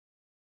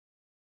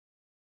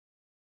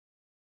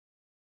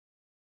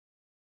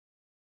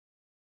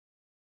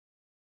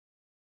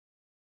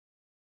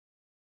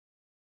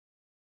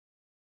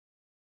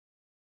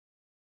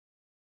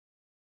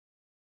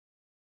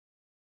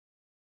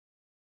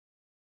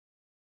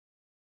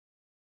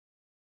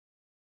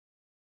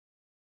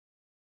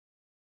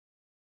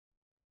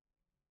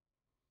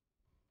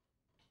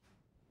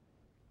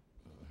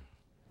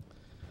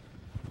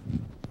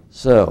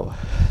So,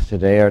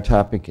 today our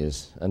topic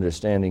is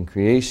understanding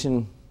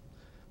creation.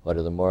 What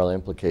are the moral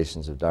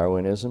implications of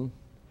Darwinism?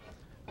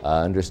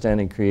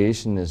 Understanding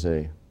Creation is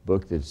a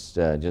book that's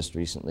just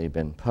recently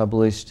been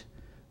published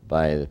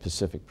by the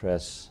Pacific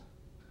Press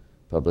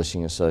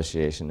Publishing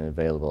Association and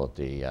available at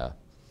the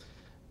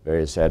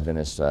various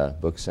Adventist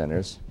book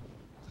centers.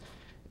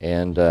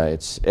 And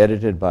it's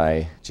edited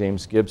by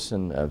James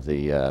Gibson of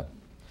the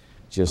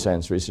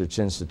Geoscience Research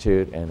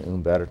Institute and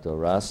Umberto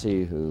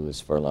Rasi, who was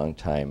for a long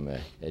time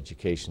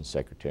Education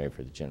Secretary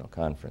for the General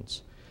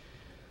Conference.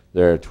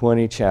 There are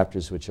 20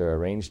 chapters which are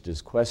arranged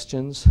as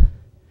questions,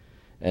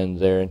 and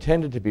they're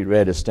intended to be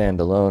read as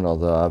standalone,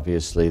 although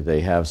obviously they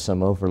have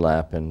some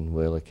overlap and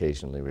will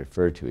occasionally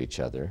refer to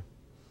each other.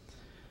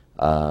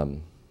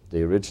 The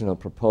original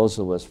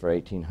proposal was for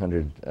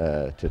 1,800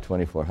 to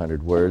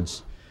 2,400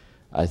 words.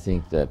 I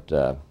think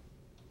that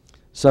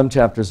some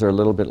chapters are a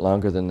little bit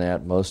longer than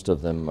that. Most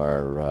of them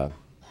are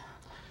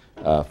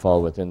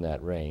fall within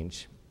that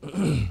range.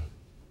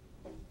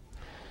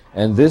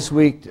 And this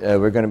week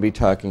we're going to be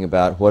talking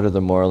about what are the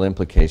moral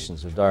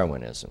implications of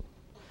Darwinism.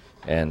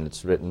 And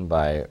it's written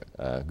by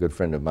a good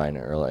friend of mine,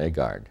 Earl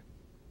Aagaard.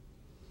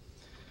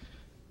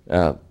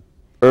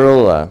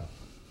 Earl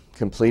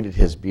completed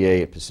his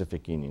BA at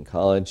Pacific Union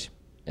College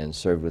and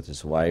served with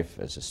his wife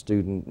as a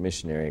student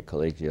missionary at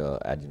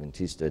Colegio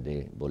Adventista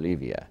de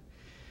Bolivia.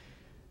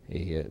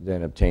 He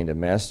then obtained a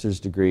master's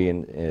degree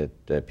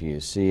at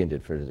PUC and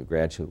did further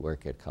graduate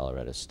work at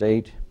Colorado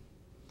State.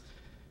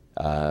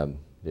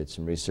 Did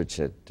some research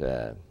at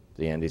the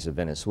Andes of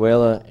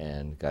Venezuela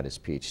and got his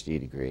PhD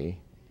degree.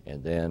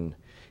 And then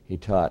he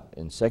taught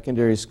in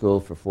secondary school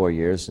for 4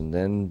 years and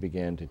then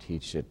began to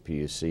teach at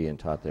PUC and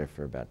taught there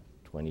for about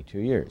 22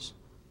 years.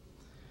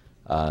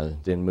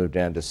 Then moved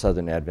down to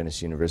Southern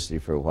Adventist University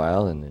for a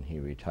while, and then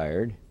he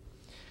retired.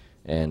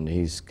 And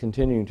he's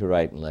continuing to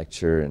write and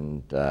lecture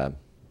and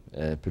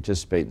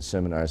participate in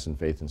seminars in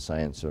faith and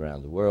science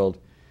around the world,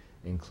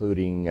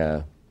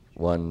 including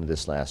one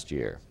this last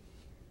year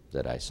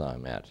that I saw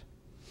him at.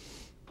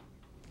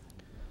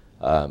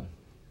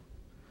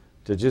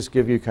 To just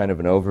give you kind of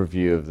an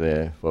overview of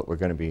what we're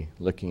going to be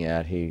looking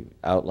at, he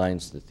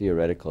outlines the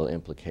theoretical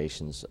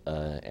implications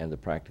and the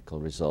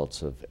practical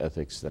results of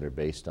ethics that are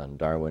based on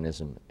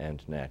Darwinism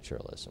and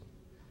naturalism.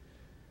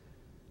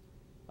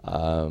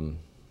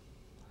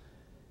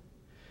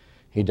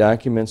 He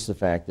documents the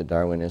fact that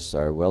Darwinists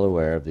are well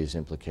aware of these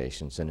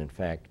implications and in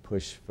fact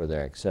push for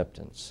their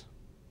acceptance.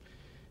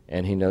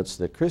 And he notes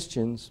that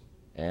Christians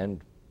and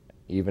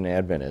even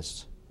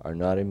Adventists are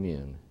not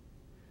immune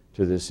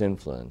to this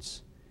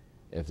influence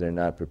if they're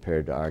not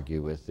prepared to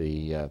argue with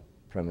the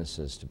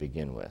premises to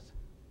begin with.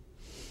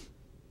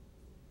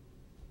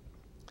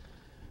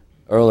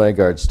 Earl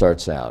Aagaard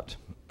starts out,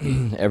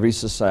 every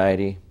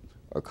society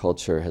or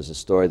culture has a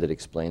story that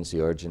explains the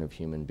origin of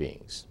human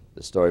beings.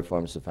 The story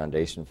forms the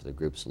foundation for the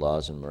group's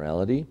laws and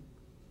morality.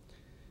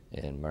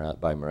 And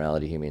by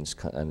morality, he means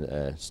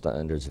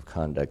standards of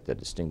conduct that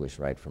distinguish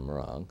right from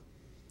wrong.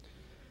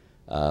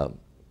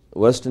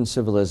 Western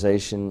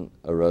civilization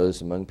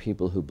arose among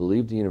people who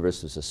believed the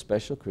universe was a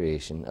special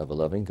creation of a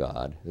loving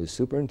God who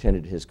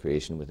superintended his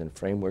creation within a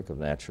framework of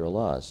natural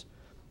laws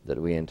that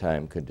we in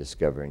time could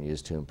discover and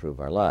use to improve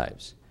our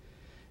lives.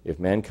 If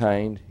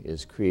mankind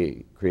is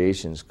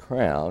creation's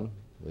crown,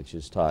 which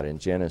is taught in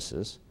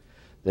Genesis,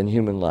 then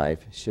human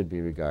life should be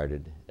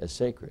regarded as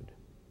sacred.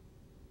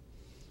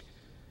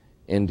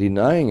 In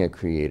denying a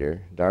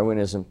creator,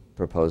 Darwinism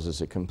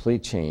proposes a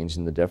complete change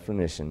in the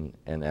definition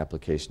and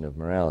application of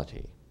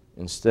morality.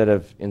 Instead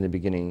of, in the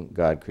beginning,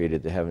 God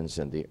created the heavens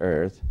and the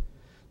earth,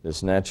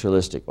 this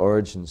naturalistic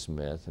origins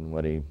myth, and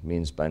what he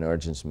means by an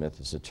origins myth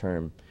is a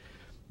term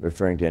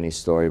referring to any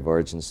story of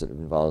origins that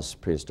involves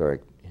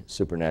prehistoric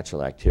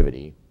supernatural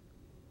activity.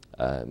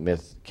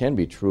 Myth can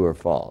be true or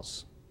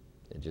false.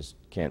 It just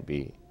can't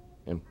be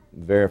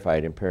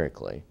verified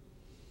empirically.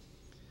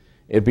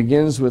 It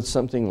begins with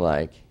something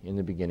like, in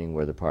the beginning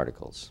were the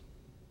particles.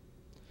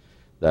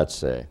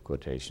 That's a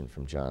quotation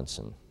from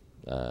Johnson,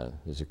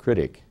 who's a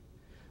critic,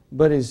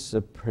 but is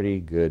a pretty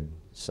good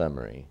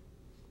summary.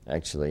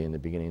 Actually, in the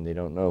beginning they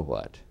don't know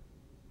what.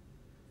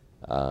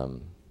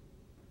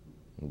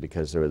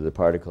 Because there were the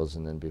particles,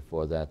 and then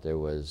before that there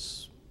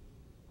was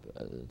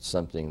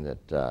something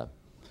that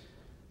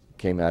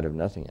came out of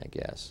nothing, I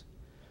guess.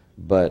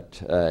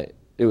 But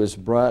it was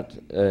brought,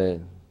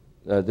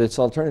 this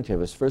alternative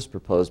was first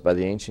proposed by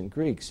the ancient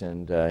Greeks,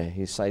 and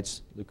he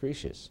cites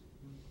Lucretius,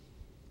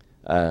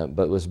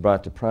 but was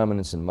brought to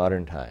prominence in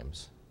modern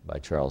times by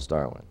Charles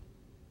Darwin.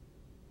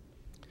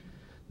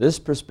 This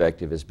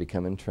perspective has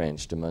become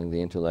entrenched among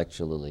the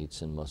intellectual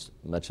elites in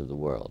much of the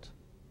world.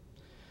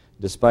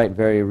 Despite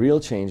very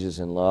real changes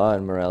in law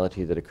and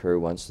morality that occur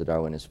once the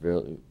Darwinist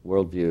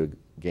worldview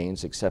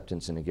gains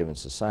acceptance in a given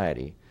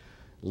society,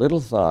 little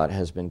thought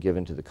has been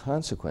given to the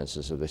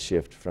consequences of the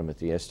shift from a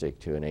theistic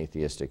to an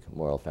atheistic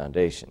moral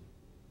foundation.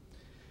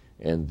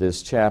 In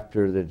this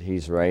chapter that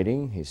he's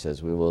writing, he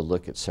says we will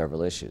look at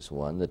several issues.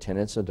 One, the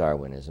tenets of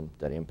Darwinism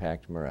that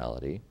impact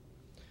morality.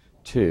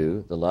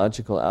 2, the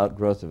logical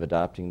outgrowth of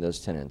adopting those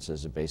tenets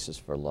as a basis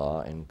for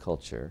law and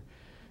culture,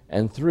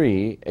 and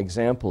 3,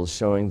 examples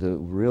showing the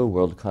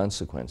real-world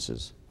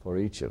consequences for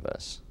each of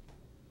us.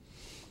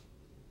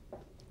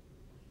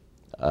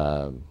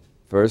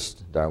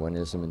 First,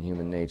 Darwinism and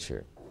human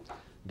nature.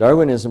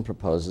 Darwinism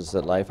proposes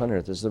that life on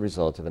Earth is the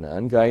result of an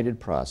unguided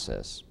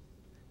process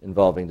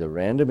involving the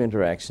random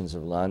interactions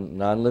of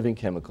non-living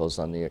chemicals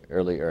on the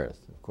early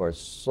Earth, of course,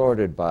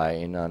 sorted by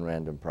a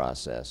non-random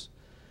process.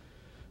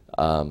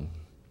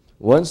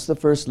 Once the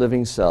first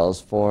living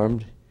cells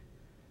formed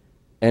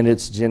and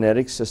its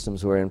genetic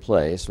systems were in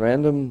place,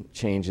 random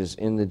changes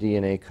in the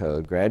DNA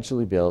code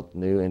gradually built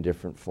new and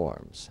different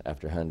forms.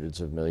 After hundreds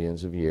of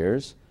millions of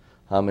years,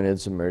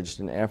 hominids emerged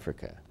in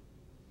Africa.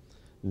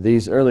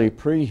 These early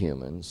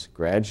pre-humans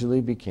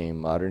gradually became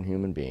modern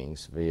human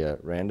beings via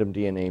random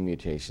DNA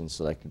mutations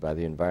selected by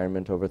the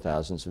environment over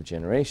thousands of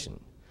generations.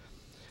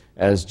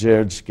 As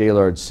George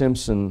Gaylord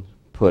Simpson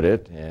put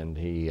it, and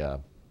he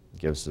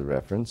gives the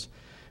reference,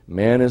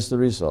 man is the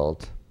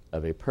result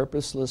of a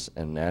purposeless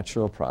and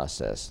natural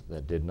process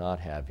that did not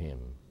have him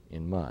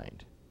in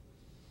mind.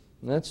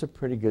 And that's a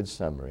pretty good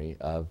summary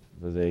of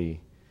the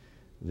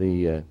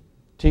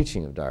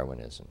teaching of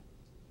Darwinism.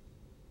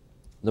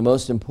 The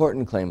most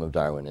important claim of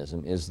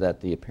Darwinism is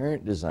that the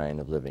apparent design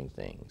of living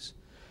things,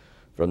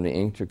 from the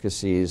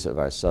intricacies of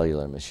our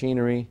cellular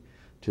machinery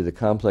to the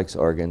complex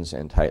organs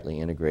and tightly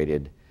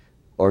integrated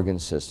organ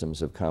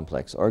systems of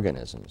complex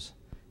organisms,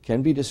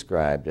 can be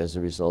described as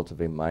a result of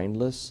a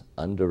mindless,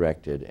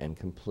 undirected, and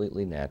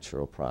completely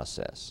natural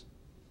process.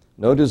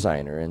 No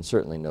designer, and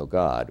certainly no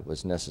God,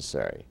 was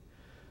necessary.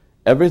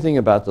 Everything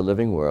about the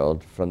living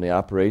world, from the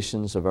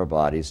operations of our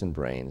bodies and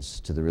brains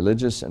to the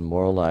religious and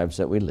moral lives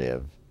that we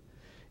live,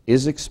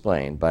 is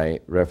explained by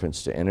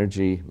reference to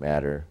energy,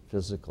 matter,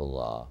 physical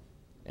law,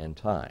 and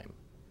time.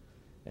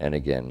 And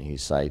again, he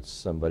cites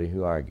somebody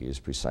who argues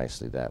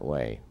precisely that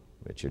way,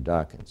 Richard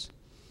Dawkins.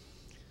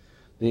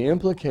 The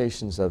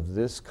implications of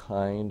this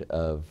kind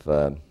of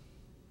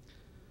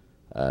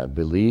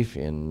belief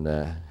in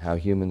how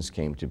humans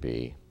came to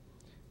be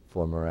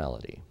for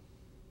morality.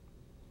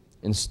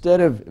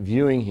 Instead of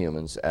viewing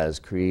humans as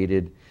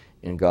created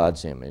in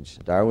God's image,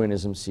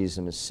 Darwinism sees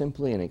them as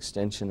simply an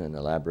extension and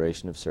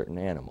elaboration of certain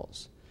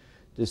animals,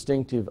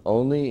 distinctive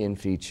only in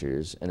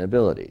features and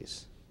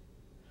abilities.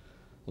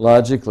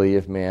 Logically,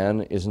 if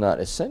man is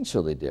not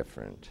essentially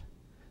different,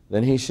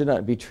 then he should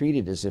not be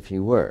treated as if he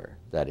were.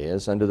 That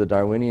is, under the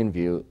Darwinian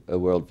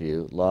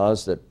worldview,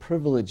 laws that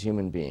privilege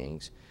human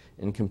beings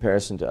in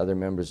comparison to other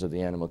members of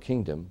the animal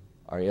kingdom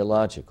are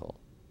illogical.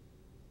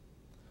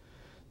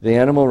 The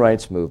animal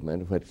rights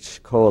movement,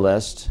 which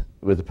coalesced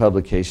with the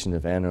publication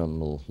of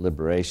Animal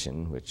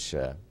Liberation, which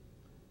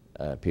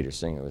Peter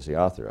Singer was the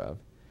author of,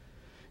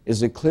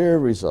 is a clear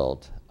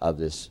result of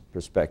this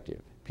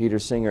perspective. Peter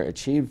Singer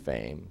achieved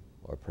fame,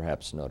 or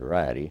perhaps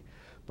notoriety,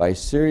 by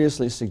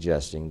seriously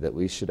suggesting that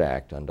we should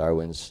act on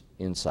Darwin's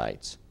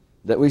insights,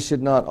 that we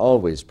should not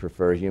always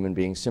prefer human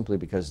beings simply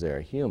because they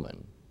are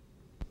human,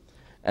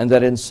 and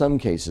that in some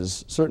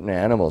cases certain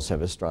animals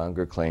have a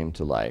stronger claim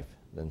to life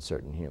than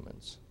certain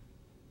humans.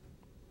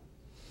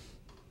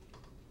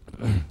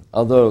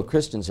 Although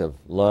Christians have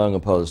long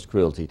opposed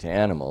cruelty to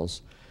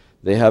animals,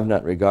 they have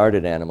not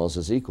regarded animals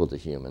as equal to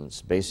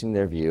humans, basing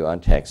their view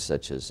on texts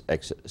such as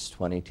Exodus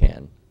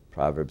 20:10,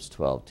 Proverbs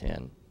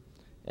 12:10,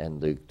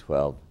 and Luke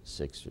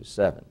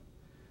 12:6-7.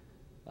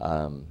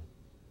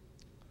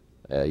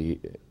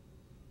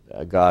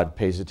 God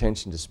pays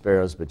attention to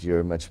sparrows, but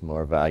you're much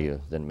more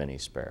value than many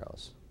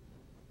sparrows.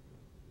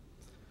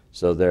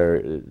 So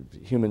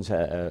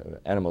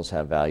animals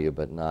have value,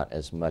 but not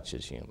as much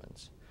as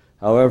humans.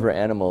 However,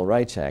 animal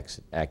rights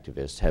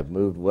activists have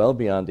moved well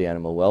beyond the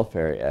animal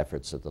welfare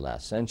efforts of the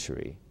last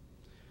century,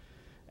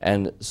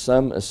 and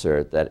some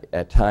assert that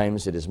at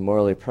times it is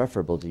morally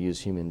preferable to use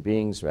human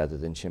beings rather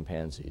than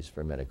chimpanzees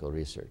for medical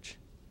research.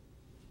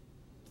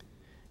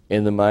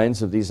 In the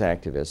minds of these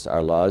activists,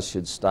 our laws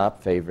should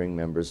stop favoring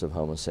members of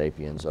Homo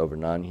sapiens over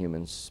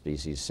non-human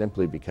species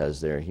simply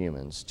because they are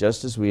humans,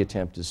 just as we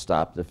attempt to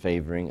stop the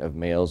favoring of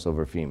males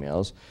over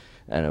females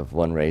and of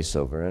one race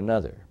over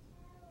another.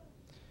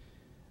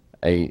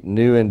 A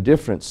new and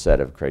different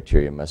set of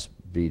criteria must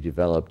be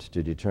developed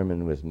to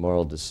determine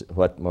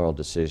what moral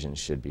decisions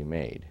should be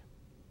made.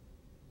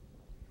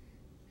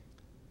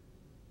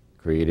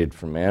 Created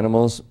from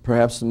animals,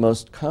 perhaps the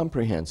most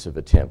comprehensive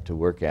attempt to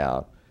work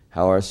out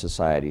how our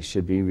society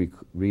should be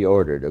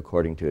reordered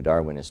according to a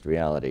Darwinist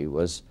reality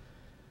was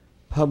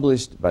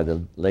published by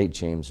the late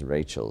James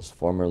Rachels,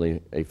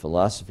 formerly a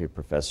philosophy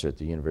professor at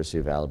the University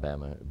of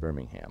Alabama at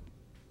Birmingham.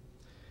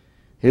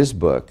 His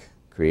book,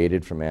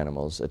 Created from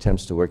Animals,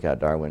 attempts to work out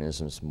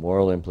Darwinism's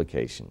moral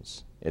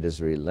implications. It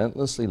is a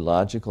relentlessly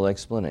logical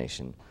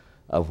explanation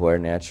of where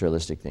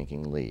naturalistic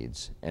thinking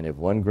leads. And if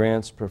one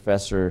grants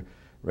Professor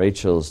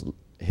Rachels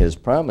his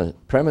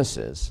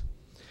premises,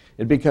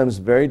 it becomes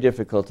very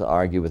difficult to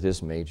argue with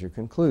this major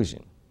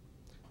conclusion,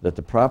 that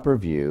the proper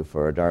view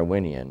for a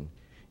Darwinian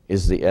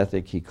is the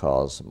ethic he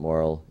calls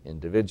moral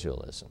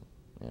individualism.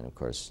 And of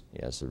course, he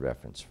has the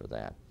reference for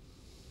that.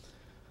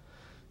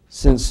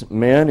 Since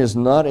man is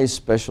not a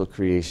special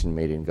creation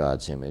made in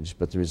God's image,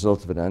 but the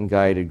result of an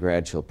unguided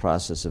gradual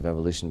process of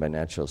evolution by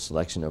natural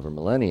selection over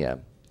millennia,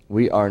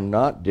 we are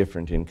not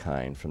different in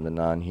kind from the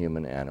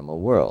non-human animal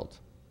world,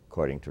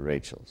 according to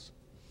Rachels.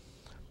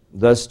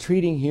 Thus,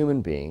 treating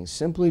human beings,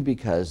 simply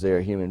because they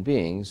are human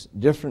beings,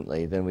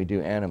 differently than we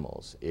do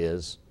animals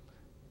is,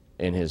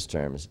 in his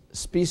terms,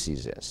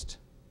 speciesist.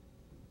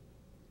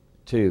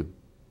 To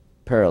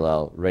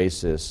parallel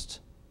racist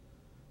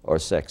or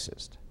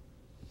sexist.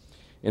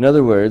 In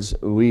other words,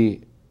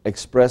 we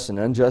express an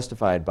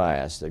unjustified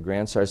bias that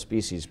grants our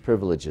species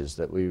privileges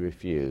that we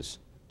refuse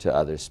to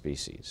other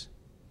species.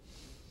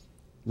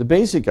 The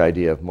basic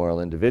idea of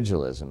moral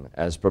individualism,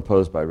 as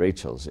proposed by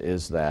Rachels,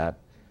 is that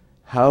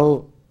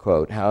how,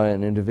 quote, how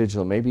an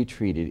individual may be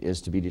treated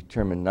is to be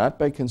determined not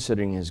by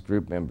considering his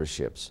group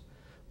memberships,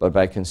 but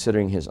by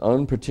considering his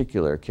own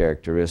particular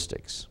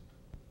characteristics,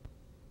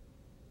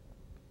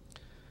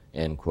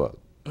 end quote.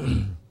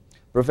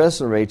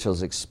 Professor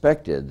Rachels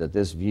expected that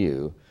this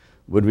view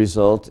would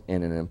result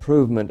in an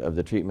improvement of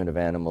the treatment of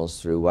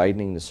animals through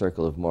widening the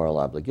circle of moral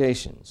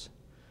obligations,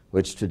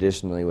 which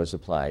traditionally was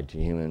applied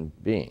to human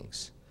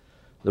beings.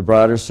 The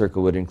broader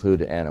circle would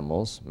include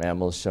animals,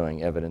 mammals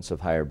showing evidence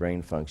of higher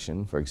brain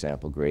function, for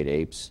example, great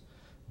apes,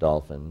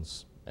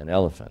 dolphins, and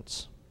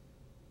elephants.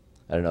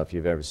 I don't know if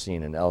you've ever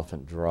seen an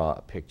elephant draw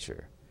a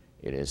picture.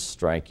 It is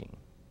striking.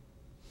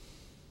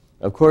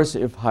 Of course,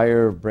 if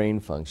higher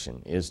brain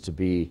function is to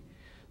be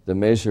the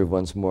measure of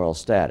one's moral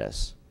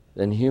status,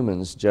 then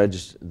humans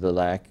judged to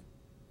lack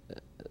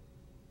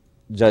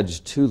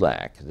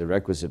the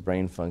requisite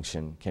brain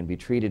function can be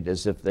treated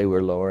as if they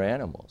were lower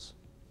animals,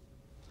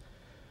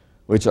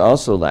 which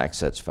also lack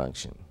such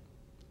function.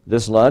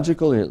 This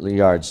logical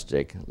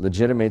yardstick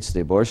legitimates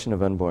the abortion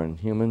of unborn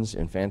humans,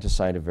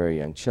 infanticide of very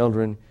young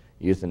children,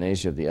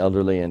 euthanasia of the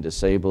elderly and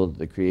disabled,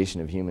 the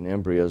creation of human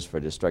embryos for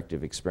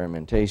destructive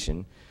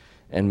experimentation,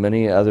 and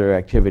many other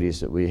activities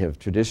that we have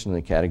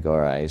traditionally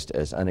categorized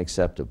as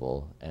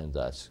unacceptable and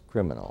thus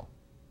criminal.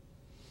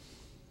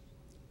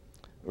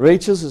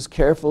 Rachels is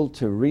careful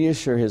to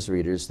reassure his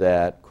readers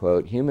that,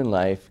 quote, human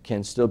life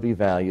can still be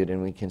valued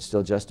and we can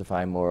still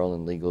justify moral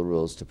and legal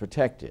rules to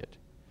protect it.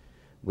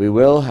 We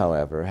will,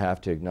 however,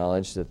 have to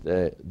acknowledge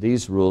that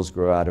these rules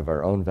grow out of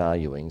our own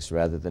valuings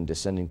rather than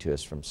descending to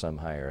us from some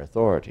higher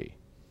authority.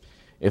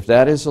 If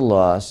that is a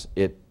loss,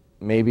 it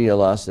may be a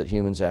loss that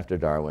humans after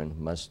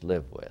Darwin must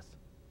live with.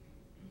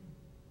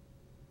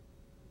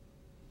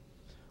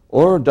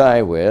 Or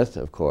die with,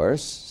 of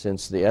course,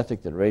 since the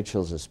ethic that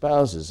Rachels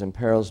espouses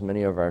imperils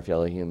many of our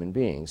fellow human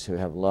beings who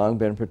have long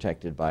been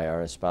protected by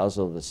our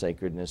espousal of the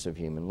sacredness of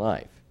human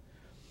life.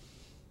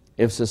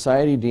 If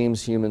society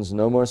deems humans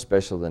no more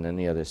special than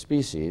any other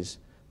species,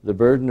 the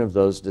burden of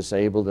those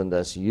disabled and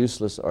thus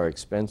useless or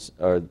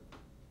expensive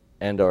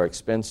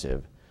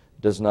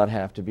does not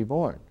have to be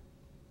borne.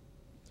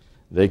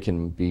 They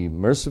can be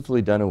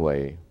mercifully done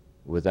away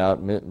without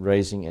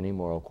raising any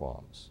moral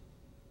qualms.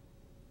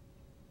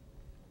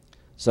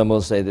 Some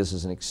will say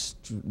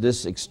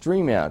this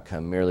extreme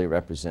outcome merely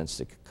represents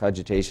the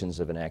cogitations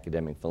of an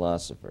academic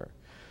philosopher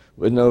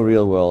with no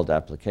real-world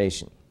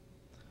application.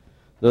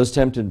 Those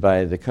tempted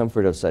by the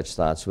comfort of such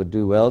thoughts would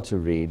do well to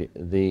read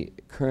the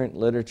current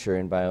literature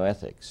in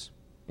bioethics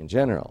in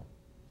general.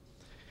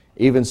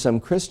 Even some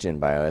Christian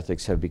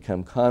bioethics have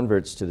become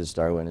converts to this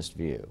Darwinist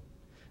view.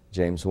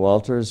 James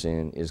Walters,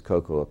 in Is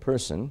Coco a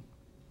Person,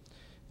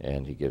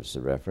 and he gives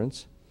the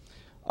reference,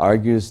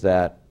 argues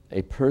that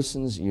a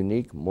person's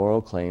unique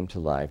moral claim to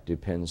life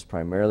depends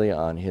primarily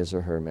on his or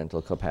her mental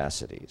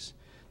capacities.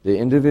 The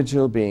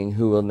individual being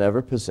who will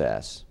never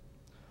possess,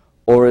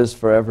 or is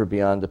forever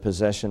beyond the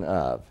possession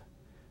of,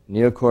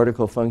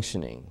 neocortical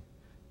functioning,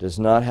 does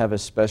not have a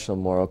special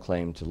moral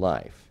claim to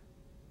life.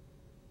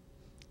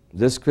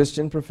 This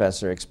Christian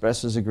professor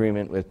expresses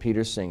agreement with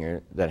Peter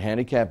Singer that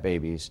handicapped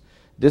babies,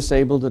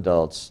 disabled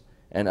adults,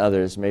 and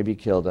others may be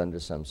killed under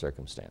some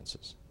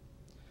circumstances.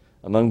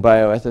 Among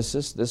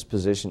bioethicists, this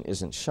position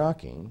isn't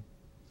shocking,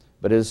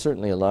 but it is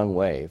certainly a long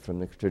way from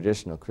the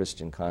traditional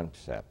Christian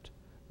concept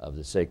of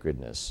the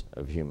sacredness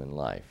of human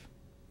life.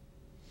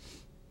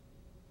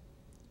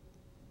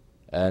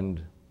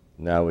 And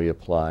now we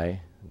apply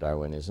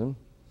Darwinism.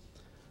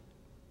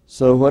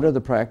 So what are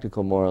the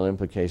practical moral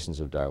implications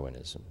of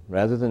Darwinism?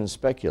 Rather than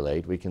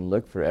speculate, we can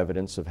look for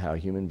evidence of how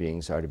human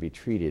beings are to be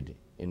treated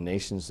in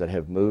nations that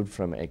have moved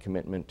from a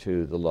commitment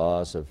to the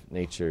laws of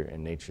nature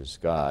and nature's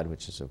God,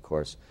 which is, of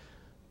course,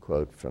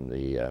 quote from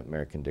the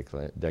American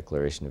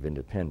Declaration of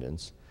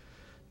Independence,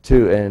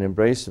 to an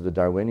embrace of the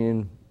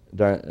Darwinian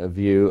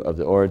view of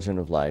the origin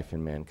of life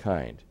in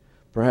mankind.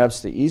 Perhaps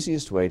the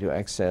easiest way to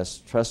access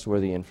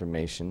trustworthy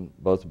information,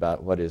 both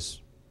about what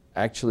is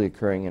actually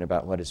occurring and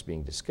about what is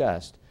being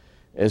discussed,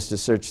 is to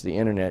search the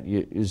internet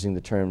using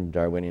the term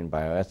Darwinian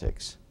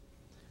bioethics.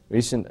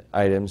 Recent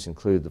items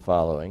include the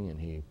following,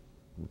 and he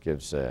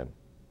gives a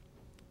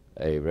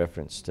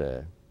reference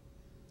to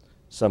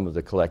some of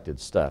the collected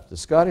stuff. The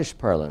Scottish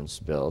Parliament's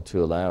bill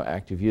to allow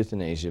active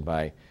euthanasia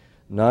by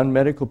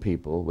non-medical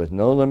people with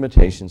no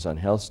limitations on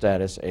health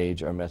status,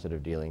 age, or method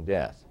of dealing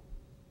death.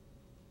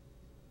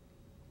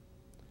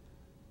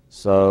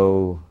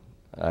 So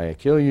I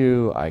kill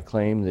you, I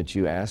claim that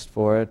you asked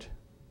for it,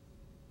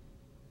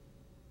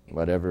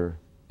 whatever,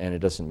 and it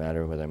doesn't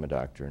matter whether I'm a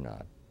doctor or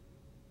not.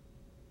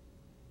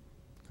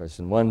 Of course,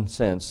 in one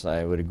sense,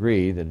 I would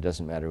agree that it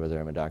doesn't matter whether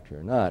I'm a doctor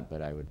or not,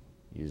 but I would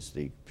use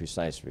the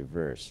precise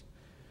reverse.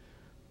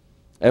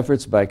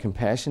 Efforts by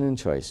Compassion and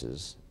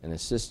Choices, an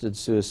assisted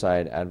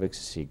suicide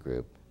advocacy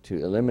group,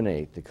 to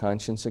eliminate the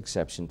conscience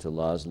exception to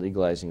laws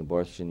legalizing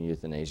abortion,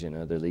 euthanasia, and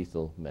other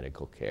lethal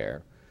medical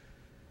care,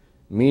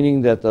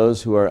 meaning that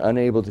those who are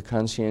unable to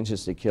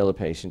conscientiously kill a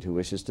patient who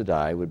wishes to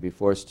die would be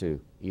forced to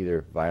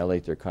either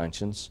violate their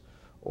conscience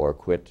or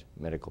quit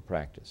medical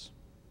practice.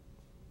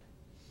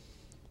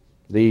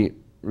 The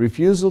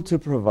refusal to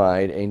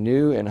provide a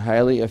new and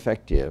highly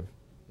effective,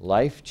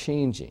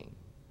 life-changing,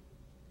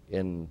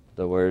 in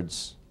the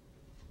words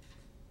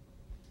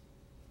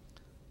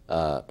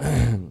that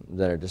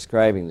are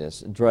describing this,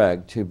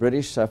 drug to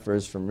British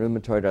sufferers from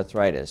rheumatoid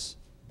arthritis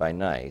by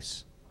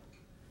NICE,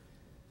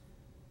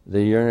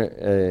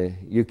 the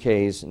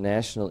UK's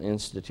National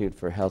Institute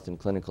for Health and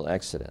Clinical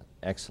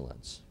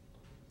Excellence.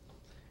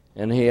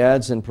 And he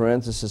adds in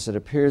parenthesis, it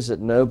appears that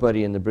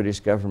nobody in the British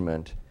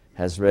government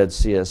has read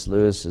C.S.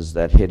 Lewis's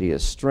That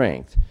Hideous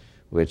Strength,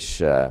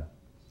 which,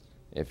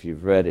 if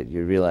you've read it,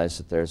 you realize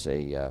that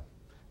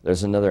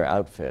there's another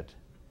outfit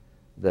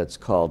that's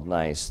called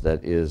NICE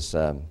that is,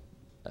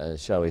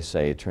 shall we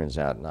say, it turns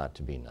out not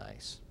to be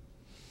nice.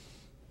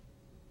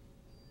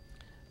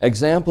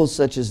 Examples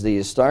such as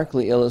these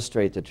starkly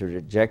illustrate the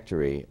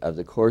trajectory of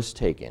the course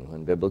taken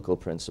when biblical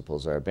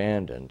principles are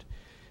abandoned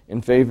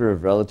in favor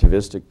of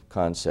relativistic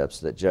concepts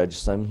that judge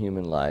some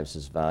human lives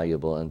as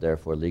valuable and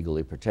therefore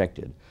legally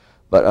protected,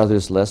 but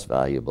others less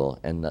valuable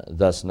and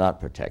thus not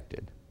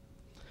protected.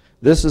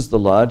 This is the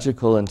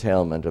logical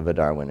entailment of a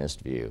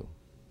Darwinist view.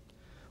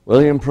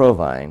 William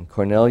Provine,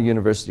 Cornell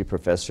University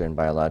professor in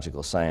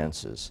biological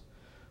sciences,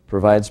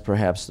 provides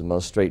perhaps the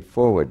most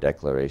straightforward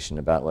declaration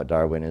about what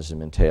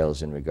Darwinism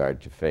entails in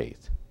regard to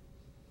faith.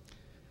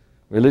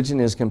 Religion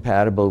is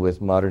compatible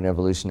with modern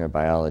evolutionary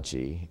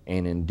biology,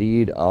 and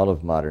indeed all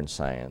of modern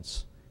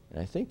science.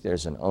 And I think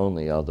there's an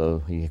only, although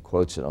he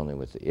quotes it only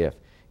with the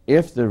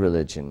if the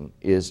religion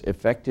is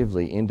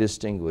effectively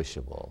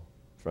indistinguishable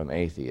from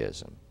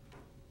atheism.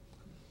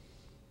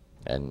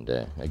 And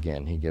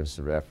again, he gives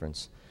the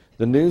reference.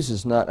 The news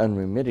is not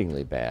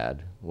unremittingly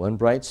bad. One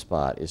bright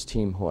spot is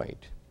Team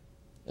Hoyt,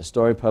 a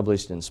story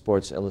published in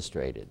Sports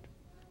Illustrated.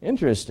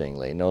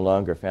 Interestingly, no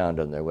longer found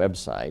on their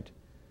website,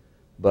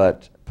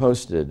 but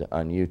posted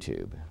on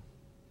YouTube.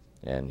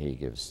 And he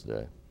gives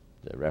the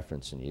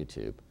reference in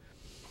YouTube.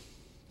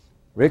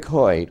 Rick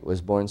Hoyt was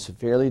born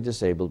severely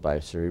disabled by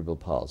cerebral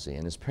palsy,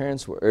 and his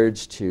parents were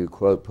urged to,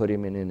 quote, put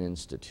him in an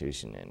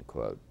institution, end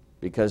quote,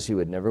 because he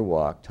would never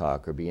walk,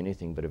 talk, or be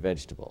anything but a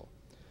vegetable.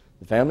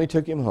 The family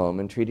took him home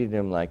and treated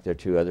him like their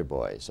two other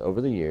boys.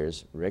 Over the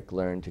years, Rick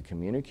learned to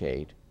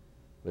communicate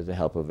with the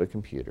help of a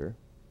computer,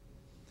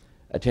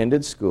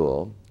 attended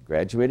school,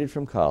 graduated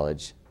from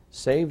college,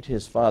 saved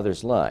his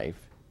father's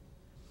life,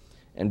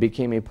 and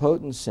became a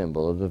potent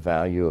symbol of the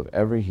value of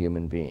every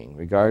human being,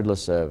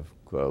 regardless of,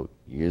 quote,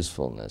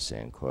 usefulness,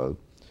 end quote,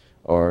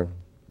 or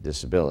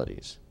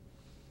disabilities.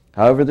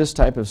 However, this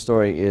type of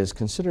story is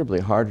considerably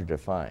harder to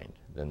find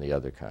than the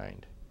other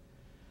kind.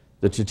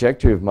 The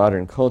trajectory of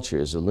modern culture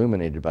is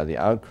illuminated by the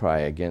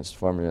outcry against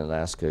former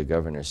Alaska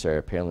Governor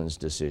Sarah Palin's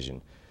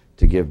decision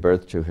to give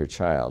birth to her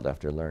child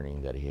after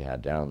learning that he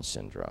had Down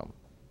syndrome.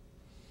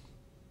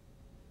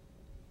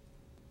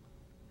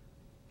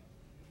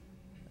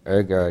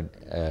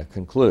 Aagaard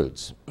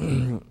concludes,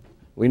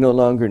 we no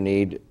longer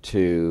need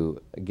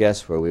to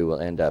guess where we will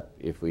end up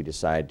if we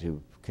decide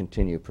to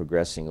continue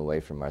progressing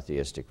away from our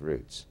theistic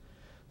roots.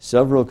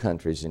 Several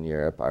countries in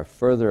Europe are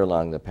further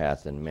along the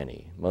path than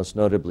many, most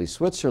notably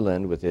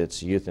Switzerland with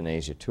its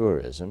euthanasia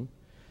tourism,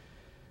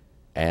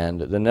 and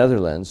the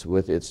Netherlands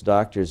with its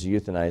doctors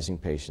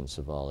euthanizing patients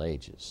of all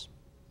ages.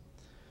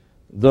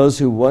 Those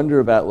who wonder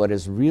about what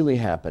is really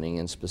happening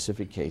in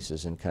specific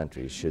cases and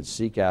countries should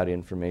seek out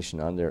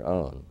information on their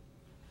own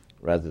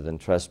rather than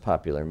trust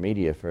popular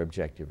media for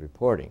objective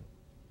reporting.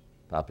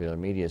 Popular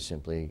media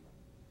simply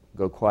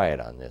go quiet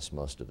on this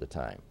most of the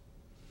time.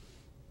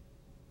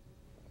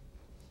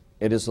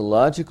 It is a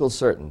logical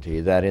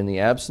certainty that in the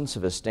absence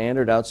of a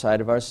standard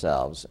outside of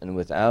ourselves and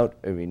without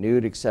a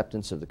renewed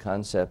acceptance of the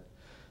concept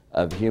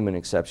of human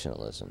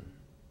exceptionalism,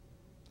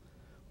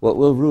 what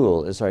will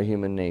rule is our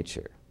human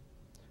nature,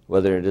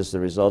 whether it is the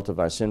result of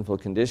our sinful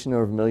condition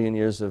or of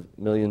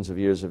millions of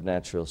years of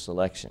natural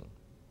selection.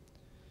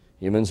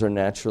 Humans are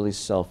naturally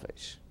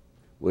selfish.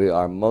 We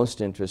are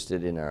most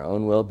interested in our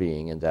own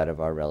well-being and that of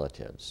our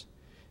relatives.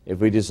 If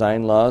we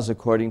design laws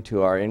according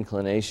to our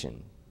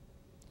inclination,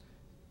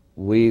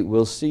 we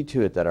will see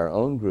to it that our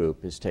own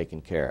group is taken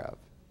care of.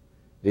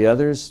 The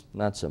others,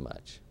 not so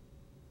much.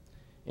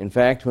 In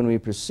fact, when we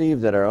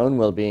perceive that our own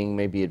well-being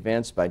may be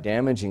advanced by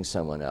damaging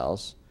someone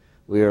else,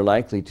 we are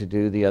likely to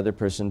do the other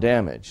person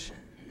damage,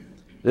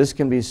 This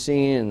can be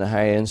seen in the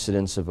high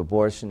incidence of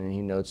abortion, and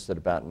he notes that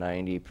about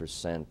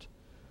 90%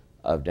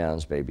 of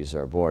Down's babies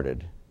are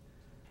aborted.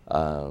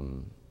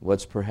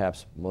 What's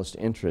perhaps most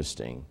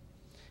interesting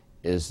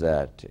is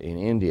that in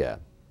India,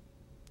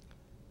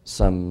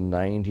 some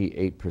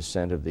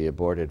 98% of the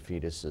aborted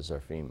fetuses are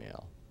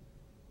female.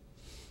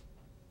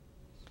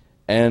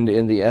 And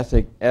in the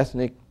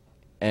ethnic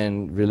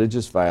and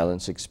religious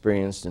violence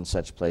experienced in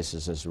such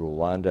places as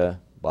Rwanda,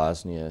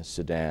 Bosnia,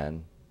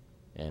 Sudan,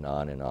 and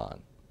on and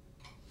on.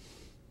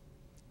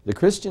 The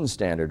Christian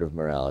standard of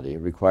morality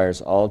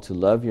requires all to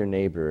love your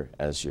neighbor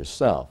as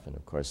yourself, and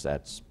of course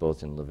that's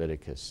both in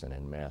Leviticus and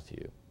in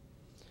Matthew.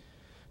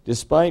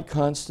 Despite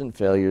constant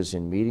failures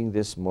in meeting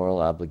this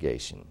moral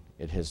obligation,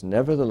 it has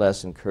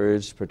nevertheless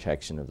encouraged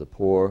protection of the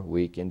poor,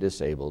 weak, and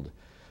disabled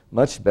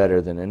much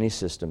better than any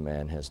system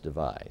man has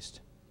devised.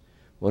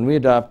 When we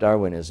adopt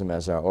Darwinism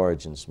as our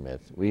origins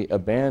myth, we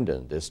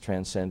abandon this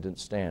transcendent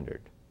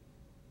standard.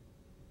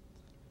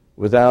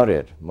 Without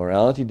it,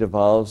 morality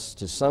devolves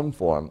to some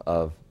form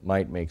of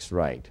might makes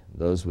right.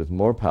 Those with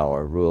more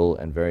power rule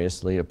and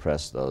variously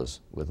oppress those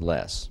with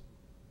less.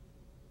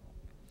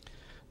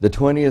 The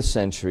 20th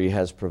century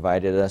has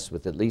provided us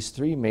with at least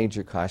 3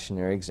 major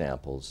cautionary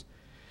examples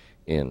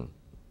in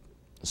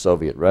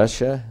Soviet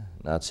Russia,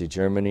 Nazi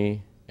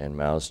Germany, and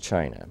Mao's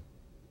China.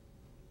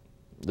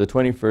 The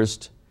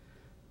 21st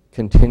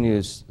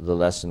continues the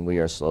lesson we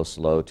are so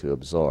slow to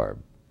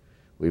absorb.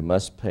 We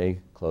must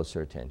pay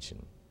closer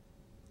attention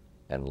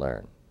and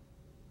learn.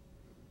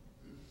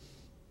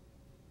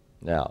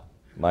 Now,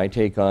 my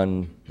take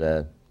on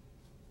the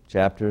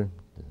chapter,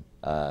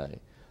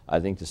 I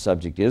think the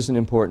subject is an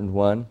important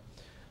one.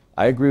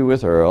 I agree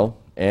with Earl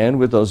and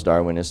with those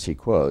Darwinists he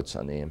quotes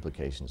on the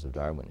implications of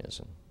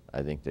Darwinism.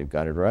 I think they've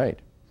got it right.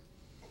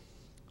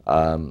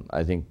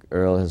 I think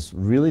Earl has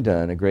really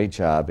done a great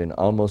job in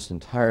almost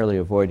entirely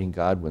avoiding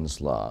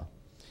Godwin's law,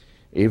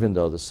 even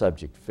though the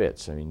subject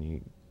fits. I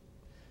mean,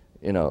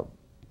 you know,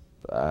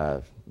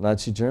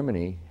 Nazi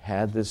Germany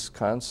had this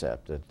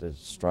concept that the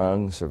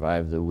strong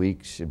survive, the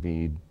weak should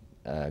be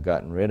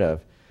gotten rid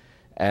of.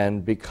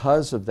 And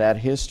because of that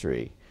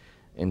history,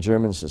 in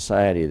German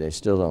society, they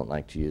still don't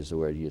like to use the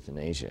word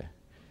euthanasia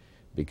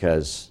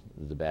because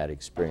of the bad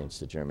experience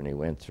that Germany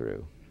went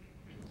through.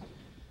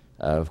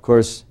 Of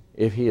course,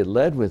 if he had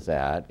led with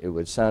that, it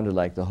would sound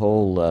like the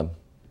whole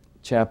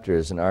chapter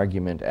is an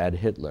argument ad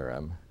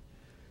Hitlerum,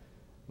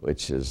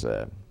 which is,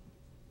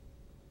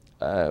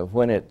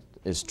 when it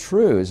is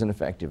true, is an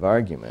effective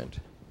argument,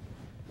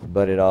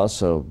 but it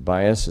also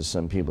biases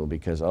some people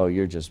because, oh,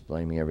 you're just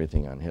blaming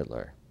everything on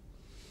Hitler.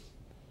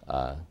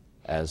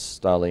 As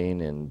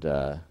Stalin and,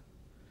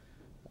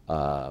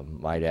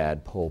 might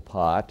add, Pol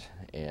Pot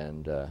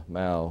and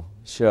Mao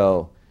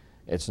show,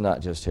 it's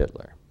not just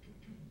Hitler.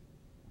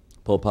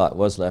 Pol Pot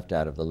was left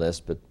out of the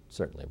list, but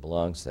certainly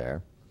belongs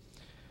there.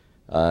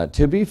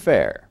 To be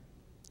fair,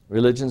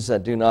 religions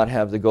that do not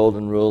have the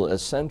golden rule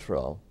as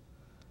central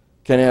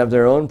can have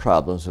their own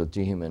problems with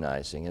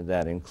dehumanizing, and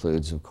that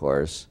includes, of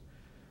course,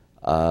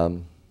 not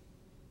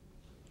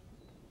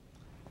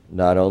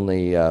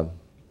only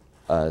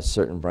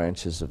certain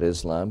branches of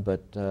Islam,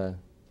 but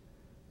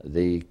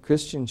the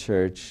Christian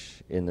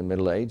church in the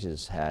Middle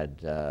Ages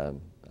had a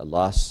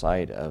lost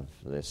sight of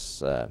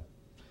this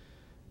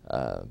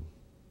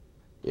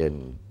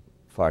in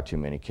far too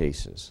many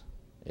cases.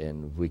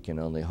 And we can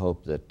only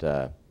hope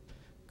that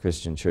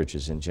Christian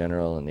churches in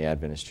general and the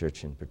Adventist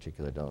church in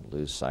particular don't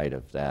lose sight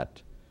of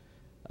that.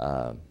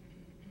 The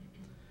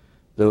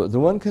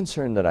one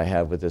concern that I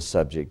have with this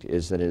subject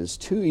is that it is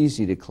too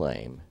easy to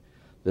claim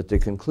that the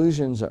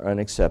conclusions are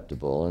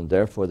unacceptable and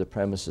therefore the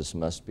premises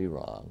must be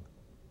wrong.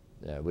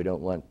 We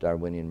don't want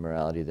Darwinian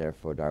morality,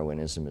 therefore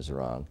Darwinism is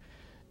wrong,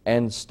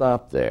 and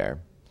stop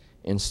there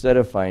instead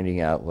of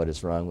finding out what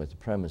is wrong with the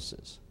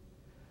premises.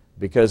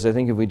 Because I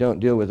think if we don't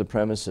deal with the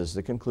premises,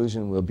 the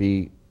conclusion will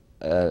be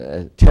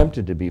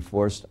attempted to be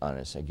forced on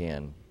us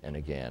again and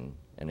again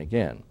and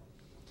again.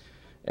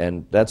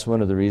 And that's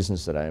one of the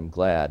reasons that I am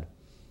glad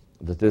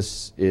that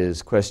this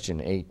is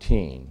question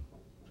 18,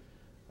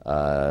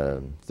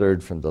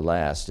 third from the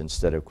last,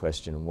 instead of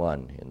question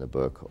 1 in the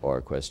book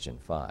or question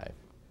 5.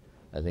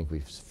 I think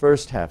we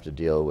first have to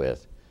deal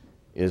with,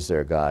 is there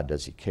a God?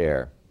 Does he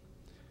care?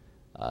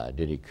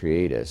 Did he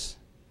create us?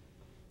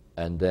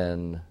 And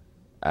then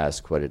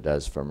ask what it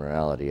does for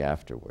morality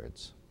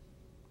afterwards.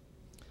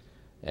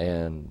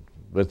 And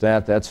with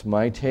that, that's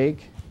my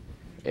take.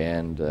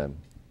 And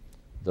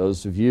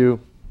those of you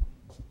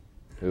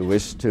who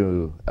wish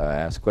to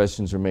ask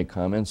questions or make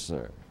comments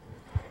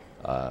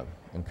are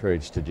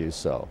encouraged to do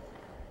so.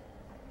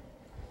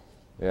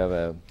 We have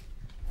a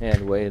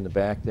hand way in the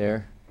back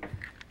there,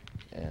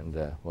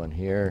 and one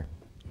here.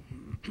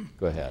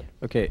 Go ahead.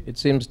 Okay, it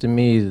seems to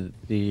me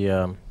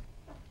the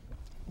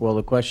well,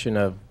 the question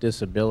of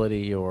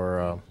disability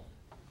or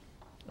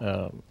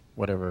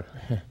whatever,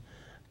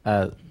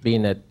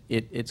 being that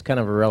it's kind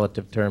of a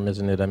relative term,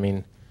 isn't it? I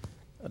mean,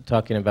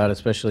 talking about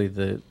especially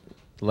the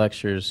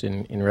lectures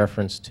in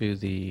reference to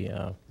the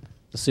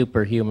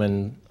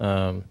superhuman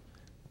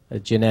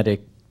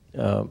genetic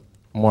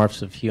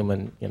morphs of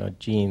human,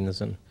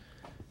 genes, and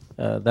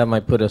that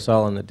might put us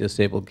all in the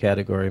disabled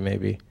category,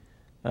 maybe.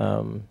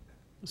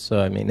 So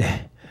I mean,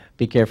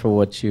 be careful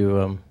what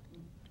you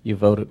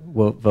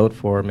vote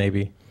for,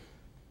 maybe.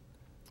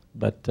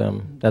 But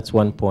that's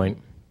one point.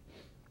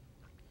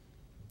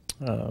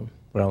 Well,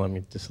 let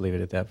me just leave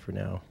it at that for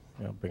now.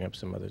 I'll bring up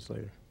some others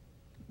later.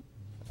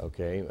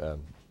 Okay,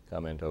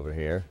 comment over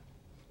here.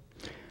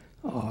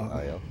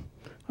 Mario.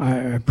 I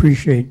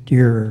appreciate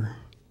your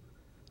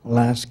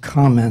last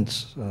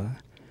comments,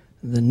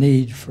 the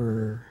need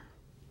for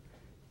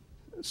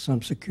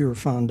some secure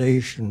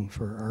foundation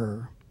for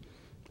our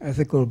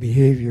ethical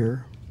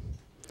behavior.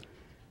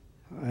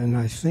 And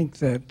I think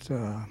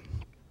that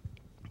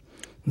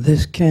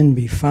this can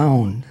be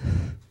found,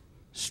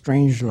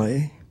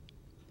 strangely,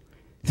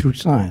 through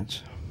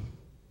science.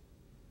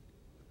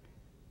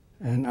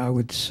 And I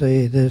would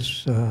say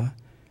this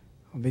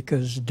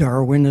because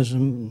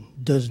Darwinism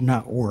does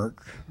not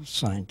work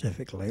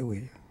scientifically.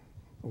 We're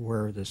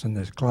aware of this in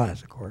this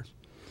class, of course.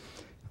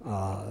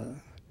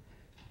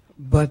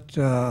 But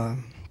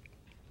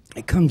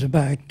it comes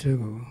back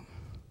to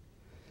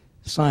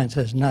science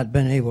has not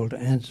been able to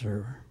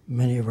answer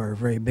many of our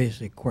very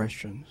basic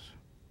questions.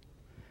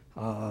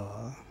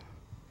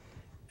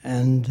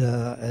 And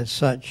as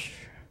such,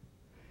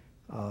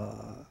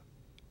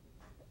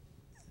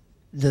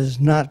 does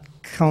not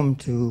come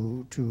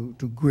to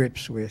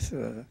grips with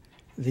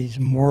these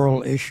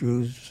moral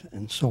issues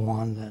and so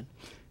on, that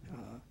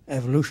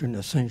evolution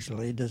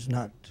essentially does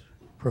not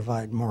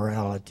provide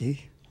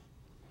morality.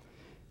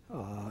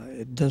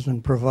 It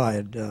doesn't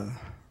provide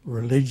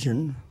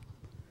religion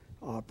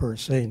per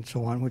se and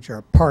so on, which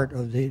are part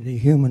of the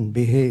human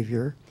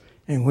behavior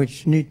and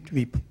which need to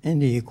be in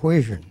the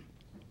equation.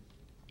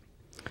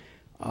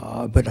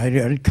 But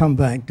I'd come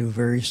back to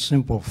very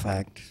simple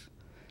facts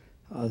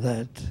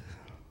that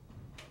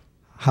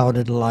how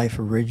did life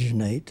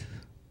originate?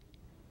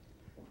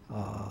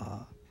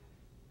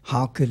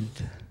 How could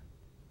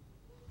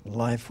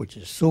life, which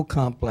is so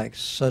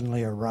complex,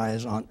 suddenly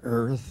arise on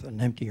Earth,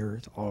 an empty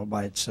Earth all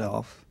by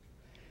itself?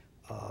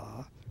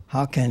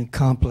 How can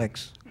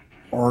complex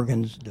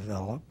organs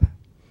develop?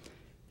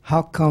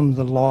 How come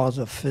the laws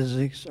of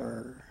physics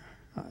are,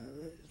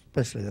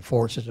 especially the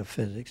forces of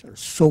physics, are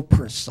so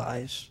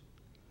precise?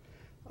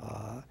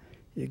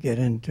 You get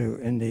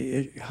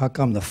into how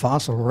come the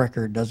fossil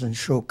record doesn't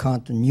show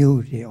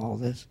continuity, all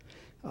this.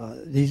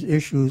 These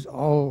issues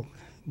all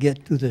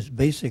get to this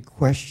basic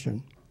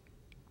question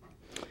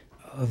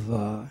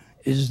of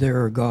is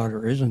there a God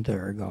or isn't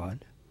there a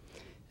God?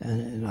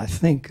 And I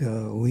think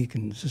we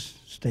can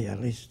stay, at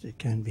least it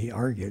can be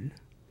argued,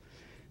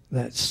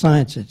 that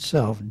science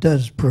itself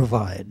does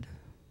provide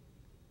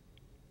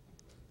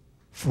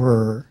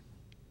for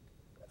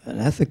an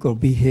ethical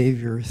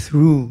behavior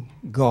through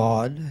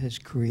God, His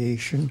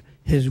creation,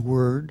 His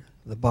Word,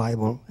 the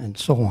Bible, and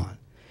so on.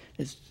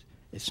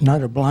 It's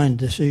not a blind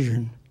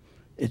decision.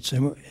 It's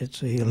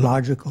a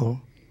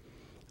logical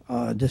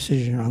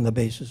decision on the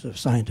basis of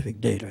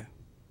scientific data.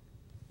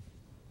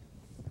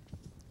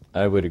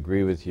 I would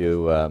agree with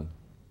you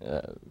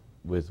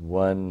with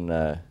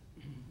one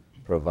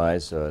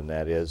proviso, and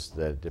that is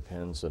that it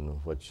depends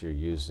on what you're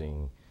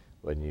using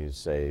when you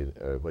say,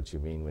 or what you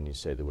mean when you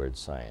say the word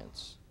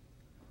science.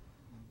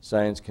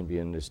 Science can be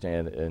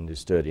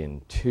understood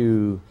in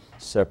two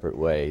separate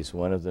ways.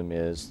 One of them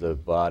is the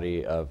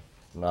body of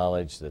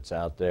knowledge that's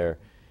out there,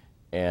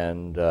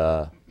 and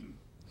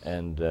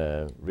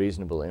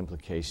reasonable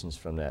implications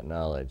from that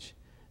knowledge.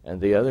 And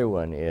the other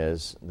one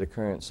is the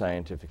current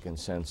scientific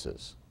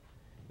consensus.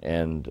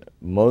 And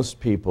most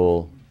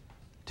people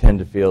tend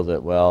to feel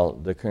that, well,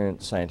 the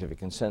current scientific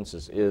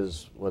consensus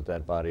is what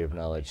that body of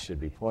knowledge should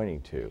be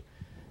pointing to.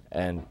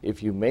 And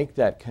if you make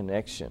that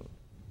connection,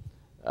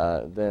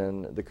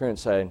 then the current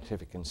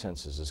scientific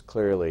consensus is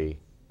clearly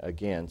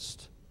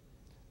against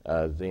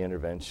the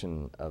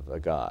intervention of a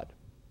God.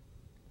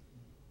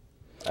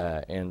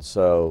 And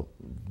so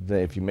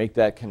if you make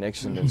that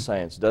connection, then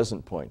science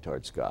doesn't point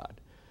towards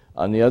God.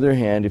 On the other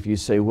hand, if you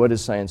say, what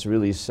does science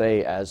really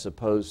say, as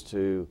opposed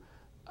to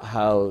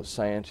how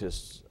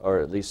scientists, or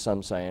at least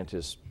some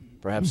scientists,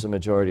 perhaps the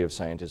majority of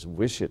scientists,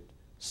 wish it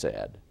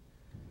said,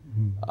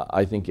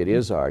 I think it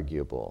is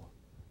arguable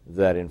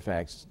that, in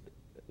fact,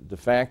 the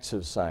facts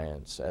of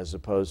science, as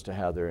opposed to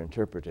how they're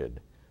interpreted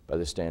by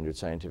the standard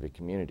scientific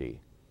community,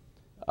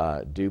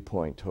 do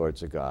point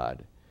towards a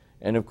God.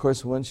 And of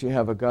course, once you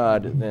have a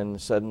God, then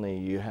suddenly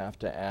you have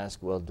to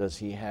ask, well, does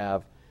he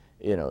have,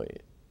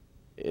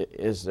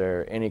 is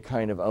there any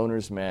kind of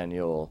owner's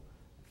manual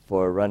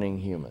for running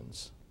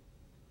humans?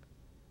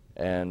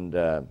 And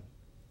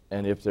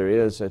if there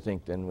is, I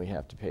think then we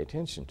have to pay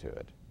attention to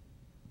it.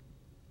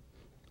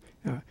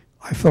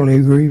 I fully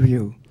agree with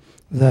you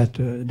that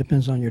it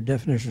depends on your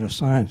definition of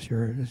science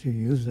as you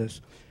use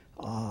this.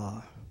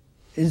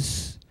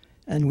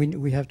 And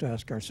we have to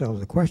ask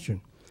ourselves the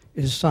question,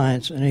 is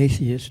science an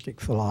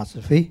atheistic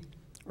philosophy,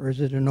 or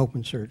is it an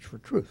open search for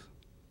truth?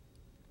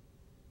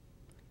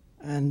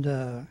 And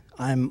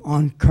I'm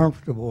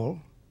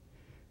uncomfortable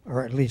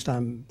or at least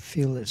I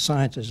feel that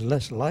science is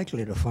less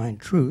likely to find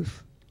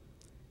truth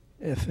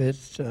if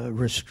it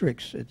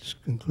restricts its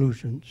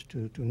conclusions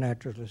to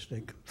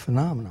naturalistic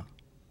phenomena.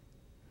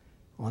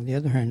 On the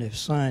other hand, if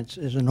science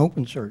is an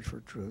open search for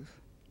truth,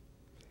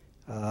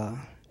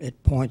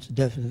 it points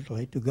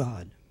definitely to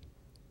God.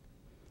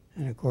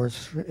 And of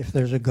course, if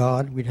there's a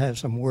God, we'd have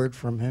some word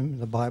from him.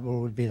 The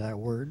Bible would be that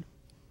word.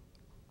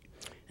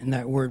 And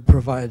that word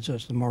provides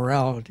us the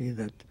morality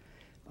that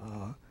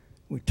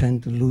we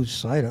tend to lose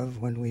sight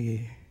of when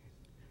we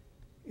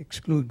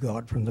exclude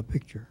God from the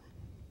picture.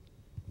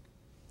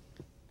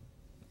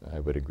 I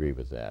would agree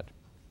with that.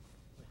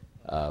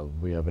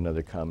 We have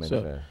another comment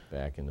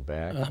back in the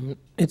back.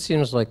 It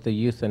seems like the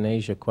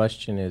euthanasia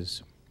question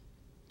is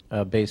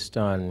based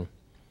on,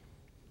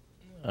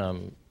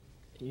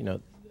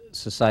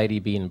 society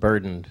being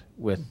burdened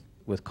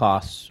with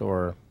costs,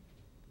 or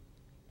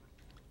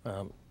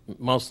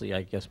mostly,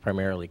 I guess,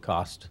 primarily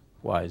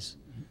cost-wise.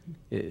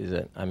 Is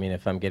it? I mean,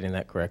 if I'm getting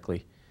that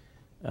correctly.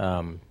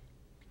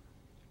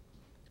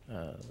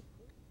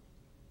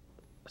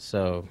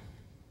 So,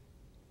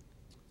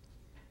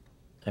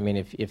 I mean,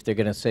 if they're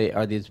going to say,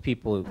 are these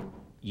people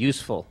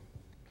useful,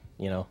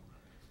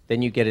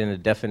 then you get in a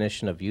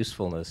definition of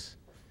usefulness,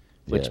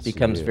 which Yes,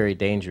 becomes you do. very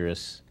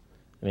dangerous.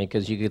 I mean,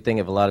 because you could think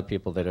of a lot of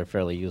people that are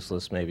fairly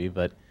useless maybe,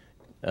 but,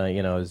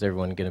 is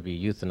everyone going to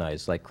be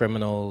euthanized, like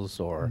criminals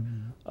or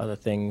other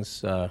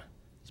things?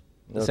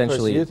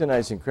 Essentially, of course,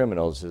 euthanizing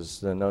criminals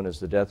is known as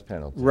the death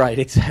penalty. right,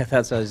 exactly.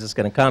 That's what I was just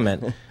going to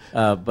comment.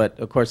 But,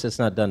 of course, it's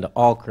not done to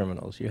all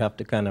criminals. You have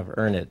to kind of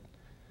earn it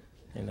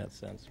in that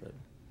sense. But.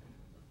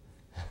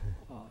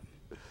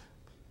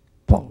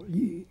 Paul,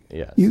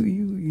 Yes.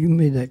 you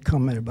made that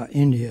comment about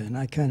India, and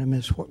I kind of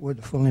missed what were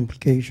the full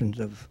implications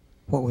of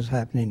what was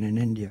happening in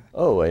India.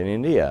 Oh, in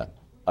India,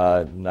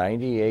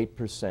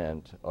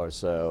 98% or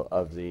so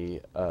of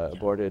the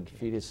aborted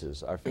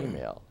fetuses are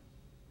female.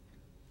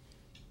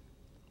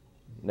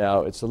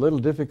 Now, it's a little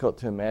difficult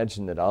to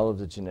imagine that all of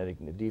the genetic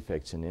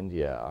defects in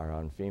India are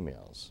on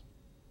females.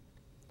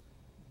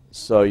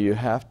 So you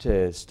have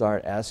to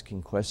start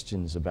asking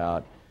questions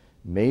about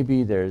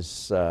maybe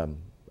there's, shall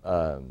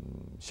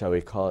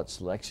we call it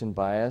selection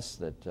bias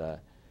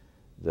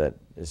that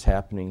is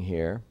happening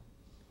here.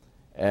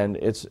 And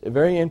it's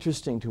very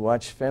interesting to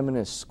watch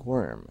feminists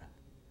squirm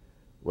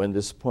when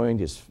this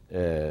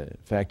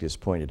fact is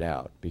pointed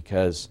out,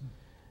 because,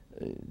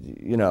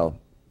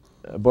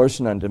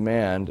 abortion on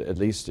demand, at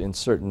least in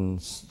certain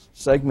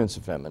segments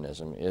of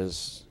feminism,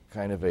 is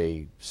kind of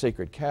a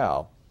sacred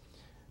cow,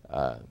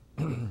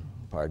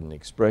 pardon the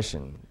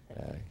expression,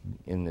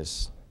 in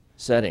this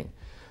setting.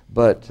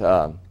 But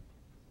the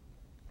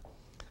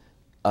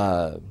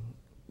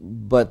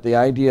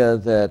idea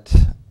that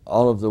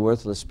all of the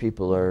worthless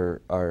people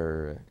are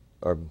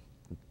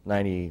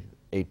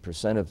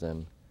 98% of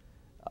them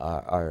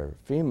are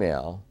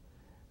female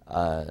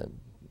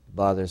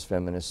bothers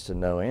feminists to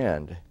no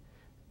end.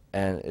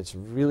 And it's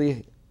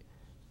really,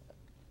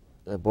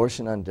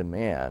 abortion on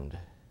demand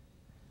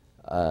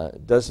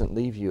doesn't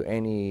leave you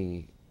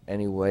any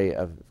way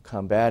of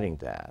combating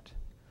that.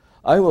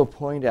 I will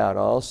point out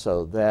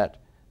also that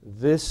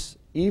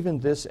even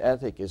this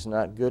ethic is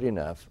not good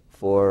enough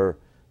for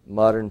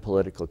modern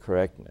political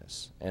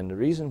correctness. And the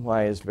reason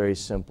why is very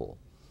simple.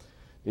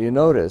 You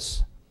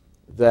notice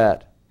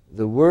that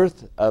the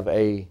worth of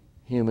a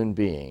human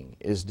being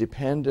is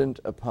dependent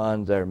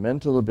upon their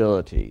mental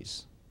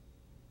abilities.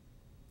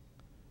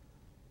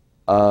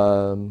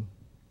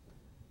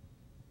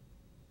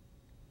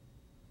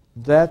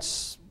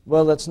 That's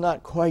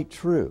not quite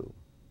true.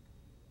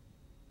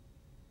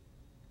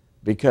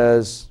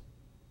 Because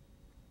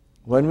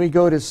when we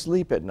go to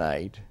sleep at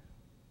night,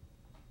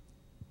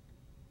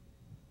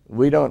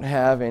 we don't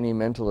have any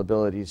mental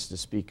abilities to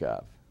speak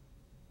of.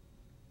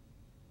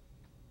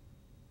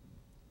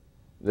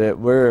 That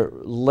we're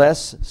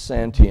less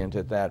sentient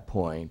at that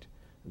point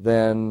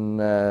than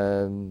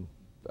an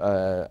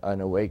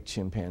awake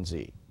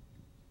chimpanzee.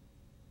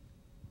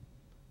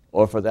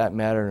 Or for that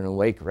matter, an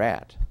awake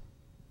rat.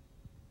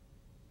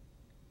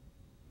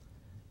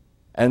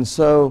 And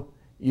so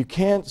you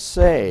can't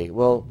say,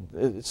 well,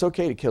 it's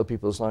okay to kill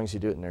people as long as you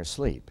do it in their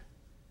sleep.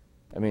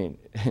 I mean,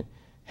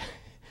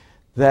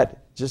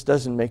 that just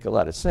doesn't make a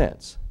lot of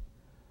sense.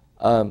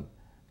 And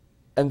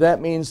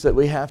that means that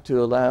we have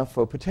to allow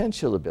for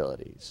potential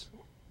abilities.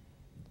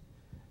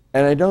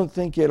 And I don't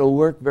think it'll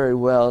work very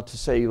well to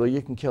say, well,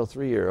 you can kill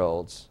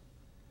 3-year-olds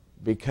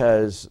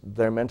because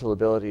their mental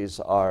abilities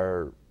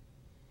are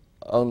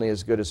only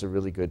as good as a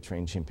really good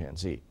trained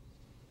chimpanzee.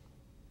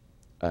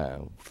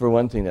 For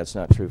one thing, that's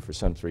not true for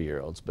some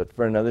 3-year-olds, but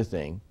for another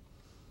thing,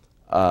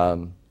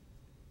 I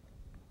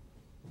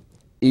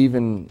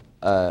mean,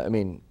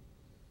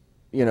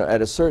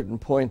 at a certain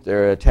point,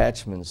 there are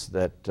attachments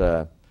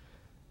that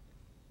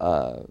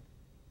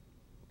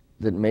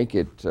make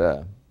it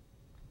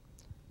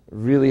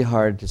really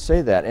hard to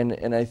say that.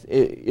 And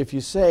if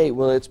you say,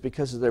 well, it's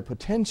because of their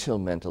potential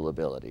mental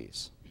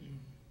abilities,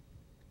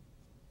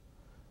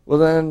 well,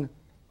 then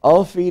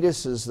all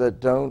fetuses that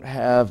don't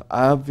have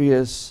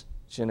obvious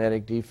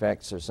genetic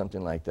defects or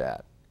something like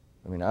that.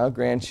 I mean, I'll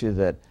grant you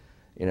that,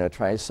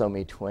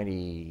 trisomy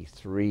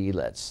 23,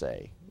 let's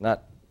say,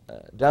 not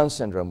Down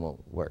syndrome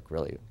won't work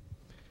really,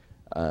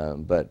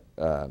 but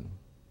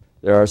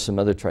there are some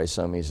other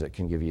trisomies that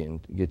can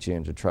get you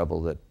into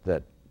trouble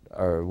that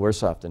are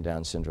worse off than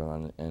Down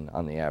syndrome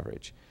on the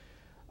average.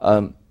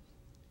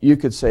 You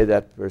could say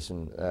that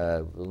person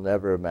will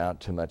never amount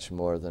to much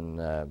more than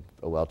a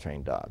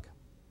well-trained dog,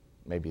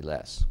 maybe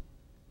less,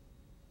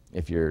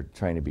 if you're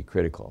trying to be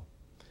critical.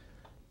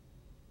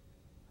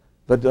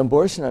 But the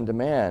abortion on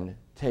demand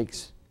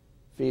takes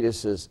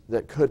fetuses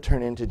that could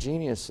turn into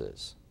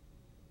geniuses.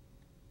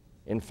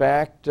 In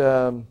fact,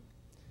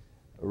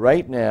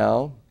 right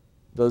now,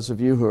 those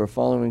of you who are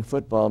following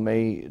football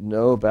may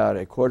know about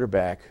a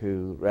quarterback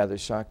who rather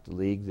shocked the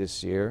league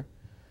this year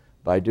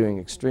by doing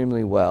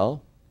extremely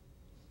well.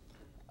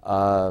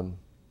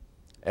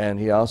 And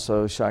he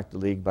also shocked the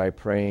league by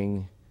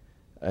praying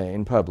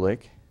in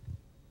public.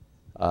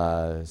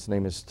 His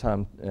name is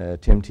Tim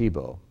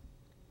Tebow.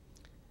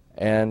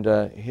 And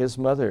his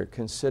mother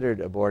considered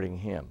aborting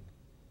him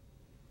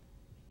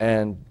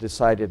and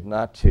decided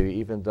not to,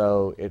 even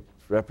though it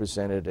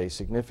represented a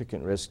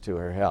significant risk to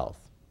her health.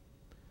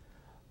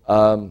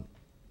 An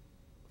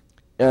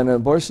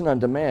abortion on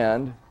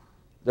demand,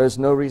 there's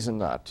no reason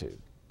not to.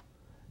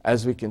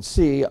 As we can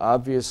see,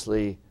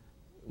 obviously,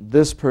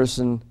 this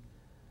person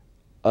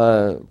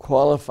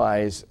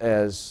qualifies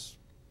as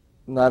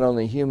not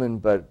only human,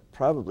 but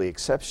probably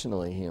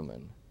exceptionally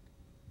human.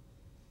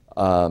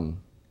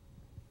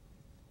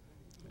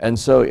 And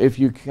so if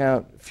you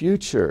count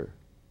future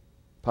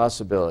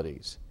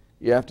possibilities,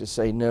 you have to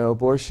say, no,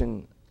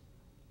 abortion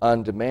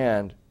on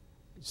demand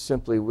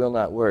simply will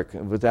not work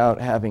without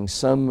having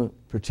some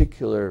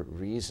particular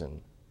reason.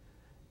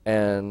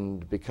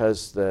 And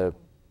because the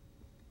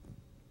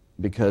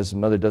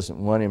mother doesn't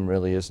want him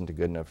really isn't a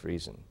good enough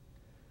reason.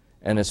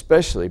 And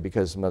especially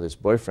because the mother's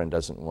boyfriend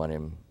doesn't want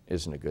him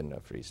isn't a good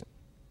enough reason.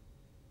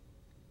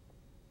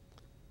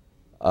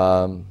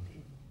 And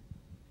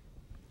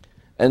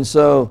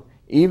so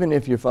even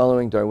if you're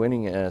following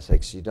Darwinian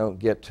ethics, you don't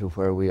get to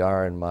where we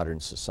are in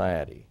modern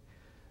society.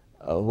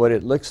 What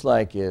it looks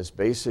like is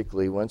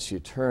basically once you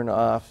turn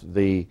off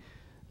the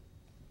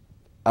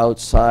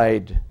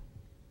outside,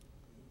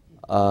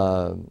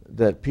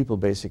 that people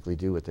basically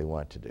do what they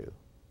want to do.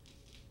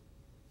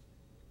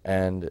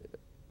 And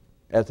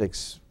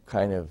ethics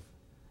kind of,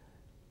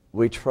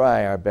 we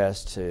try our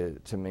best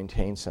to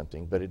maintain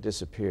something, but it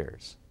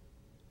disappears.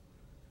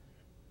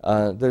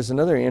 There's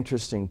another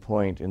interesting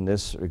point in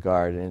this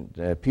regard,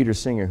 and Peter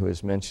Singer, who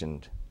is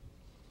mentioned,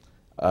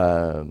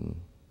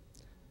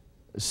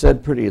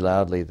 said pretty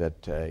loudly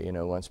that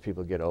once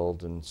people get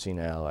old and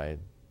senile,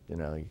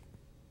 you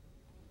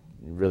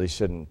really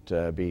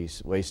shouldn't be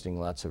wasting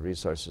lots of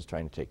resources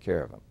trying to take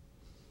care of them.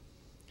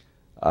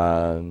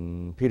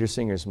 Peter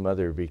Singer's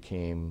mother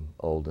became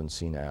old and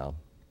senile,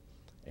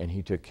 and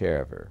he took care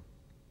of her,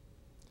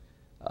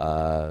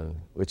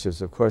 which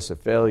is, of course, a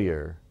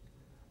failure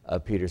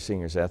of Peter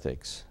Singer's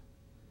ethics,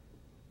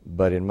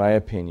 but in my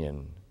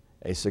opinion,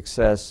 a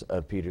success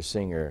of Peter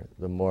Singer,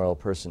 the moral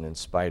person in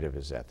spite of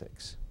his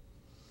ethics.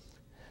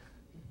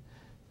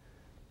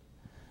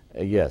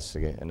 Yes,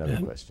 again,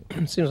 another question.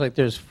 It seems like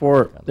there's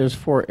four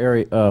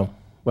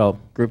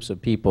groups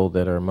of people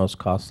that are most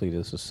costly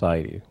to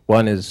society.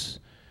 One is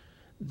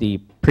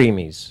the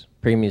preemies.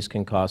 Preemies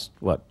can cost,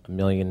 what, $1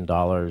 million,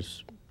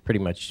 pretty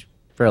much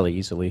fairly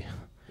easily,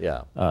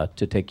 to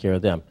take care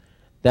of them.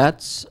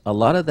 That's, a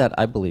lot of that,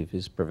 I believe,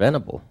 is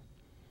preventable.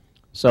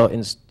 So,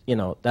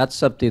 that's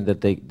something that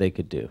they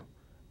could do,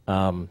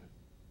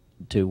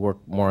 to work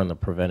more on the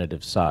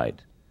preventative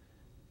side.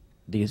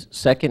 The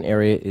second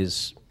area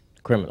is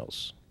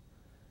criminals.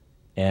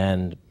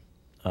 And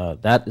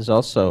that is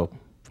also,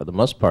 for the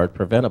most part,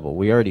 preventable.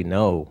 We already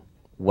know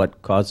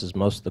what causes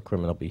most of the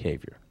criminal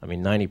behavior. I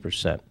mean,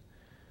 90%.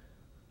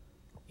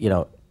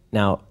 Now,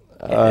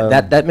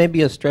 that may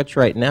be a stretch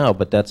right now,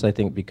 but that's, I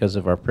think, because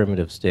of our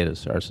primitive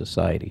status, our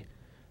society.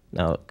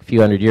 Now, a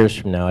few hundred years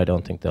from now, I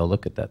don't think they'll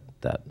look at that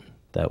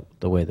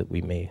the way that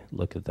we may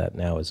look at that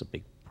now as a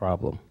big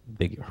problem,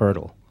 big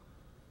hurdle.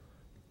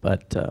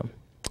 But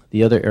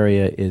the other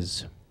area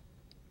is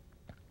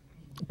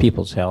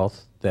people's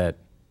health that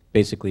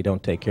basically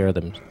don't take care of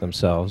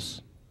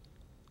themselves.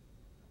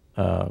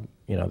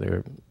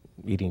 They're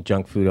eating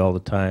junk food all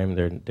the time.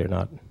 They're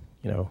not,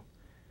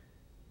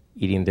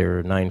 eating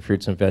their 9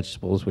 fruits and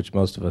vegetables, which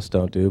most of us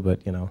don't do,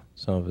 but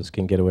some of us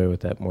can get away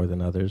with that more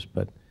than others.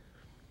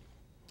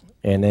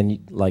 And then,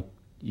 like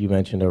you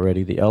mentioned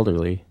already, the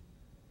elderly,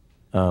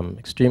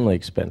 extremely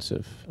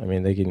expensive. I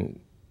mean, they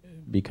can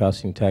be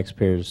costing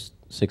taxpayers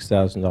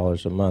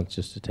 $6,000 a month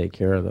just to take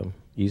care of them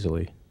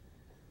easily.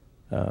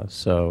 But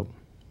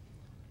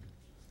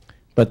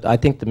I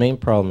think the main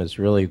problem is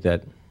really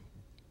that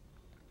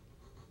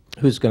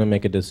who's going to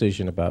make a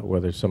decision about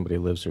whether somebody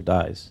lives or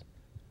dies?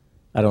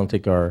 I don't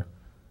think you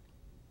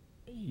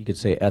could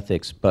say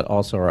ethics, but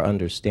also our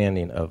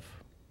understanding of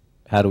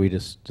how do we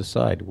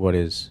decide what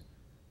is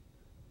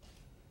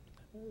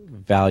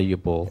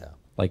valuable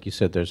like you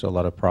said, there's a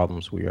lot of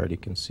problems we already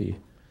can see.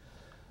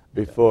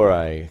 Before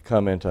I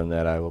comment on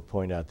that, I will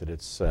point out that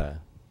it's,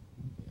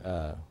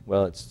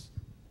 well, it's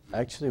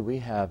actually we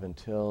have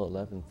until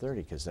 11:30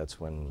 because that's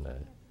when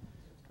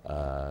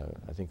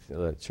I think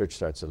the church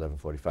starts at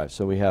 11:45.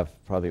 So we have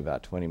probably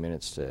about 20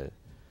 minutes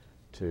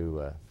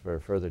for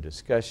further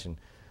discussion.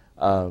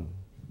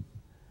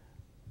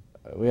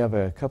 We have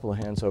a couple of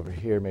hands over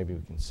here. Maybe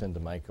we can send the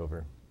mic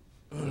over.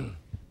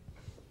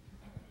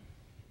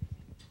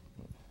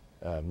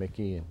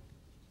 Mickey and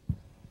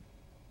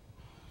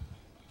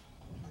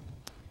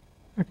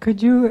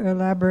Could you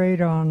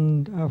elaborate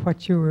on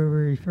what you were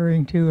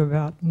referring to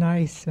about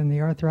NICE and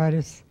the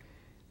arthritis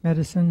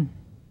medicine?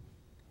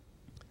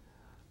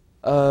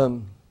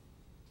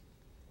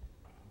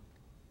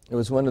 it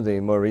was one of the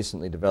more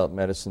recently developed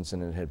medicines,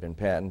 and it had been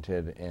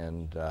patented,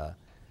 and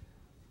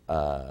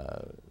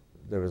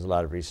there was a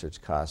lot of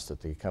research costs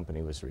that the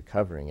company was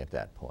recovering at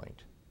that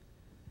point.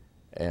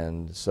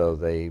 And so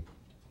they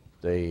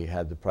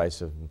had the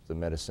price of the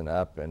medicine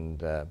up,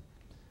 and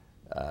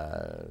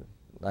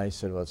I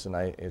said, well,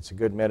 it's a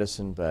good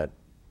medicine, but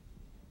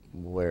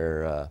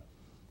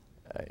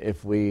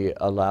if we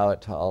allow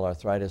it to all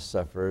arthritis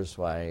sufferers,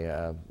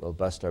 why we'll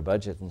bust our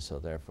budget, and so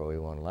therefore we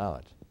won't allow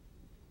it.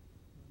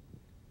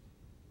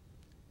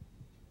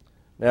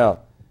 Now,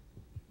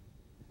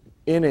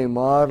 in a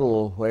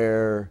model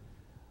where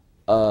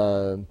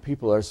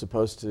people are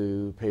supposed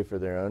to pay for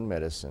their own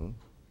medicine,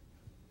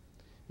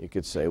 you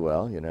could say,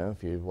 well, you know,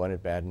 if you want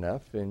it bad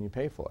enough, then you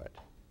pay for it.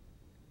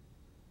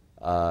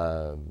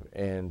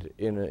 And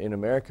in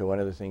America,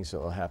 one of the things that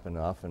will happen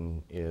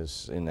often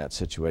is, in that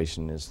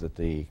situation, is that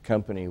the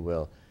company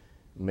will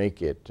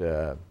make it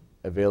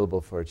available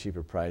for a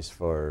cheaper price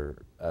for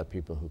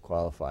people who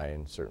qualify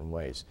in certain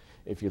ways.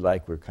 If you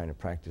like, we're kind of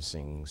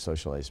practicing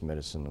socialized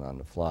medicine on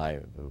the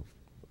fly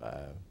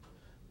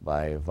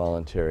by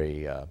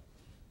voluntary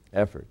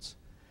efforts.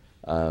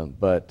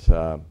 But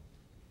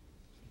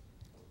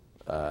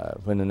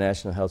when the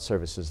National Health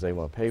Service says they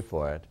won't pay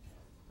for it,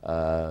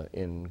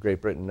 in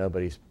Great Britain,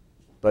 nobody's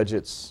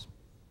budget's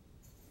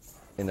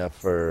enough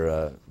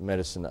for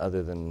medicine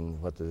other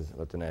than what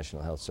the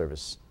National Health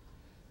Service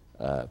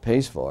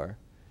pays for.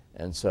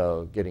 And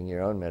so getting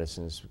your own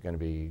medicine is going to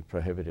be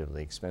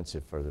prohibitively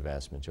expensive for the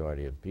vast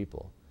majority of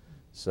people.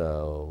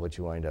 So what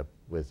you wind up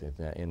with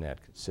in that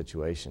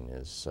situation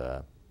is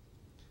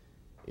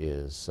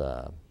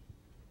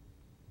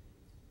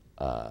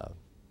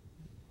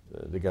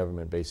the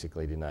government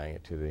basically denying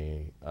it to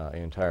the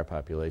entire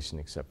population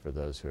except for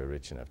those who are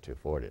rich enough to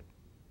afford it.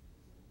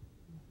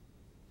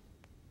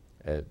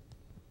 Ed?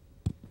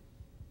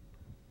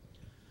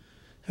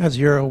 As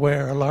you're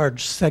aware, a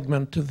large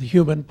segment of the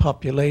human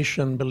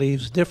population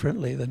believes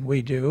differently than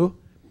we do.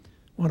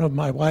 One of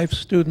my wife's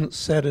students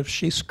said if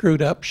she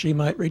screwed up, she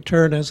might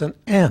return as an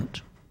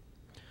ant.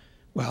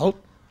 Well,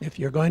 if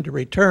you're going to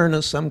return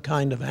as some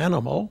kind of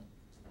animal,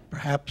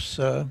 perhaps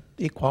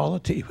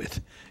equality with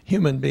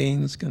human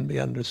beings can be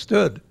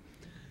understood.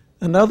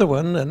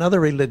 Another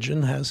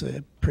religion has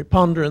a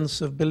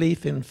preponderance of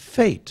belief in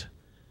fate.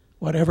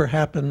 Whatever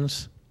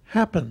happens,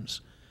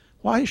 happens.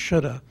 Why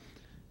should a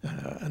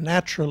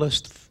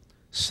naturalist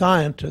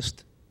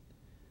scientist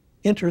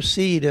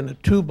intercede in a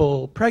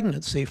tubal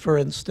pregnancy, for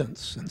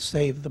instance, and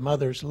save the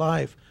mother's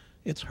life?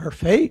 It's her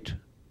fate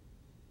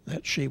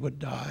that she would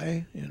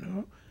die, you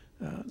know.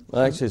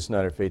 Well, actually, it's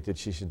not her fate that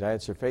she should die.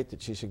 It's her fate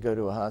that she should go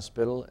to a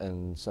hospital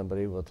and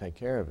somebody will take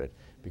care of it,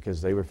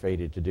 because they were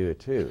fated to do it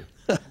too.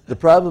 The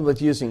problem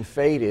with using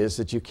fate is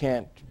that you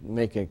can't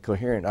make a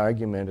coherent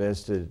argument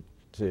as to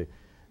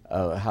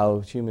how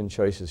human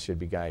choices should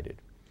be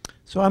guided.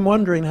 So I'm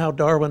wondering how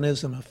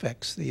Darwinism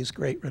affects these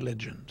great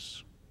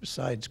religions,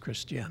 besides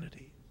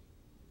Christianity.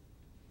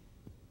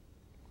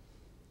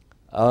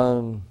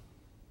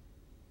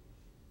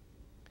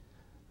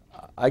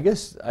 I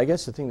guess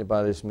the thing that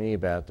bothers me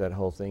about that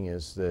whole thing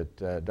is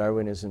that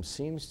Darwinism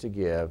seems to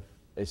give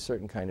a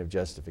certain kind of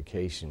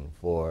justification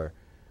for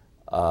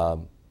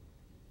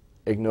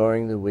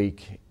ignoring the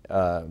weak,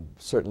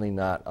 certainly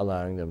not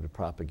allowing them to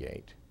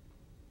propagate.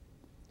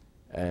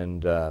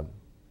 And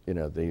you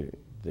know, the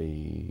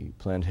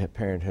Planned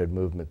Parenthood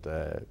movement,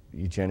 the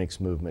eugenics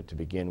movement to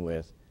begin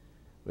with,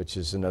 which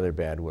is another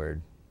bad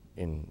word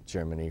in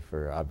Germany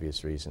for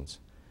obvious reasons,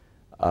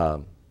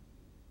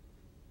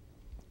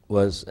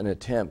 was an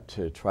attempt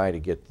to try to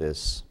get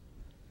this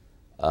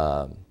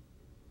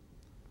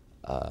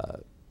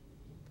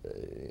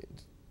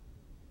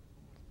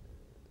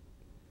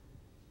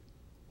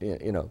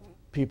you know,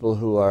 people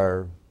who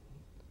are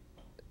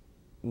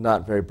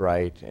not very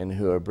bright and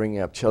who are bringing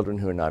up children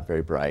who are not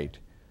very bright,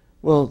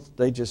 well,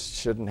 they just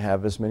shouldn't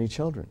have as many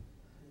children.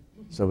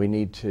 So we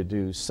need to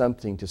do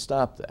something to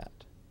stop that.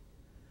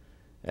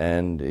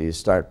 And you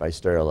start by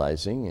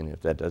sterilizing, and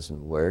if that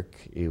doesn't work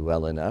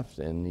well enough,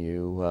 then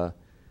you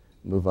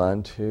move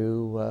on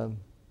to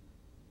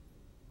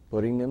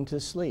putting them to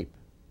sleep,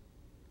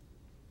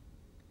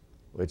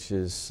 which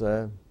is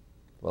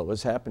what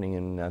was happening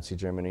in Nazi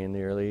Germany in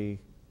the early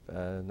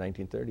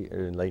 1930s,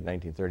 or late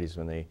 1930s,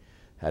 when they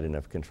had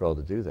enough control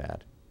to do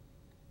that.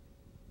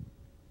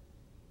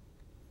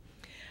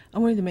 I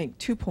wanted to make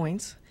 2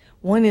 points.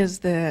 One is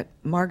that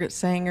Margaret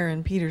Sanger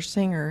and Peter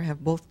Singer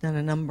have both done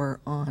a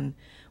number on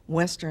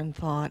Western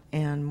thought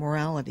and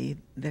morality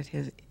that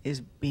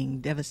is being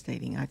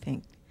devastating, I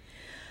think.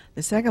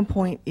 The second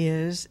point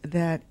is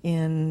that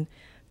in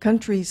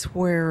countries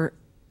where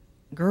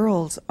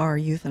girls are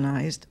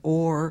euthanized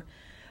or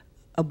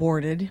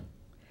aborted,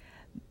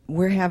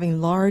 we're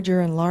having larger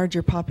and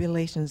larger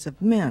populations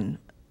of men.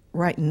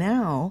 Right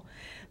now,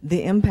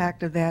 the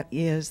impact of that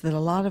is that a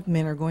lot of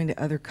men are going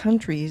to other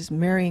countries,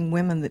 marrying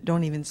women that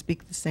don't even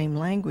speak the same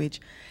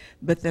language,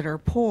 but that are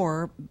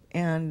poor,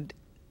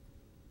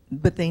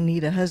 but they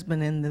need a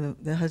husband, and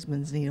the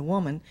husbands need a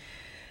woman.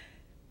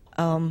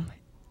 Some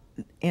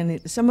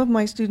of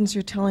my students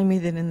are telling me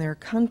that in their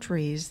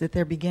countries that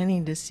they're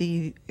beginning to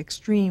see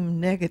extreme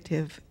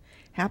negative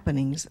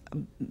happenings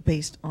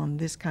based on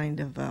this kind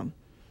of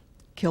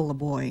kill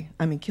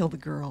the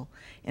girl,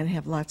 and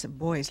have lots of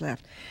boys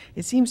left.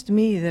 It seems to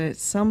me that at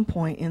some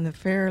point in the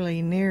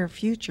fairly near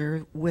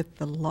future, with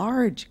the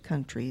large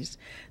countries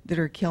that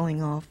are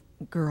killing off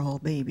girl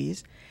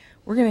babies,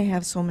 we're going to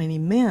have so many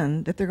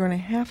men that they're going to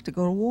have to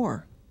go to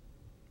war.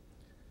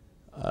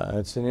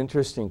 It's an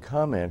interesting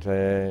comment,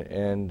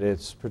 and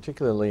it's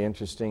particularly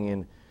interesting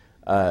in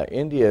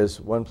India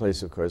is one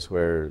place, of course,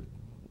 where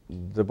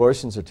the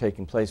abortions are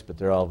taking place, but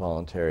they're all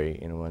voluntary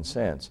in one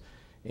sense.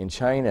 In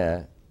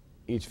China,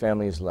 each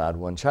family is allowed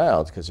one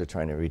child because they're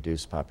trying to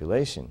reduce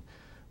population.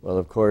 Well,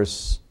 of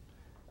course,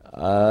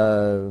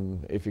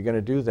 if you're going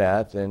to do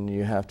that, then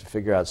you have to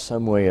figure out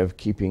some way of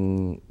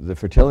keeping the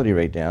fertility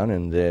rate down,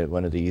 and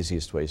one of the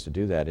easiest ways to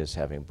do that is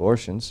having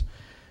abortions.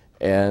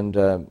 And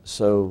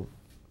so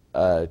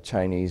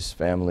Chinese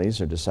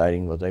families are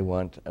deciding, well, they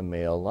want a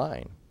male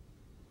line.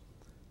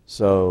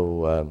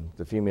 So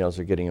the females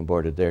are getting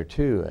aborted there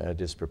too,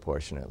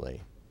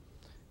 disproportionately.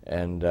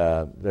 And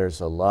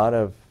there's a lot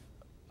of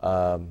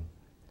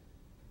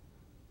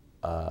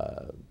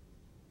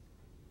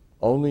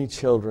only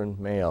children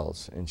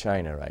males in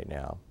China right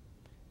now,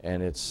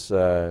 and it's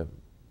there's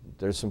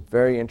some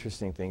very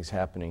interesting things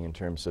happening in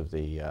terms of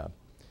the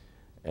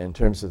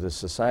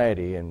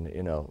society,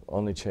 and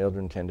only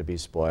children tend to be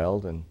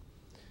spoiled, and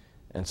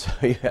so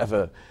you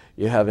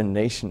have a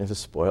nation of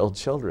spoiled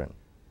children,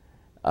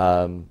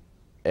 so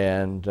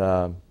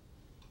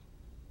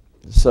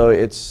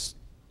it's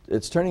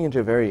turning into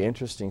a very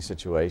interesting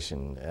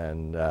situation,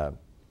 and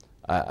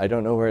I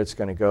don't know where it's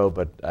going to go,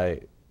 but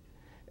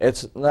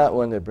it's not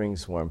one that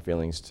brings warm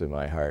feelings to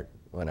my heart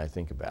when I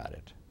think about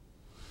it.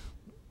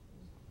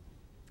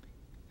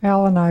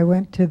 Al and I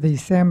went to the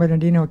San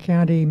Bernardino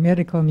County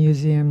Medical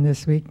Museum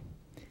this week,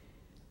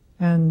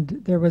 and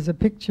there was a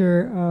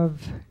picture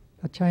of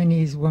a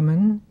Chinese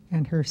woman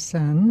and her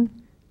son,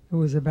 who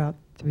was about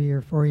 3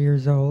 or 4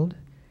 years old.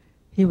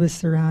 He was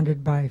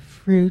surrounded by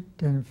fruit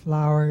and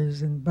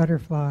flowers and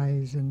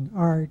butterflies and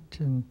art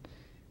and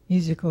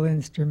musical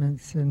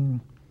instruments,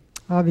 and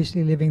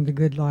obviously living the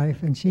good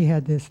life, and she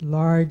had this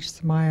large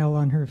smile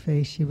on her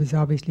face. She was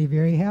obviously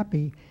very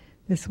happy.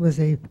 This was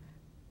a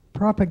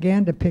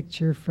propaganda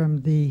picture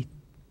from the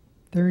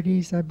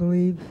 30s, I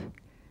believe,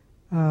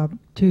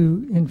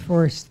 to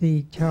enforce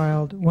the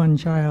one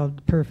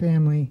child per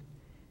family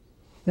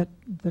that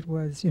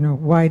was,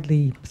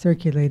 widely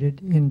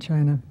circulated in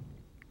China.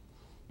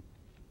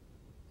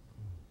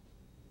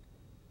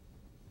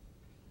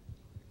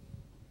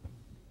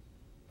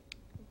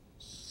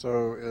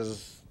 So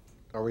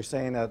are we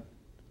saying that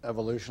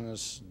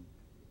evolutionists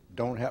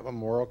don't have a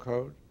moral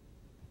code?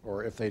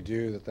 Or if they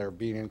do, that they're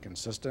being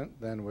inconsistent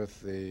then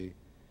with the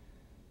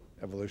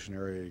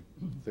evolutionary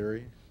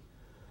theory?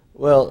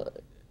 Well,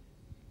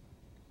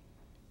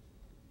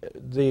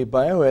 the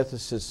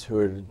bioethicists who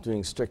are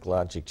doing strict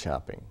logic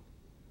chopping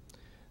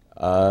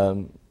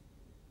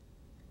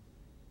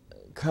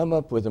come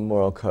up with a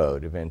moral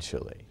code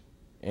eventually,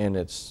 and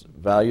it's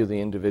value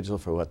the individual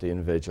for what the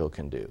individual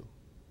can do.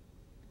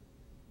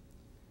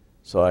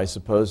 So I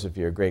suppose if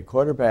you're a great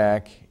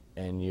quarterback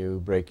and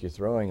you break your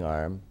throwing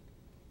arm,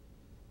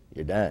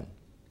 you're done.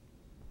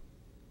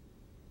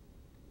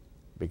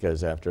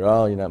 Because after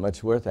all, you're not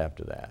much worth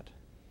after that.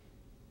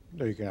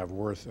 No, you can have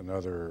worth in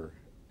other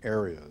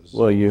areas.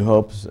 Well, you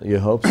hope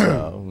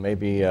so.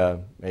 Maybe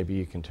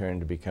you can turn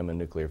to become a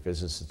nuclear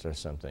physicist or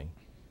something.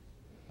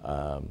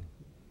 Of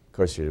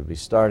course, you'll be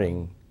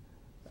starting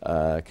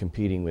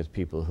competing with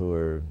people who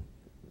are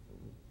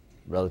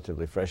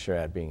relatively fresher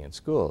at being in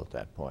school at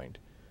that point.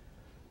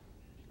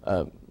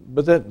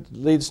 But that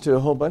leads to a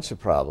whole bunch of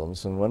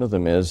problems, and one of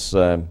them is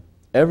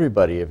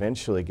everybody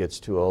eventually gets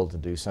too old to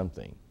do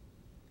something.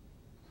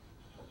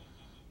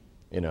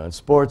 In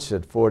sports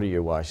at 40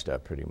 you're washed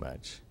up pretty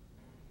much.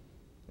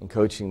 In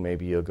coaching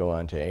maybe you'll go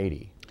on to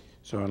 80.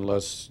 So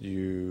unless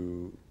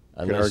you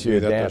can argue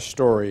that their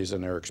stories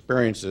and their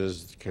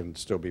experiences can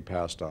still be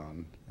passed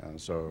on, and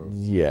so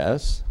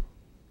yes,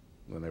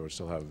 then they would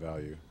still have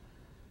value.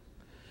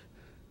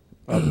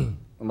 I'm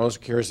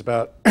most curious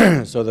about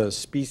so the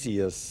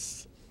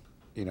species,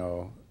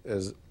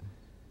 is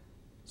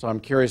So I'm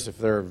curious if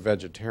they're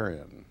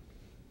vegetarian.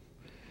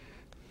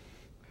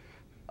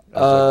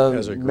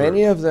 As a group.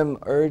 Many of them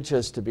urge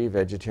us to be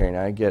vegetarian.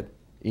 I get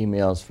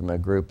emails from a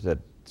group that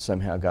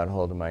somehow got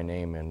hold of my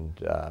name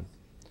and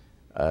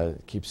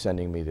keeps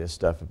sending me this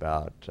stuff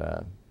about,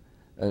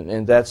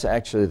 and that's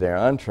actually their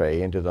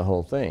entree into the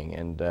whole thing.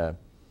 And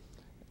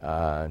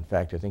in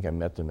fact, I think I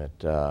met them at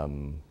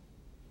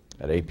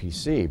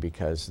APC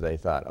because they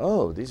thought,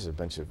 oh, these are a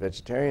bunch of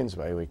vegetarians,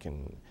 why we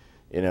can,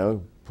 you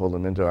know, pull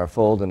them into our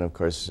fold. And of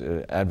course,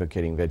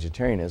 advocating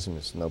vegetarianism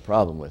is no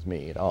problem with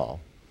me at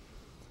all.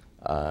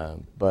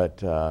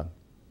 But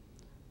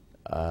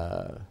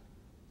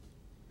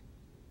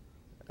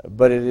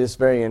it is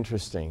very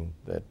interesting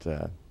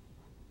that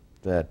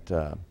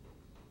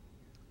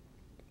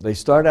they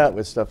start out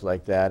with stuff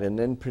like that, and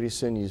then pretty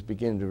soon you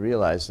begin to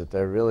realize that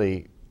they're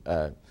really,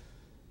 you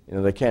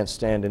know, they can't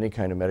stand any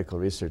kind of medical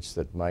research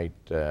that might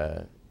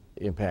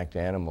impact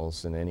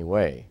animals in any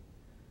way.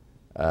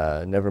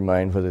 Never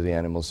mind whether the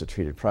animals are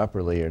treated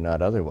properly or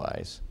not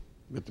otherwise.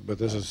 But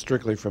this is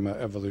strictly from an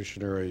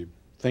evolutionary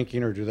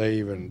thinking, or do they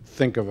even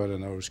think of it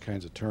in those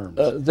kinds of terms?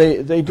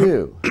 They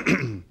do.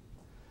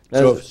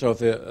 So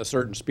if a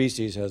certain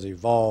species has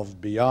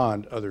evolved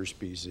beyond other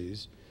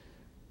species,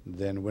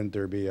 then wouldn't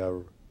there be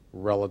a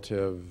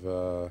relative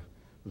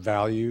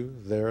value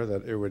there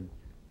that it would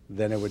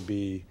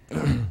be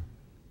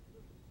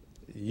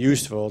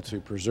useful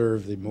to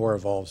preserve the more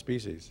evolved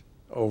species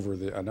over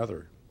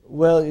another?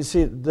 Well, you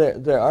see,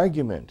 their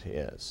argument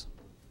is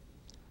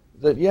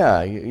that,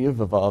 yeah, you've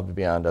evolved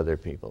beyond other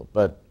people,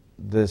 but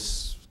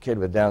this kid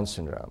with Down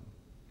syndrome,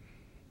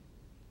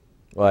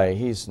 why,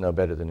 he's no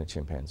better than a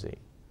chimpanzee.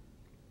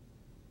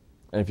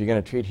 And if you're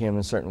going to treat him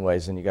in certain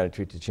ways, then you've got to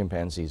treat the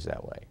chimpanzees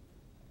that way.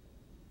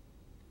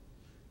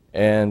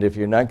 And if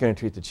you're not going to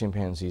treat the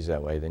chimpanzees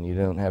that way, then you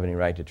don't have any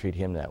right to treat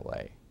him that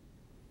way.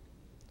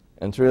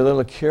 And through a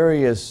little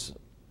curious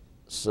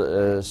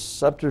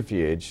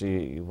subterfuge,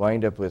 you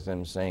wind up with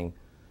them saying,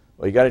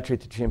 well, you got to treat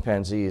the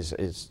chimpanzees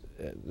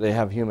they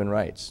have human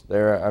rights.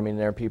 There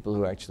are people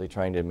who are actually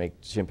trying to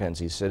make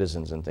chimpanzees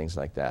citizens and things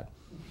like that.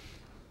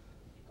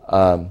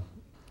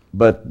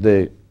 But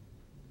the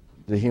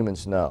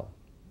humans know,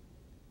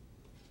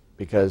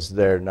 because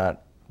they're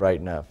not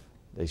bright enough.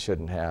 They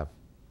shouldn't have.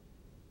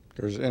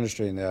 It's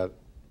interesting that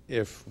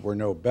if we're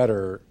no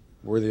better,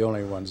 we're the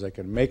only ones that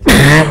can make the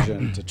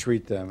decision to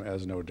treat them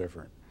as no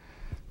different.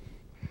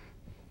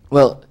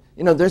 Well,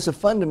 you know, there's a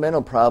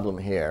fundamental problem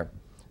here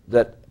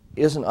that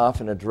isn't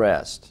often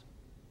addressed,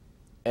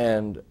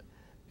 and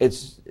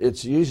it's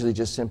usually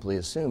just simply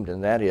assumed,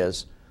 and that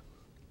is,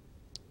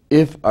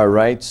 if our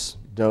rights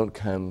don't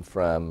come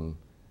from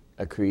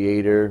a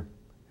creator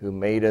who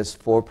made us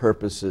for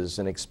purposes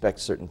and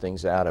expects certain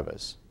things out of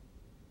us,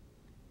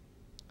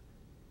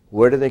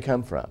 where do they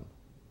come from?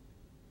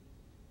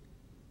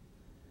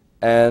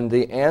 And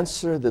the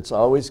answer that's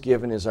always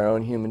given is our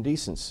own human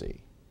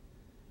decency.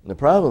 And the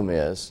problem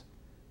is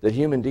that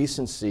human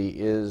decency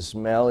is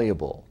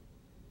malleable.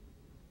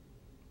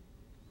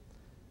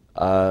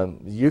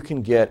 You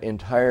can get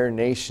entire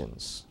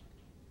nations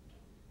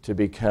to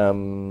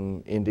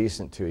become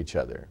indecent to each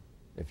other,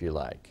 if you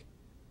like.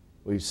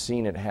 We've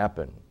seen it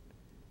happen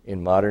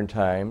in modern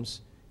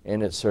times,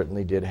 and it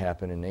certainly did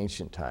happen in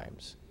ancient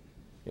times.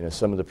 You know,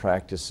 some of the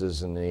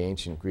practices in the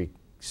ancient Greek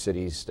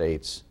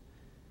city-states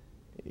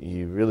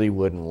you really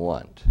wouldn't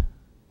want.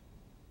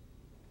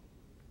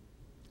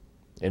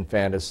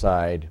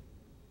 Infanticide.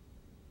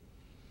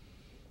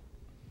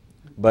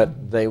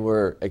 But they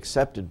were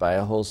accepted by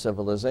a whole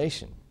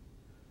civilization.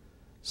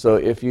 So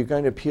if you're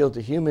going to appeal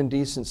to human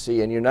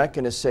decency, and you're not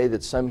going to say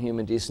that some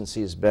human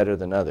decency is better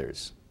than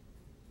others,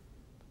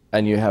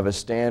 and you have a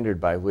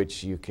standard by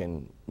which you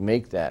can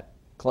make that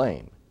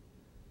claim,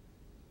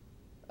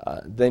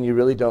 then you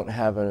really don't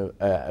have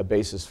a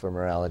basis for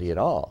morality at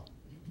all.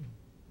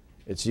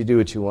 It's you do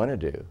what you want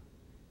to do.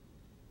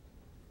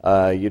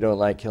 You don't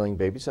like killing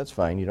babies, that's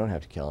fine, you don't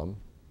have to kill them.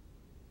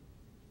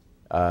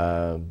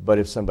 But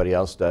if somebody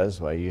else does,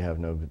 well, you have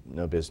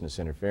no business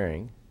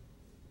interfering.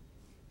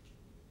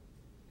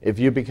 If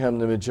you become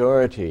the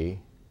majority,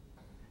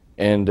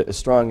 and a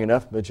strong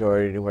enough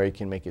majority to where you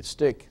can make it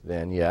stick,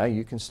 then yeah,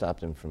 you can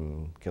stop them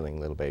from killing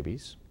little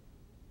babies.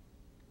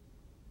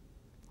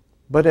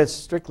 But it's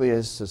strictly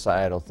a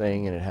societal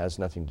thing, and it has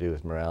nothing to do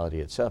with morality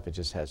itself. It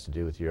just has to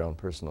do with your own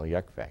personal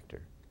yuck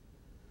factor.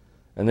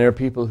 And there are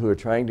people who are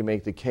trying to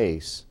make the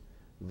case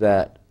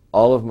that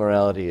all of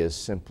morality is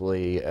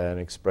simply an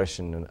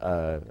expression,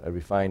 a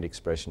refined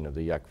expression of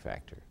the yuck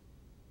factor.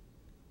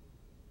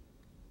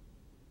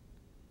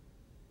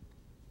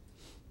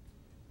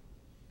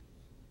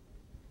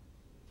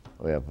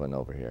 We have one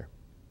over here.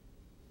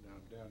 Down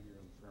here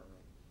in the front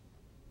row.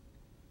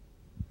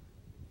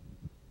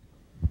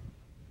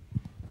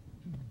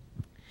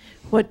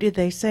 What do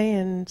they say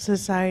in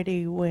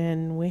society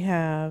when we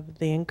have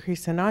the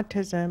increase in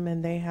autism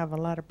and they have a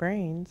lot of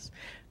brains,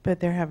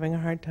 but they're having a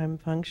hard time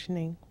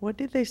functioning? What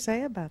do they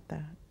say about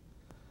that?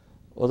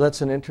 Well,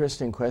 that's an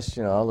interesting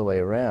question all the way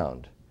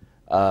around.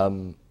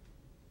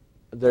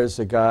 there's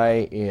a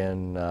guy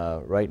in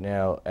right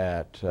now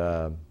at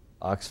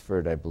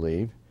Oxford, I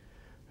believe,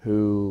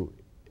 who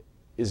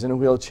is in a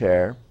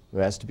wheelchair, who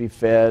has to be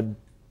fed,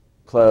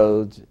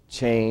 clothed,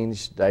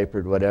 changed,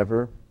 diapered,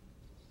 whatever,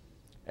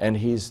 and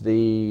he's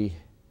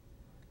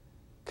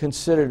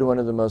considered one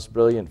of the most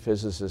brilliant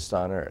physicists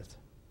on Earth.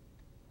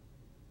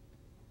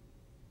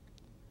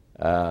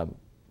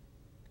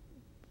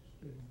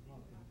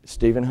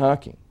 Stephen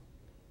Hawking.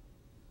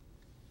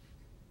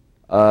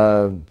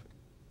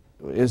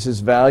 Is his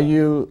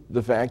value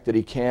the fact that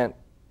he can't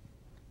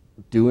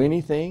do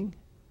anything,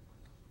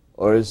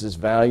 or is his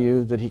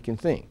value that he can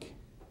think?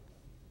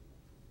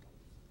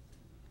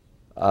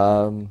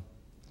 And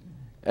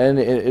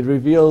it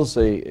reveals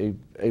a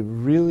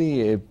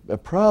really a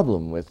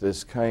problem with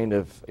this kind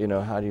of,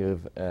 how do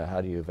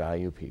you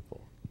value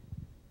people?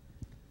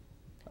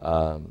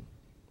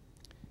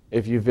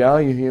 If you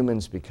value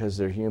humans because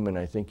they're human,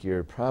 I think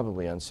you're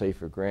probably on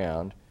safer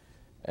ground,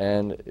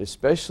 and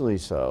especially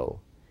so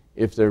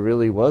if there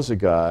really was a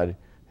God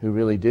who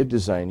really did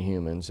design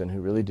humans and who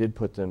really did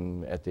put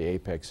them at the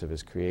apex of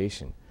his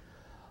creation.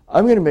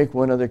 I'm going to make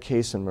one other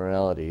case in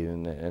morality,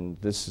 and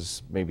this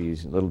is maybe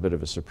a little bit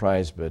of a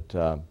surprise, but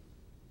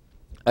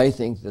I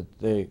think that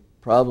the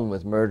problem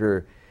with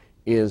murder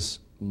is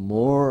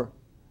more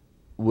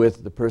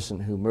with the person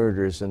who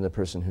murders than the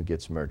person who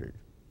gets murdered.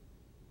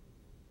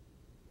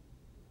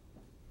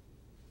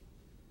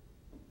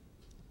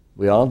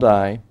 We all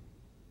die.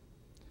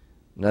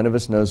 None of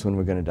us knows when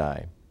we're going to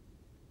die.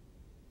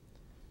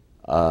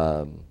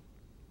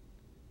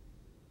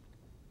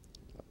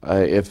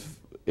 If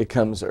it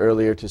comes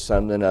earlier to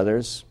some than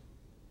others,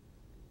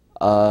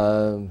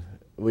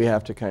 we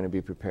have to kind of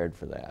be prepared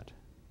for that.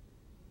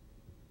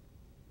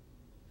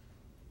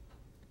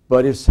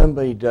 But if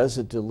somebody does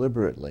it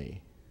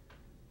deliberately,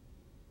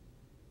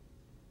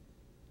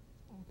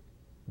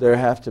 there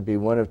have to be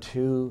one of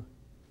two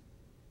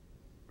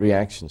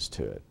reactions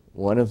to it.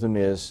 One of them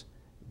is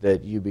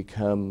that you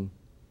become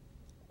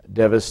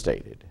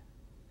devastated.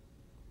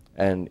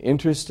 And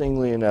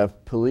interestingly enough,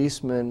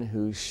 policemen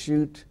who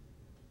shoot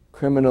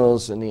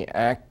criminals in the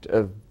act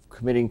of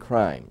committing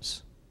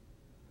crimes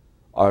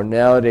are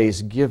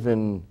nowadays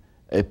given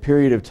a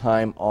period of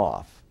time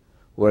off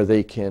where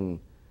they can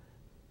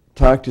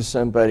talk to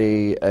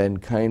somebody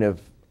and kind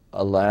of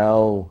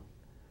allow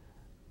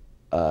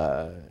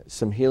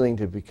some healing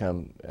to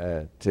become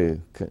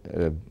to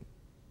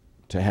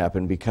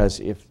happen, because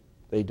if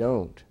they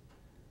don't,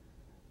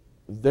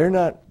 they're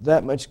not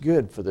that much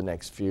good for the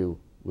next few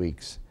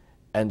weeks,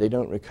 and they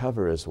don't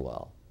recover as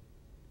well.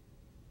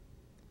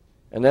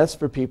 And that's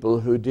for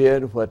people who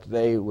did what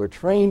they were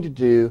trained to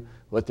do,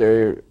 what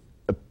they're,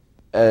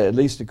 at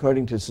least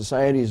according to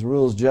society's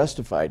rules,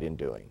 justified in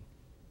doing.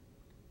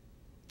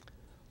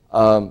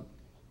 On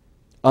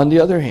the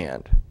other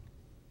hand,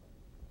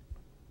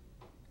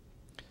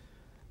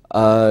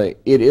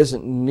 it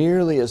isn't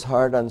nearly as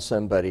hard on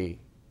somebody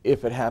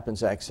if it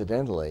happens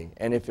accidentally.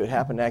 And if it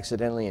happened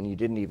accidentally and you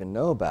didn't even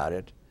know about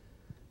it,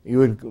 you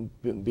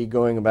would be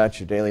going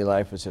about your daily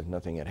life as if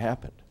nothing had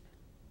happened.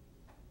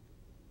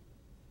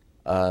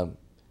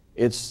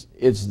 It's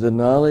the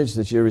knowledge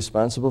that you're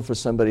responsible for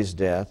somebody's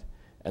death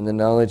and the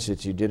knowledge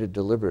that you did it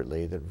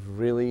deliberately that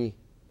really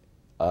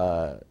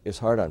is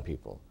hard on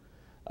people.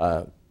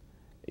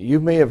 You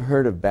may have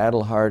heard of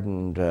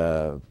battle-hardened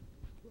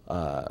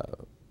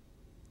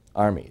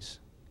armies.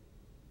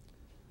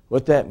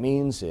 What that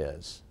means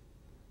is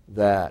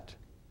that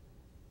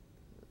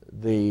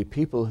the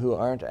people who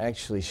aren't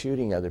actually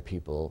shooting other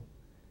people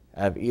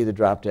have either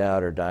dropped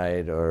out or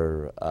died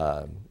or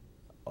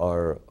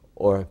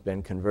have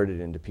been converted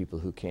into people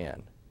who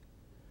can.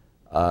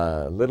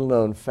 Little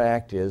known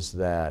fact is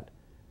that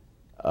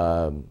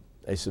a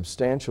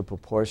substantial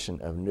proportion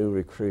of new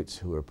recruits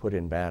who are put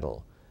in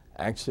battle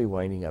actually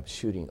winding up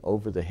shooting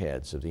over the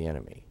heads of the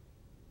enemy,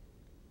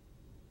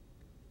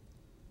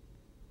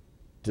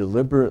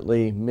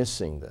 deliberately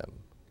missing them,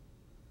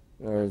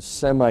 or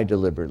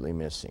semi-deliberately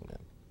missing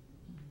them.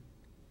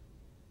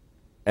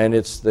 And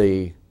it's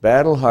the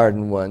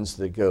battle-hardened ones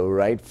that go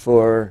right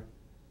for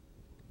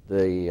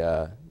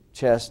the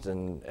chest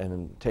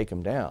and take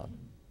them down.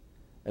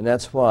 And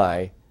that's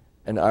why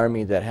an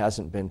army that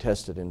hasn't been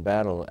tested in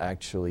battle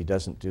actually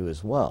doesn't do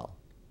as well.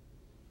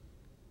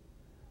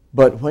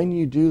 But when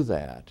you do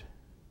that,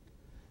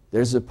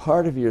 there's a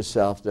part of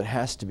yourself that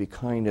has to be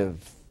kind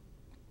of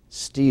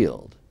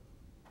steeled.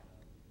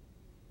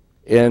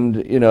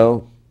 And, you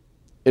know,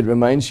 it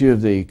reminds you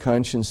of the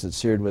conscience that's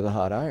seared with a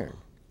hot iron.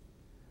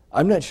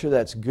 I'm not sure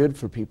that's good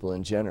for people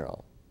in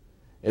general.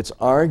 It's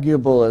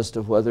arguable as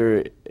to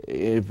whether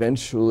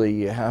eventually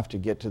you have to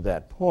get to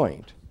that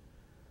point.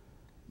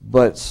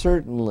 But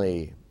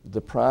certainly,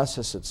 the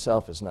process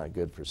itself is not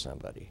good for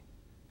somebody.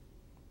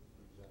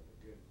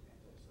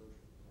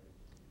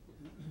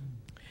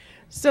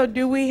 So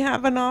do we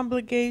have an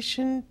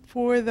obligation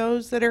for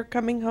those that are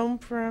coming home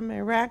from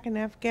Iraq and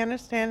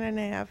Afghanistan and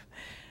they have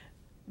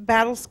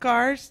battle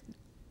scars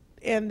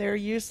and they're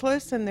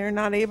useless and they're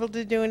not able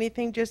to do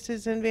anything, just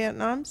as in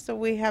Vietnam, so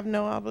we have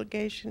no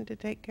obligation to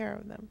take care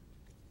of them?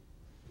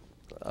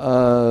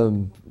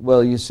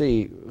 Well, you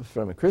see,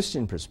 from a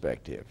Christian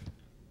perspective,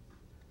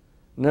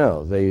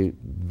 no, they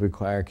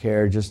require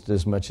care just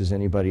as much as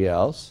anybody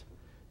else,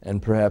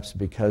 and perhaps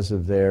because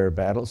of their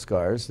battle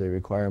scars, they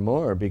require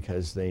more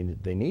because they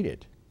need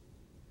it.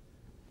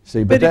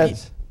 See, but But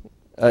if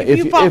that's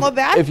if you follow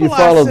that if you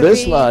follow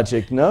this philosophy-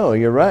 logic, no,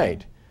 you're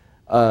right.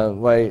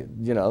 Why,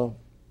 you know,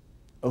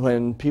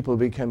 when people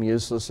become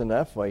useless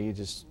enough, why you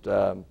just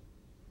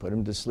put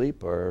them to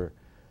sleep, or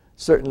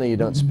certainly you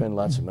don't spend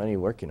lots of money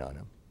working on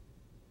them.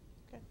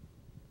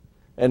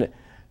 And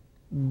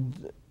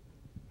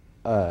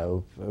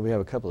we have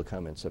a couple of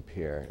comments up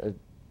here.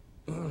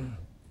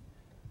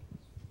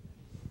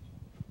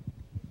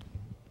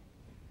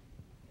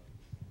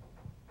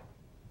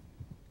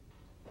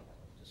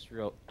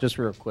 Just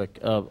real quick.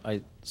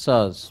 I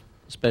saw a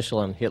special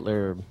on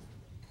Hitler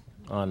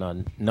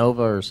on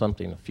Nova or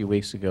something a few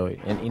weeks ago,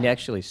 and he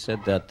actually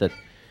said that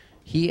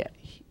he,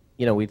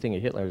 you know, we think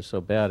of Hitler as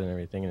so bad and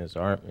everything in his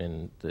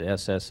in the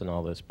SS and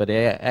all this, but he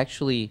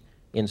actually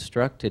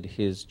instructed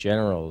his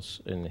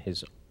generals in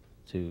his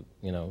in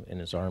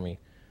his army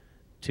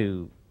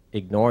to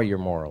ignore your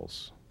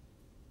morals.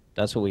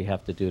 That's what we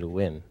have to do to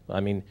win.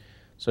 I mean,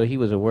 so he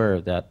was aware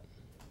of that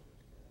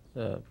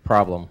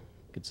problem,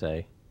 you could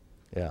say.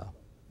 Yeah.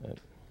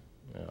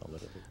 I'll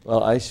let it be.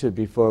 Well, I should,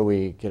 before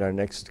we get our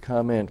next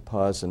comment,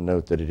 pause and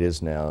note that it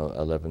is now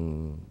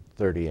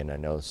 11:30, and I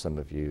know some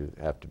of you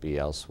have to be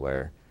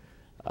elsewhere.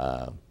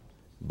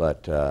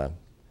 But for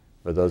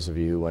those of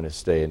you who want to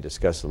stay and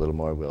discuss a little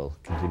more, we'll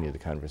continue the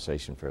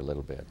conversation for a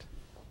little bit.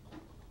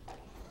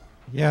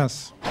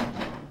 Yes.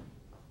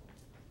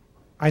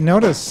 I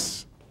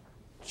notice,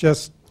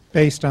 just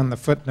based on the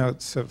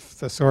footnotes of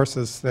the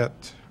sources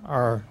that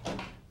our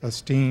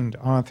esteemed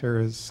author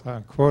is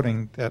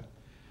quoting, that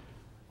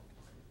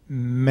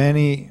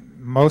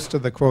most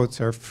of the quotes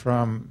are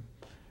from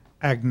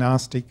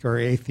agnostic or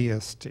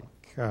atheistic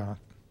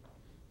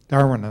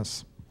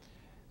Darwinists.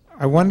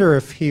 I wonder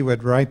if he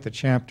would write the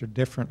chapter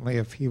differently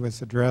if he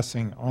was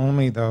addressing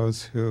only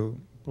those who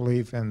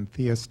believe in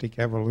theistic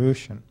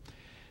evolution.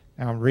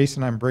 Now, the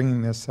reason I'm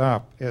bringing this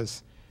up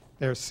is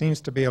there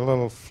seems to be a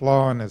little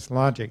flaw in his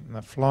logic, and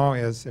the flaw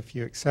is if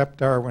you accept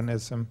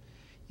Darwinism,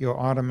 you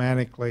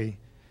automatically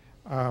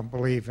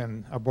believe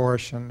in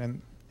abortion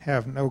and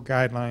have no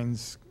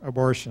guidelines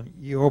abortion.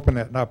 You open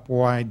it up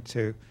wide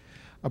to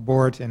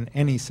abort in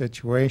any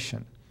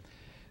situation.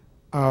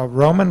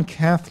 Roman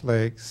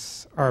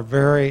Catholics are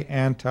very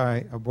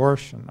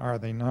anti-abortion, are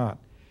they not?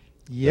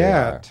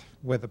 Yet,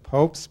 with the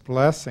Pope's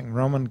blessing,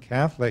 Roman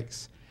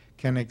Catholics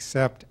can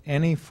accept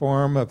any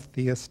form of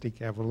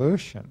theistic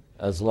evolution.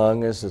 As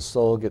long as the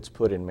soul gets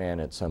put in man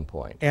at some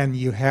point. And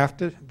you have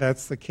to,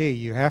 that's the key,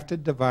 you have to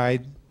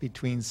divide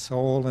between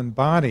soul and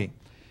body.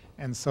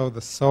 And so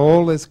the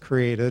soul is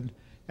created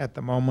at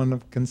the moment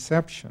of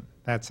conception.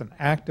 That's an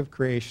act of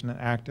creation, an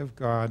act of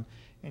God,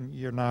 and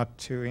you're not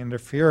to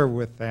interfere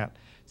with that.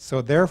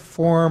 So their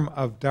form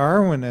of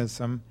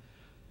Darwinism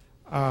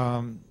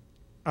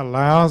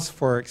allows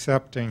for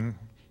accepting,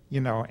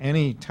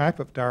 any type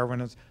of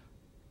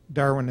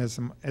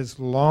Darwinism as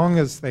long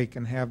as they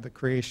can have the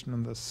creation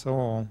of the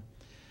soul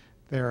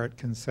there at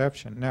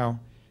conception. Now,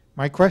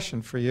 my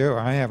question for you,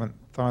 I haven't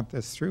thought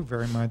this through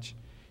very much.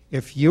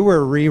 If you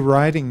were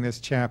rewriting this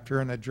chapter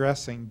and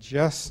addressing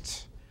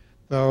just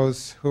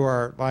those who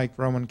are like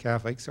Roman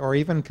Catholics or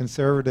even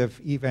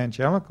conservative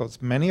evangelicals,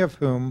 many of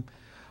whom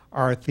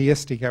are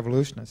theistic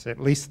evolutionists, at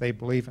least they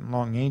believe in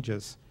long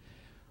ages,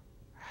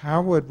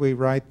 how would we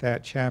write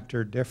that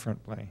chapter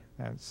differently?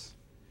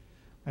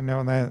 I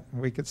know that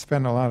we could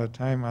spend a lot of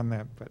time on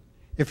that, but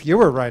if you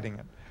were writing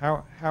it,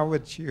 how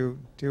would you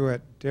do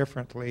it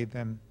differently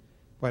than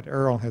what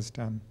Earl has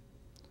done?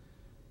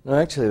 No,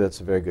 actually,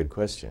 that's a very good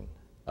question.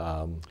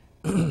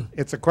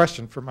 It's a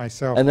question for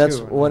myself, and that's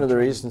too, one I'm of the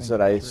trying to reasons think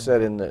that I it through.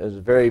 said at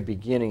the very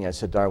beginning, I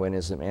said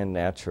Darwinism and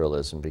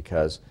naturalism,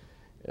 because,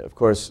 of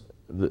course,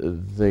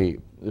 the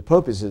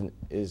Pope is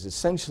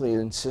essentially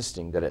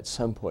insisting that at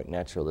some point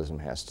naturalism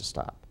has to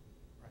stop.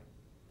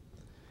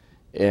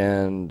 Right.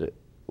 And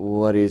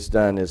what he's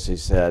done is he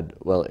said,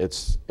 well,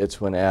 it's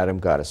when Adam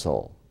got a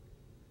soul.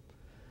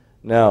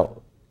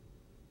 Now,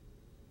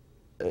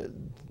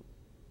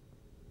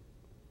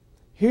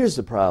 here's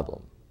the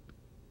problem.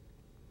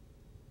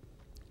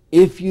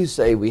 If you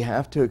say we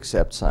have to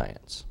accept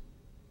science,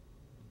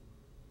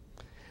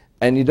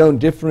 and you don't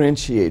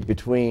differentiate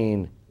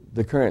between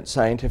the current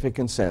scientific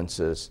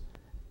consensus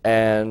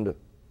and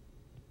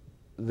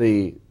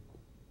the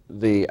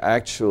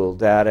actual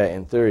data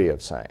and theory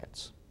of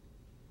science,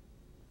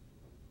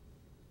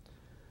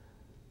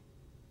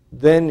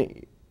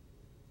 then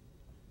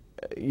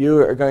you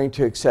are going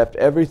to accept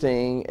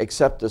everything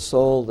except the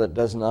soul that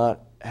does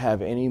not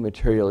have any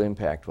material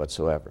impact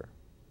whatsoever.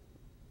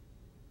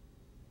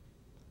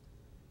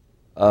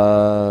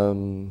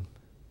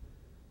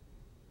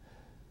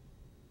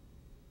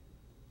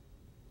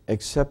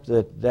 Except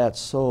that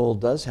soul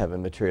does have a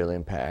material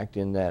impact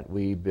in that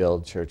we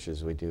build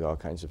churches, we do all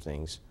kinds of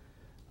things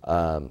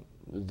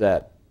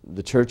that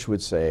the church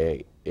would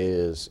say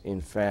is in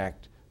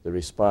fact the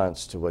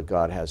response to what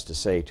God has to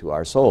say to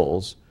our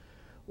souls,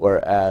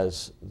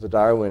 whereas the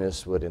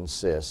Darwinists would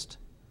insist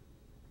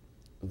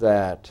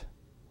that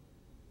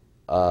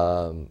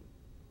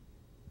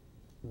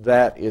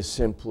that is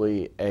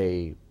simply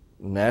a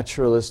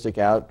naturalistic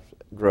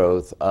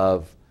outgrowth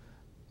of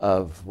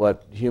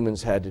what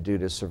humans had to do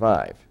to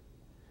survive.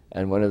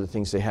 And one of the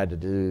things they had to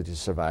do to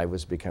survive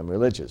was become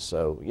religious.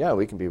 So yeah,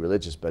 we can be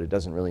religious, but it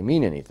doesn't really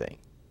mean anything.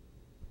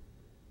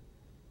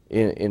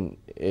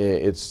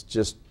 It's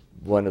just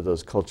one of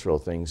those cultural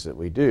things that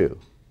we do.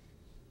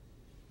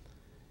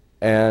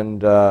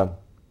 And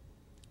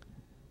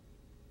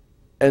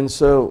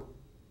so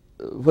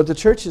what the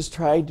church has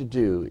tried to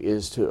do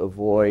is to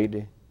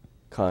avoid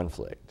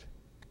conflict.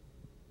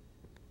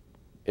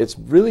 It's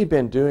really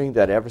been doing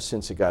that ever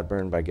since it got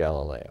burned by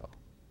Galileo.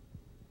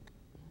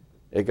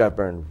 It got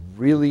burned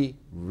really,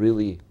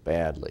 really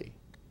badly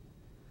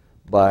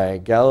by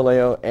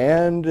Galileo,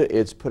 and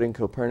it's putting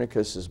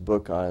Copernicus's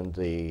book on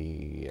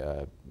the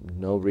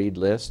no-read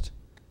list,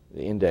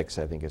 the index,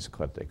 I think is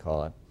what they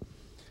call it.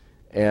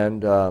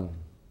 And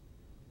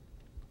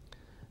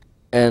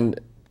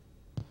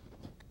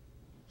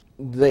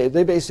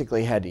they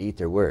basically had to eat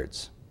their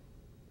words.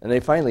 And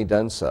they finally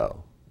done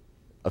so,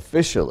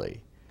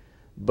 officially.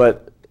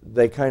 But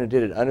they kind of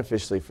did it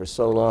unofficially for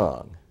so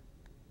long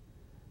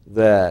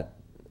that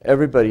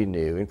everybody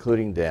knew,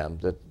 including them,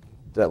 that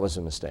that was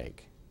a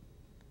mistake.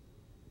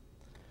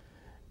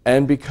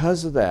 And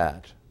because of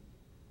that,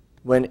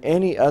 when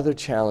any other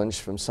challenge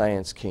from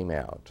science came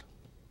out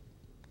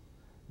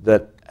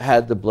that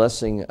had the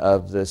blessing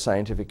of the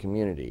scientific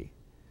community,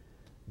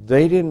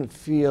 they didn't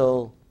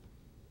feel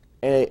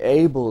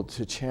able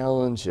to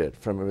challenge it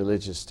from a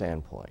religious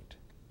standpoint.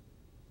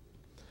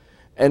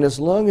 And as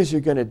long as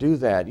you're going to do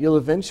that, you'll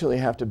eventually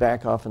have to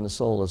back off in the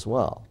soul as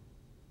well.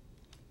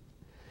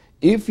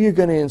 If you're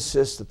going to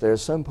insist that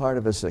there's some part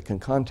of us that can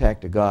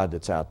contact a God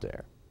that's out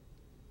there,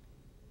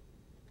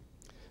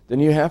 then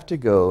you have to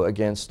go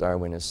against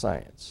Darwinist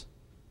science,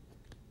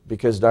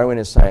 because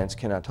Darwinist science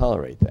cannot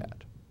tolerate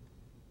that.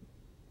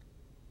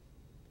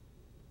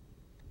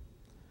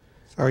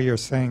 So you're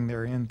saying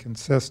they're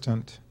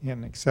inconsistent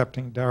in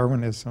accepting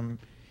Darwinism,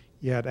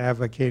 yet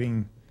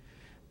advocating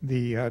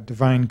the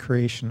divine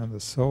creation of the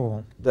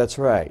soul. That's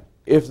right.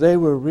 If they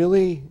were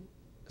really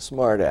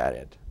smart at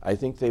it, I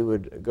think they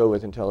would go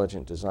with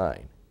intelligent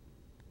design.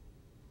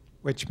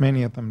 Which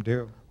many of them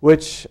do.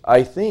 Which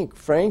I think,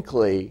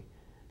 frankly,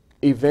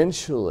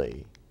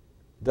 eventually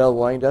they'll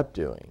wind up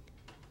doing.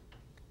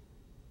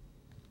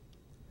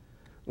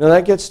 Now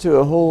that gets to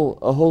a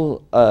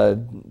whole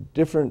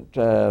different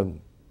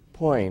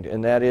point,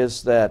 and that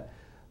is that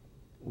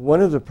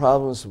one of the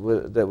problems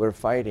that we're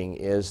fighting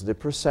is the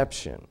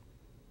perception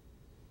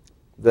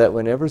that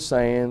whenever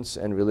science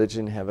and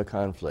religion have a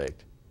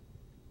conflict,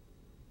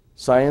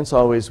 science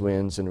always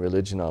wins and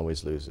religion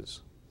always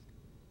loses.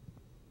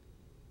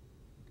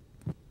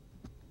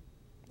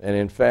 And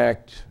in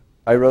fact,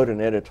 I wrote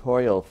an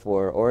editorial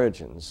for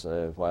Origins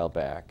a while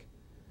back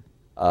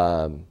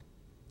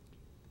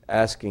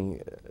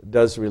asking,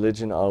 does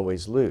religion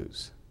always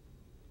lose?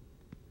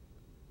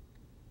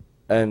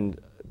 And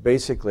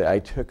basically I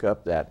took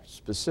up that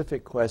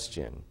specific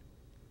question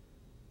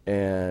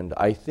and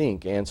I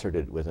think answered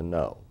it with a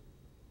no.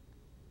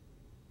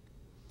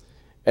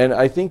 And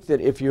I think that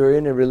if you're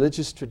in a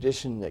religious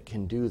tradition that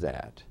can do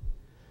that,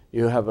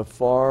 you have a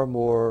far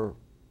more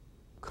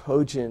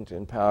cogent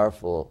and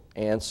powerful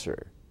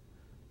answer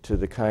to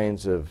the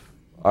kinds of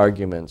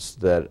arguments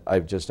that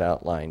I've just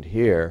outlined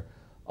here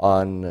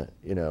on,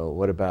 you know,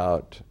 what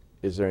about,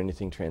 is there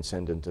anything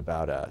transcendent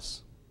about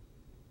us?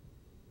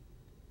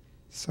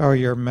 So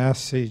your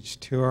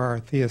message to our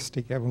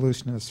theistic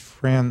evolutionist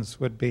friends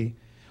would be,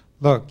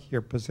 look,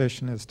 your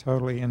position is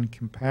totally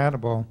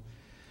incompatible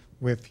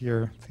with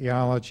your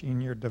theology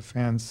and your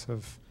defense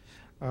of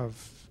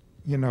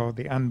you know,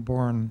 the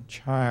unborn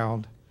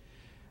child.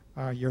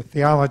 Your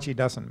theology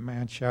doesn't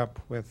match up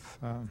with,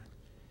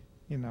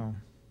 you know.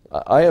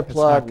 I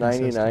applaud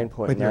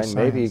 99.9,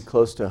 maybe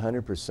close to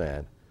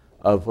 100%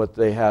 of what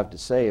they have to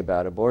say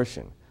about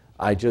abortion.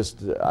 I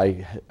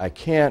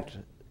can't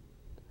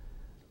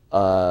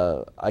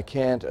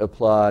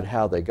applaud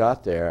how they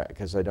got there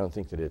because I don't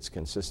think that it's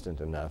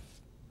consistent enough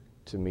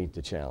to meet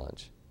the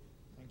challenge.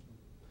 Thank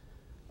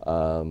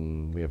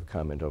you. We have a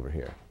comment over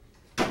here.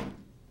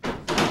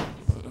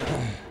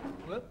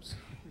 Whoops.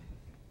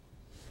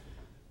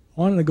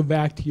 I wanted to go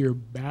back to your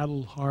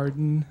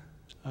battle-hardened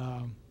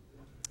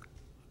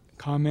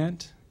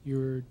comment. You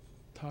were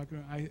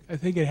talking, I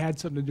think it had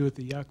something to do with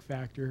the yuck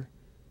factor,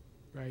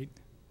 right?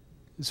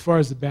 As far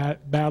as the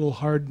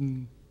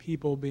battle-hardened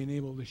people being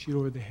able to shoot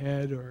over the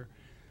head or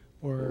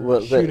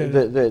well, shoot at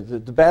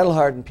the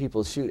battle-hardened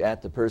people shoot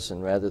at the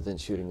person rather than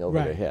shooting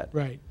over their head.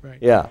 Right.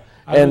 Yeah,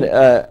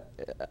 and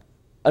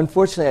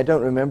unfortunately I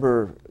don't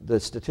remember the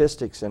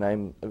statistics, and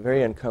I'm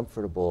very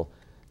uncomfortable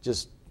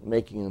just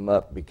making them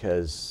up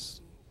because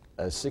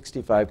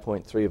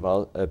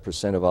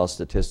 65.3% of all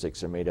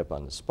statistics are made up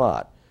on the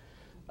spot.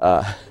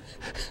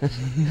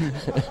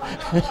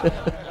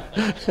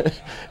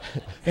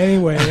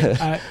 Anyway,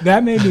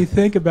 that made me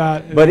think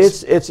about. But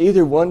it's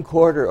either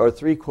 1/4 or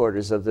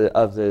 3/4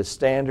 of the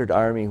standard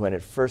army when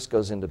it first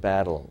goes into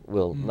battle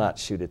will not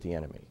shoot at the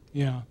enemy.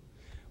 Yeah,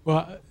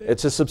 well,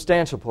 it's a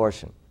substantial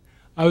portion.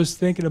 I was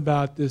thinking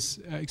about this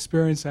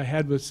experience I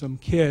had with some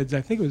kids.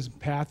 I think it was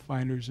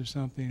Pathfinders or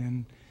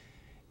something,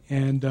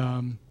 and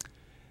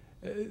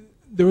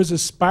there was a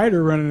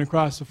spider running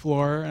across the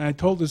floor, and I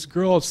told this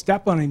girl,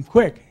 "Step on him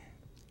quick."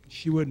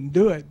 She wouldn't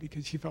do it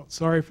because she felt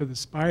sorry for the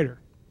spider.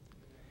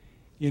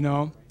 You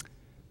know,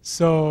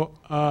 so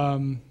I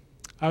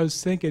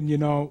was thinking, you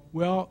know,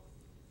 well,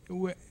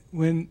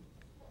 when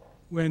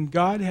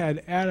God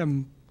had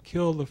Adam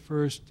kill the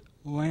first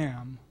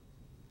lamb,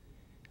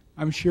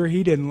 I'm sure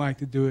he didn't like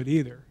to do it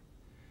either.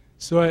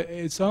 So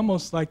it's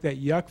almost like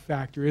that yuck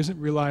factor isn't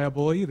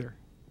reliable either.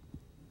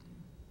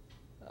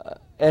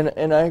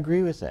 And I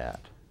agree with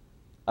that.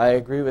 I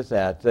agree with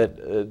that.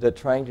 That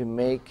trying to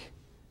make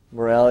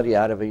morality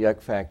out of a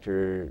yuck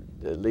factor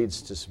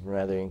leads to some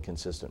rather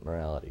inconsistent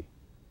morality.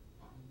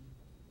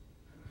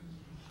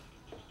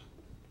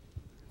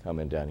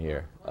 Comment down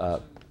here.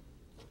 Regarding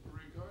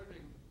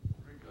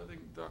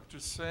Dr.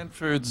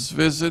 Sanford's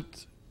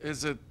visit,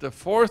 is it the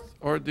 4th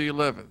or the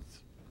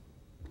 11th?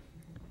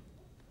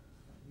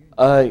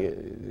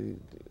 I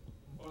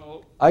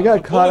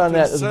got caught on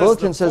that. The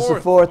bulletin says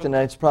the 4th, and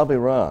it's probably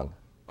wrong.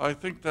 I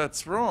think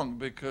that's wrong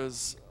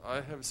because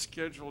I have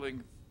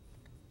scheduling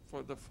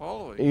for the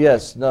following.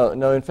 Yes, no,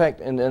 in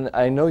fact, and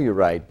I know you're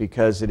right,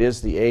 because it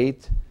is the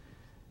 8th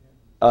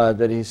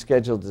that he's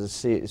scheduled to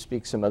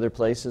speak some other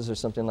places or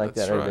something like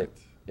that. That's right.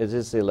 It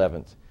is the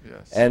 11th.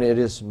 Yes. And it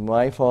is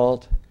my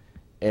fault,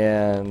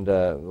 and,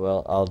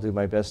 well, I'll do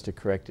my best to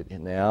correct it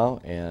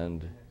now,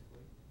 and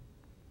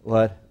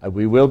what?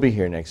 We will be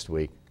here next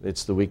week.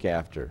 It's the week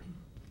after.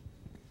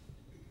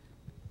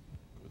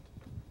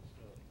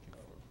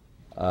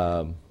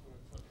 A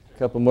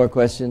couple more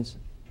questions?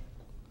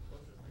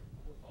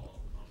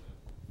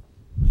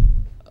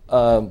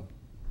 I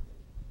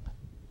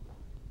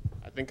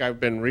think I've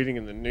been reading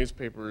in the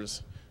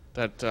newspapers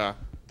that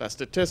that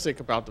statistic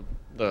about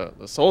the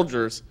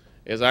soldiers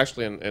is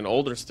actually an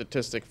older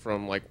statistic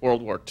from like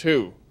World War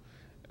II,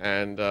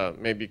 and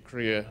maybe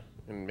Korea,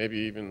 and maybe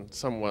even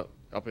somewhat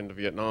up into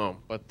Vietnam.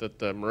 But that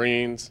the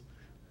Marines,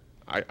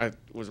 I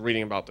was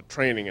reading about the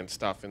training and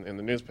stuff in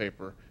the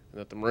newspaper, and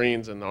that the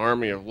Marines and the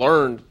Army have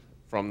learned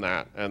from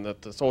that, and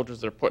that the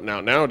soldiers they're putting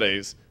out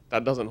nowadays,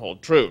 that doesn't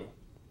hold true.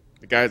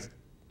 The guys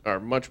are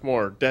much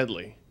more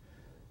deadly.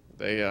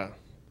 They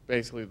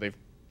basically they've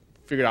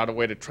figured out a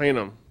way to train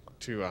them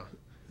to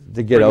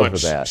get over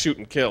much that, shoot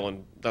and kill,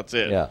 and that's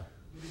it. Yeah.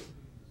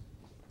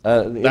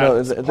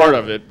 That's part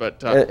of it,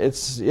 but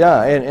it's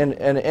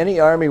and any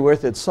army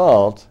worth its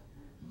salt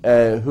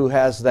who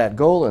has that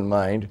goal in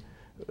mind,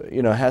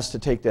 has to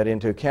take that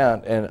into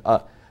account. And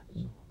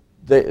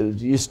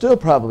you still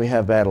probably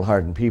have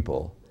battle-hardened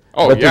people,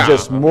 but they're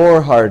just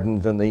more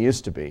hardened than they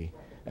used to be,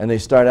 and they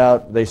start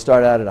out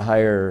at a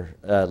higher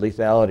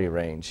lethality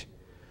range.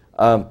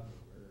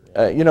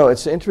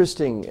 It's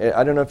interesting.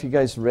 I don't know if you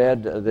guys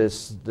read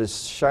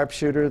this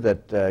sharpshooter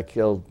that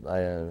killed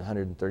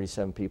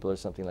 137 people or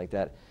something like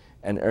that,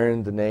 and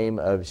earned the name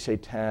of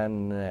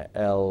Shaitan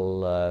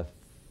el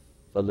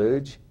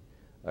Fallujah,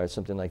 or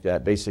something like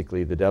that.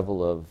 Basically, the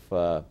devil of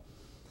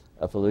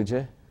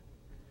Fallujah,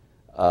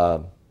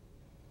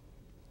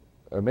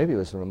 or maybe it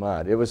was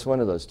Ramad. It was one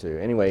of those two.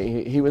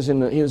 Anyway, he was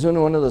in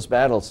one of those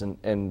battles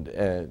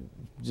and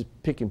just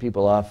picking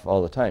people off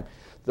all the time.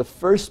 The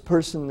first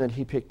person that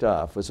he picked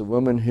off was a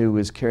woman who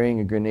was carrying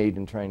a grenade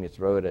and trying to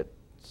throw it at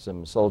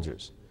some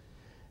soldiers.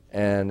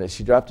 And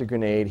she dropped a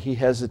grenade. He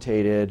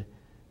hesitated.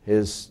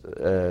 His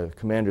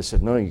commander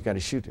said, "No, you got to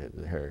shoot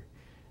her."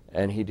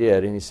 And he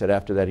did. And he said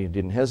after that he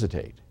didn't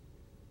hesitate.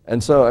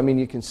 And so, I mean,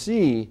 you can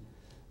see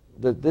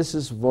that this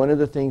is one of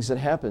the things that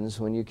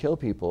happens when you kill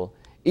people,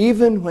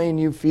 even when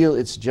you feel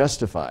it's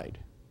justified.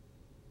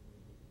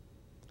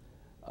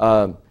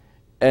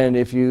 And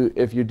if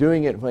you're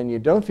doing it when you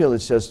don't feel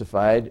it's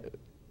justified,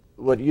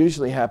 what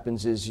usually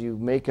happens is you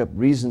make up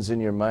reasons in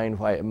your mind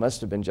why it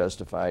must have been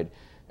justified,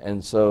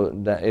 and so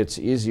that it's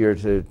easier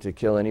to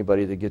kill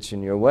anybody that gets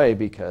in your way,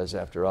 because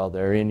after all,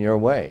 they're in your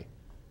way.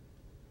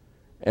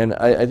 And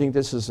I think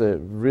this is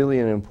really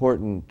an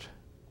important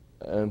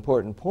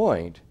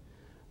point,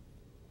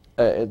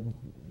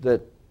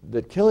 that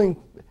killing,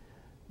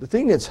 the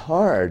thing that's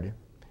hard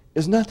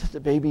is not that the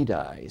baby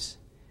dies,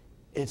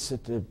 it's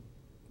that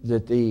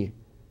the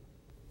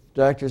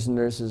doctors and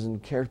nurses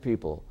and care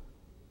people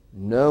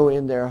know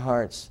in their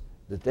hearts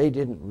that they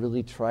didn't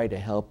really try to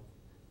help,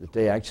 that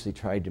they actually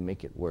tried to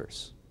make it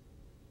worse.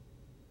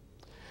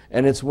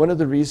 And it's one of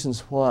the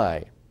reasons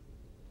why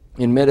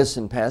in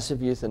medicine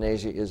passive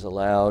euthanasia is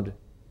allowed,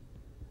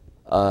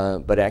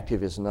 but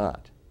active is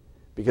not.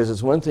 Because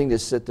it's one thing to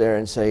sit there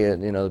and say,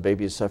 the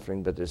baby is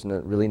suffering, but there's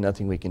really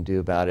nothing we can do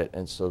about it,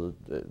 and so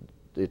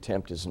the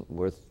attempt isn't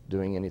worth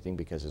doing anything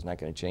because it's not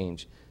going to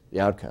change the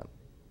outcome.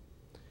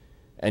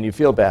 And you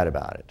feel bad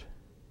about it.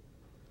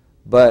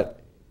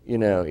 But you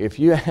know, if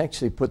you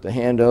actually put the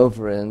hand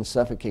over and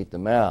suffocate the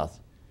mouth,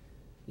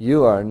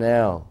 you are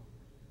now,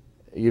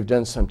 you've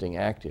done something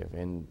active,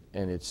 and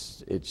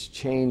it's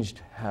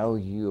changed how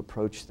you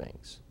approach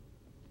things.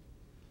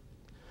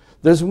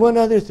 There's one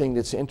other thing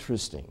that's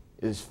interesting,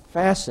 is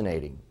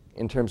fascinating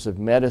in terms of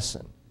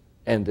medicine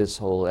and this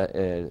whole,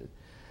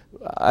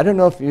 I don't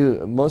know if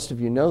most of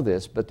you know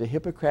this, but the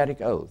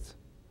Hippocratic Oath,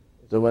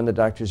 the one the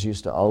doctors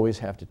used to always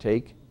have to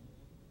take,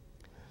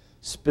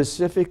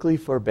 specifically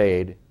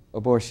forbade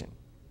abortion.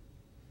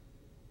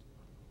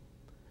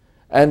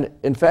 And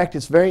in fact,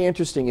 it's very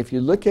interesting. If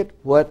you look at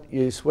what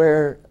you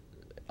swear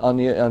on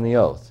the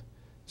oath,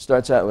 it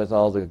starts out with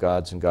all the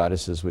gods and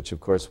goddesses, which of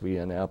course we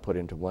now put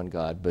into one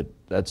god, but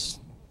that's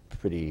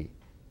pretty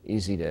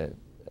easy to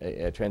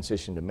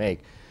transition to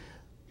make.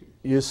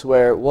 You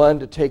swear, one,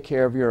 to take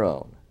care of your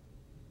own.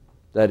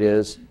 That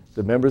is,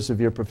 the members of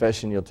your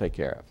profession you'll take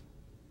care of.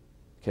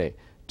 Okay.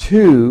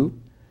 Two,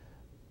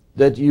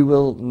 that you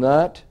will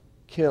not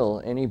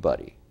kill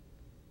anybody.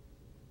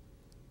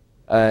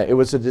 It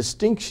was a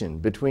distinction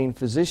between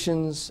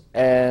physicians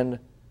and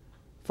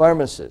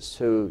pharmacists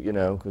who, you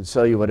know, could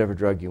sell you whatever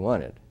drug you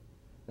wanted.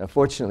 Now,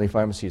 fortunately,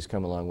 pharmacies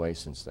come a long way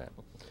since then.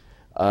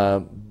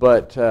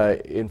 But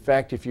in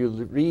fact, if you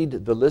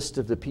read the list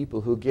of the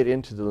people who get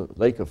into the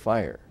lake of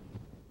fire,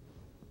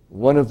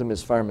 one of them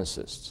is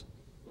pharmacists.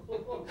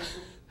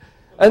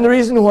 And the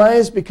reason why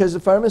is because the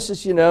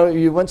pharmacist, you know,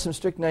 you want some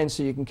strychnine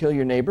so you can kill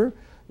your neighbor,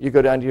 you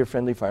go down to your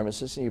friendly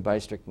pharmacist and you buy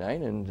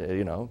strychnine, and,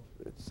 you know,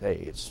 hey,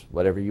 it's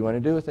whatever you want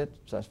to do with it,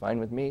 so that's fine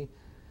with me,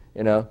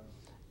 you know.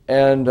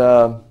 And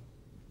no,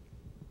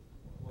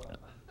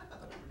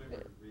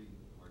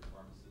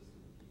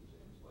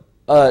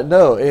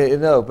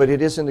 no, but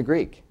it is in the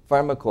Greek,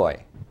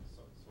 pharmakoi.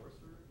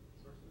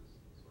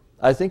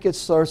 I think it's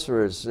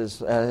sorcerers is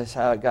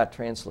how it got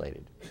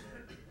translated.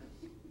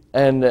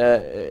 And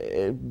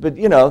but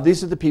you know,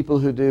 these are the people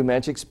who do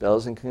magic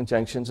spells and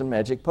conjunctions and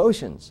magic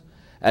potions.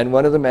 And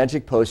one of the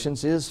magic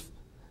potions is,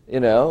 you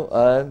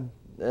know,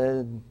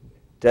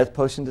 death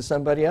potion to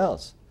somebody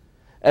else.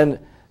 And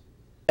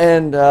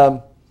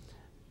the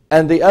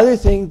other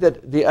thing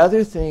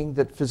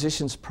that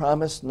physicians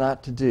promise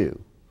not to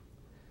do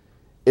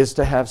is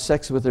to have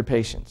sex with their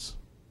patients.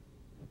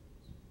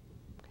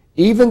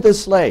 Even the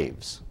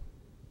slaves.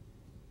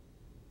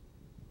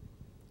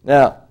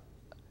 Now,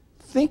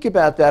 think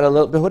about that a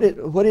little bit.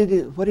 What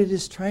it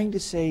is trying to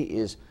say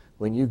is,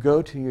 when you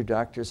go to your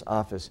doctor's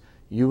office,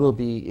 you will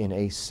be in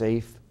a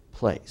safe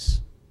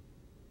place.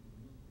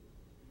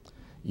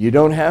 You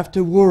don't have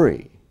to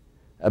worry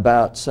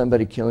about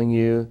somebody killing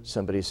you,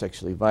 somebody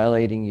sexually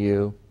violating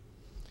you.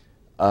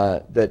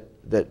 That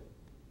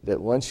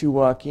once you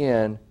walk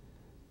in,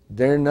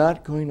 they're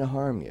not going to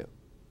harm you.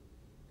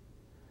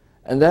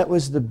 And that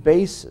was the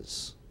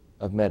basis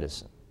of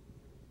medicine.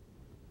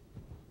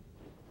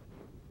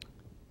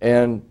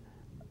 And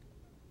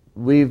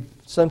we've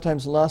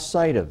sometimes lost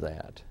sight of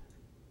that.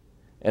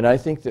 And I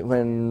think that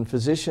when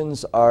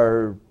physicians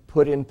are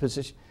put in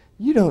position,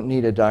 you don't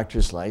need a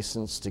doctor's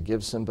license to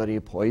give somebody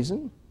a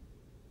poison.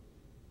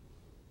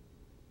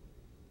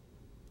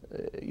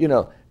 You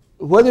know,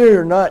 whether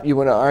or not you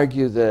want to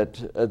argue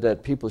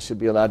that people should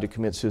be allowed to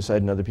commit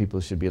suicide and other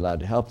people should be allowed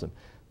to help them,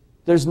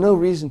 there's no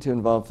reason to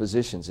involve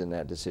physicians in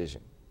that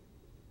decision.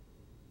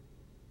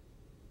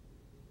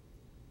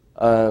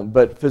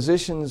 But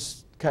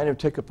physicians kind of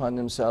took upon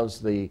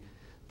themselves the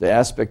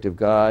aspect of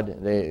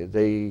God.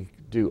 They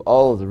do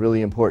all of the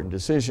really important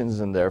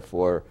decisions, and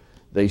therefore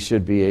they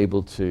should be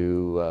able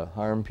to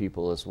harm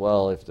people as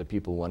well if the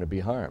people want to be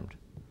harmed.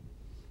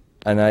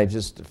 And I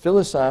just,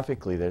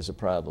 philosophically, there's a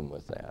problem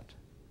with that.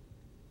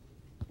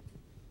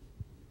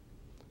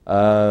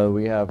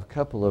 We have a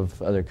couple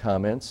of other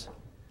comments.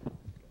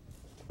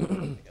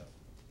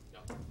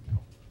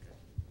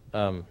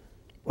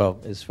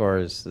 Well, as far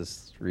as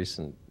this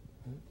recent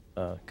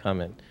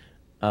comment,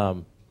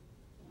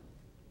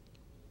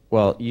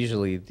 well,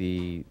 usually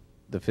the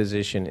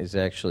physician is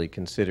actually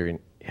considering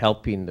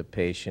helping the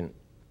patient.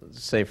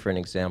 Say, for an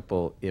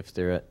example, if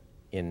they're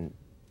in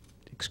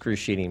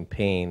excruciating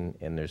pain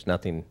and there's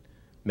nothing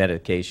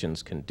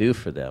medications can do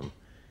for them,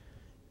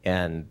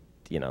 and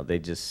you know they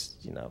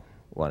just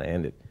want to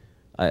end it.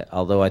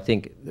 Although I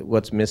think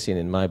what's missing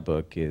in my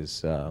book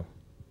is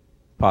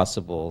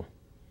possible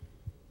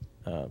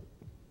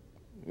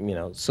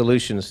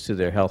solutions to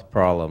their health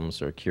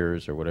problems or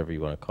cures or whatever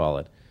you want to call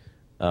it,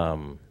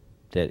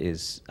 that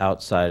is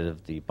outside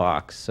of the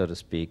box, so to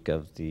speak,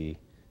 of the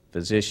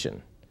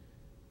physician.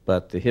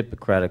 But the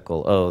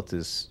Hippocratical Oath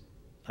is,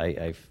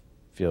 I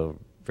feel,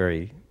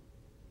 very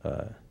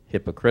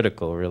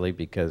hypocritical, really,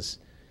 because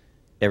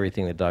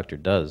everything the doctor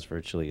does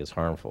virtually is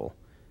harmful.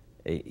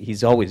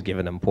 He's always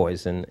given them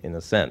poison, in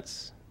a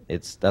sense.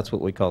 That's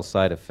what we call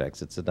side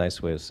effects. It's a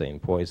nice way of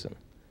saying poison.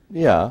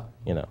 Yeah.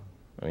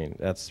 I mean,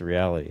 that's the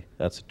reality.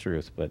 That's the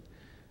truth. But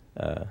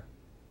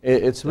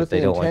it's with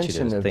the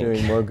intention of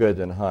doing more good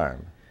than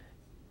harm.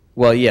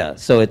 Well, yeah.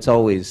 So it's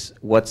always,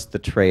 what's the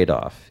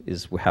trade-off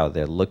is how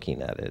they're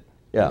looking at it.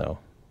 Yeah.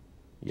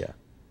 Yeah.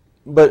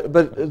 But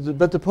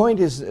the point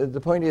is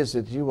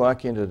that you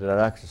walk into the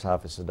doctor's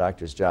office. The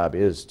doctor's job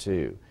is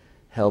to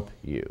help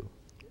you.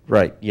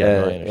 Right. Yeah.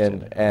 No, I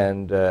understand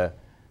that.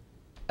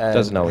 And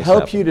doesn't always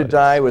help happen, you to but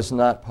die was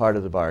not part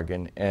of the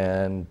bargain,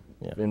 and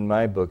Yeah. in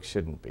my book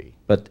shouldn't be.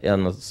 But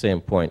on the same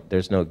point,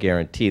 there's no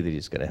guarantee that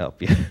he's going to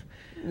help you.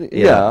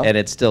 Yeah. And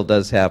it still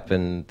does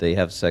happen. They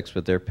have sex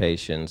with their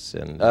patients,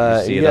 and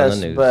you see it on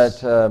the news.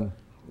 Yes,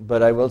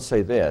 but I will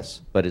say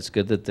this. But it's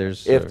good that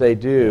there's... If they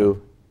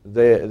do,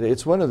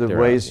 it's one of the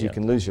ways you yeah.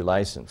 can lose your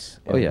license.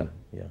 Oh, yeah,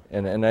 yeah.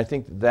 And I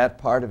think that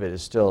part of it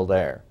is still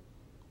there.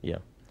 Yeah.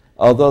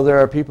 Although there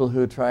are people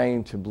who are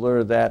trying to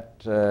blur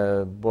that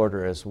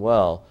border as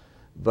well,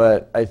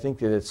 but I think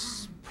that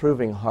it's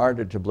proving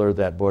harder to blur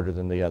that border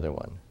than the other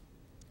one.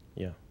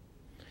 Yeah.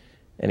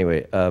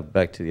 Anyway,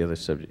 back to the other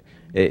subject.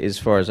 As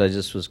far as I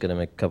just was going to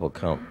make a couple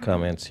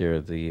comments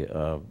here,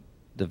 the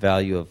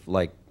value of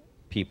like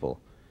people.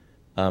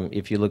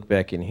 If you look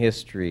back in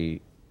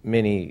history,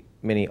 many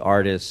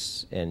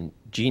artists and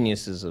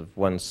geniuses of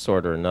one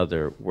sort or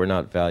another were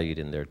not valued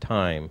in their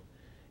time,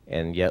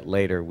 and yet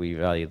later we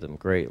value them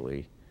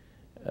greatly.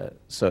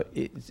 So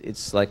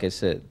it's like I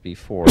said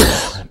before,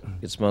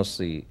 it's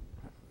mostly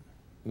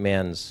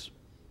man's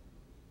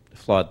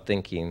flawed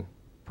thinking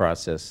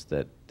process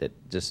that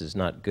just is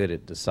not good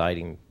at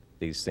deciding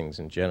these things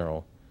in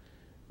general.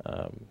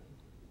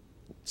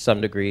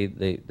 Some degree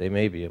they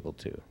may be able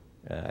to.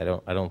 I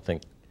don't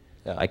think,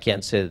 I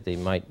can't say that they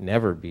might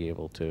never be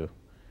able to.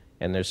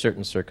 And there's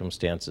certain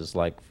circumstances,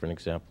 like for an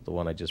example, the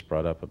one I just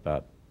brought up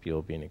about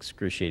people being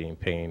excruciating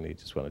pain, they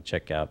just want to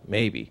check out,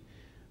 maybe.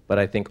 But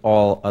I think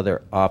all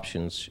other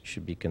options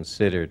should be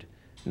considered,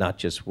 not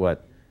just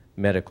what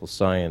medical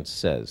science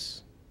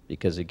says.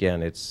 Because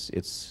again, it's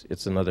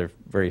another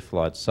very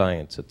flawed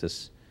science at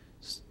this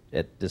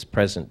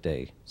present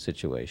day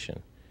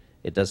situation.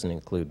 It doesn't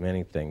include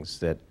many things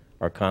that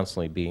are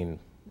constantly being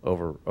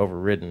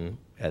overridden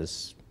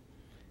as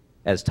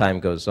time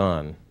goes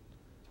on.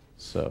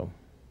 So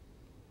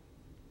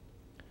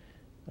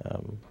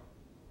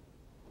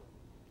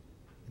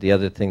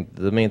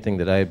the main thing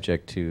that I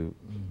object to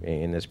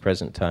in this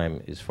present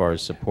time, as far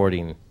as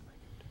supporting,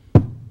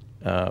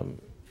 I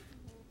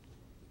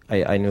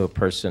knew a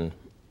person,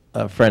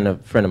 a friend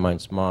of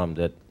mine's mom,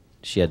 that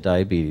she had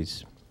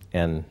diabetes,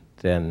 and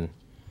then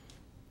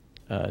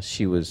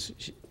she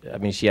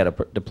had a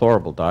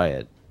deplorable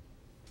diet.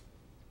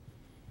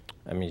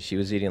 I mean, she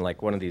was eating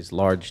like one of these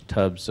large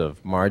tubs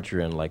of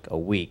margarine like a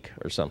week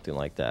or something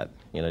like that.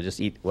 You know, just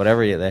eat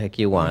whatever the heck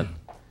you want.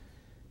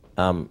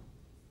 And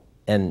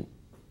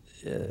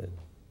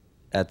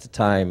at the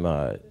time,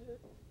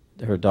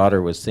 her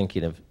daughter was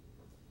thinking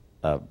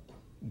of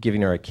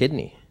giving her a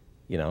kidney,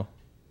 you know,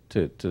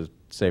 to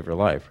save her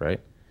life,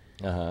 right?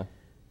 Uh-huh.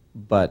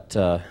 But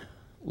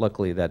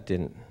luckily that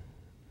didn't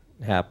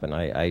happen.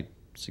 I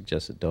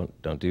suggested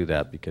don't do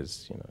that,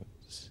 because you know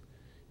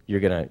you're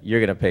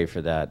gonna pay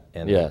for that,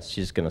 and yes.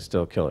 she's gonna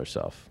still kill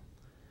herself.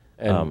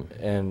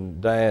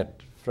 And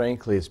diet,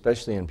 frankly,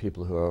 especially in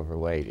people who are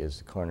overweight, is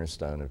the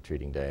cornerstone of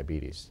treating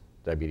diabetes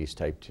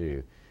type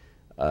 2.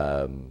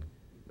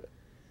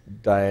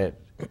 Diet.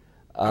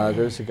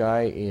 There's a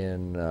guy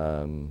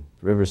in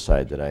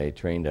Riverside that I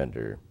trained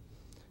under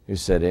who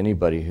said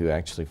anybody who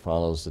actually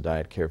follows the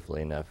diet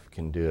carefully enough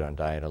can do it on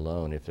diet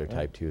alone if they're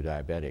type 2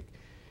 diabetic.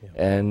 Yeah.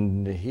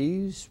 And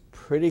he's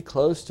pretty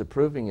close to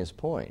proving his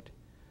point.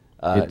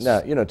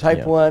 Now, you know,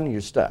 type 1,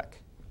 you're stuck.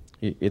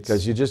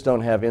 Because you just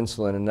don't have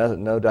insulin,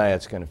 and no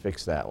diet's going to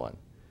fix that one.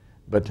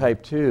 But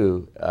type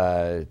 2,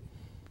 I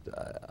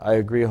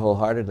agree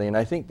wholeheartedly, and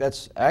I think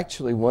that's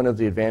actually one of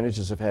the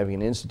advantages of having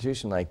an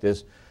institution like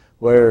this,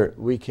 where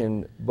we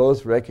can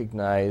both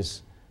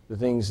recognize the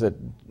things that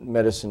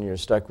medicine you're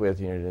stuck with,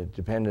 you're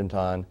dependent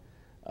on,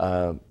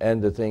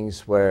 and the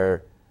things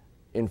where,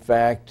 in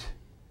fact,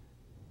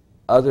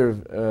 other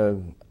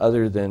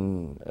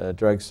than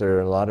drugs, there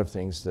are a lot of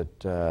things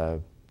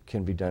that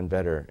can be done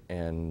better,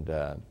 and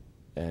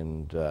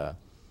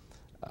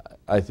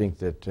I think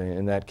that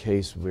in that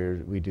case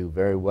we do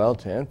very well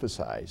to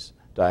emphasize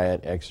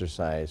diet,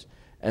 exercise,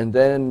 and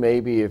then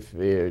maybe if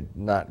we're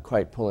not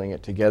quite pulling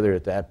it together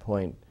at that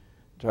point,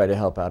 try to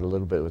help out a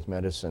little bit with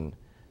medicine,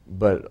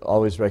 but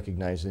always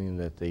recognizing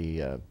that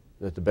the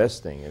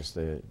best thing is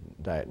the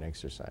diet and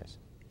exercise.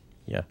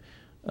 Yeah.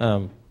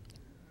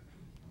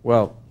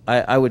 Well,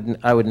 I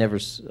would never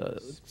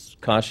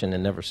caution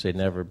and never say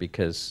never,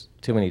 because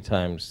too many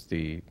times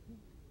the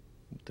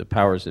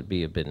powers that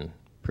be have been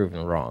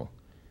proven wrong.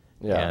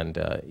 Yeah.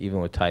 And even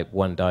with type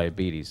 1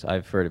 diabetes,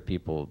 I've heard of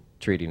people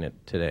treating it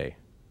today.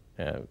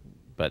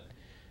 But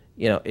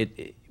you know,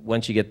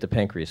 once you get the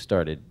pancreas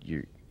started,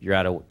 you're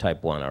out of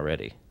type 1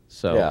 already.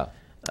 So yeah.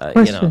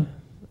 You know,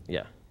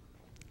 yeah.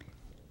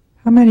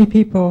 How many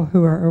people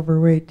who are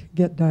overweight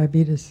get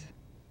diabetes?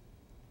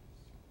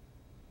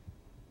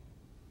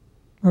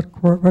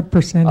 What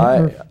percentage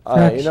or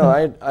fraction? You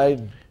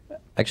know,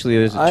 actually,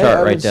 there's a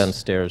chart right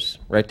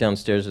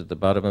downstairs at the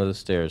bottom of the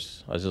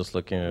stairs. I was just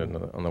looking at it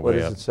on the way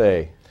up. What does it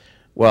say?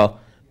 Well,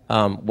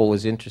 what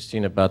was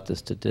interesting about the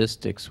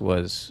statistics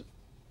was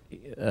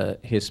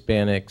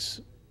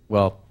Hispanics,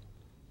 well,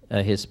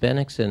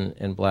 Hispanics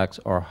and blacks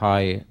are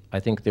high. I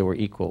think they were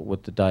equal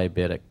with the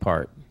diabetic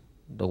part.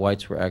 The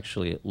whites were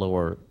actually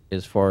lower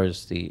as far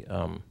as the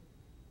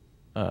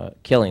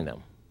killing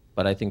them.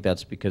 But I think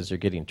that's because they're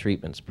getting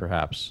treatments,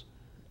 perhaps.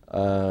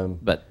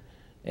 But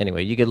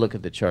anyway, you could look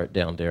at the chart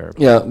down there.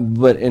 Yeah,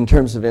 but in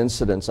terms of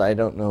incidence, I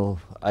don't know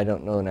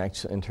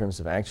in terms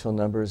of actual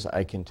numbers.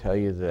 I can tell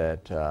you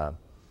that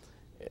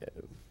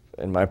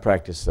in my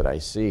practice that I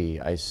see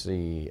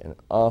an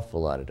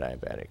awful lot of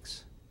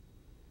diabetics.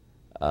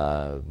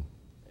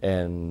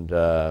 And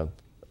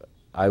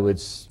I would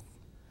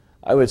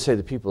say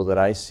the people that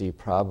I see,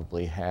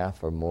 probably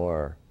half or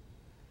more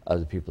of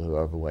the people who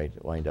are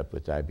overweight wind up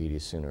with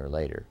diabetes sooner or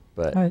later.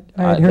 But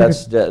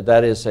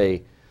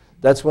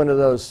that's one of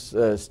those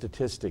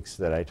statistics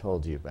that I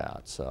told you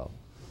about. So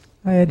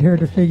I had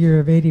heard a figure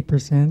of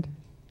 80%.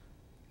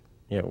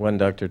 Yeah, one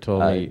doctor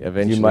told me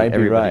eventually you might be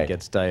everybody right.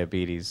 gets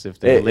diabetes if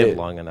they live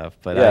long enough.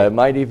 But yeah, it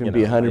might even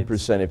be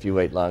 100% if you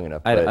wait long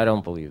enough. I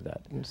don't believe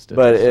that.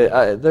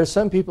 But there's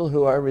some people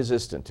who are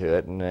resistant to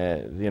it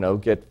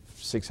and get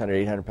 600,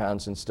 800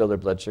 pounds and still their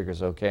blood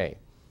sugar's okay.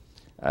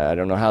 I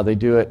don't know how they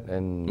do it.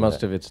 And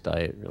most of it's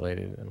diet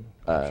related.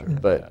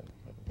 But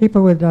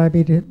people with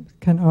diabetes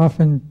can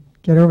often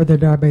get over their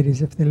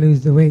diabetes if they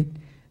lose the weight.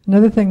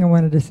 Another thing I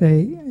wanted to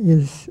say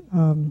is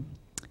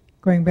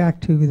going back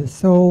to the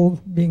soul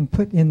being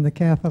put in the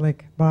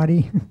Catholic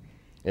body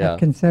at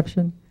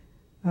conception.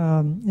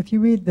 If you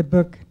read the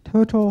book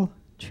Total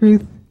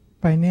Truth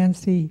by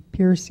Nancy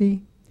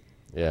Pearcey,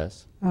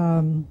 yes,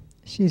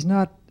 she's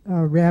not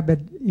a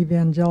rabid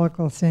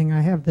evangelical saying,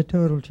 I have the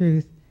total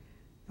truth.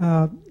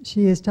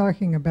 She is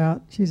talking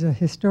about, she's a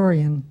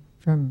historian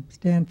from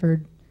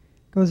Stanford,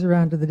 goes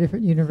around to the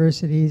different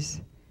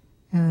universities,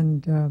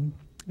 and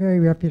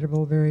very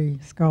reputable, very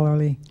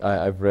scholarly.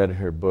 I've read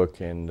her book,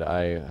 and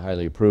I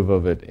highly approve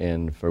of it,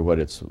 and for what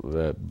it's,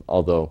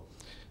 although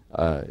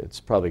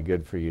it's probably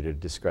good for you to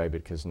describe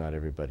it, because not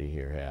everybody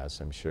here has,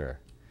 I'm sure.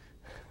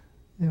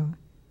 Yeah,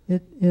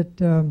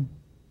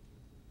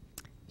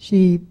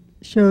 she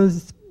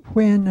shows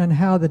when and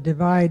how the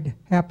divide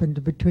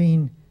happened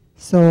between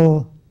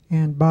soul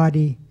and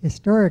body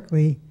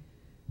historically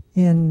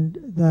in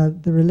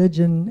the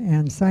religion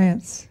and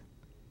science,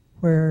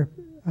 where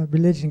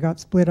religion got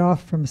split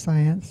off from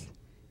science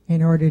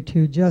in order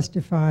to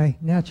justify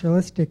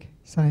naturalistic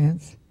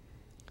science.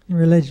 And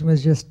religion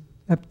was just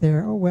up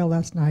there, oh, well,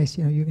 that's nice,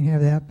 you can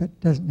have that, but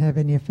doesn't have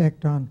any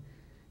effect on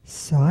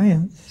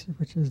science,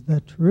 which is the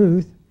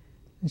truth.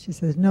 And she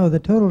says, no, the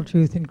total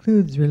truth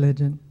includes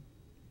religion.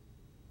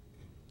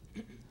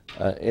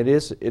 It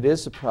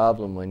is a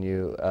problem when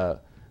you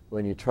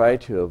try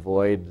to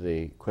avoid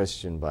the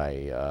question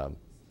by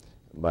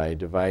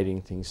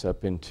dividing things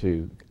up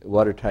into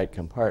watertight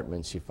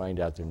compartments. You find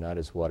out they're not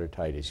as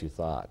watertight as you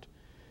thought,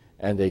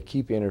 and they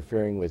keep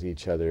interfering with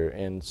each other.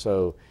 And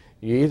so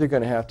you're either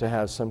going to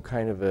have some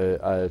kind of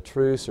a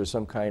truce or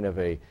some kind of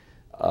a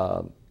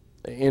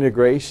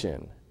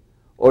integration,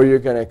 or you're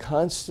going to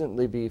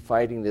constantly be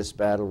fighting this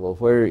battle. Well,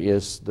 where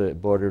is the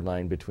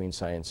borderline between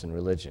science and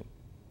religion?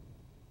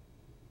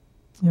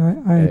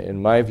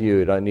 In my view,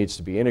 it needs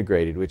to be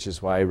integrated, which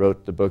is why I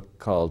wrote the book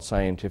called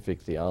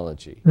Scientific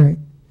Theology. Right,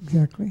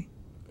 exactly.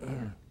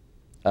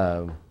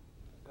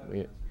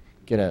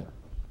 Get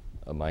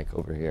a mic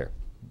over here.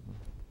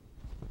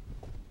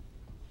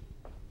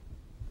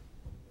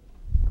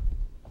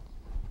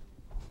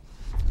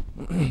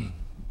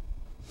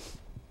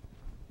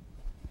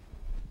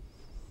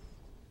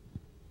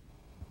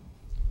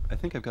 I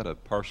think I've got a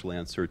partial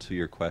answer to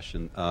your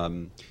question.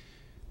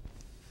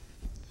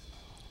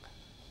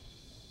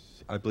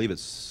 I believe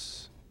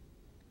it's,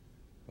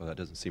 well, that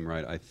doesn't seem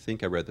right. I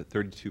think I read that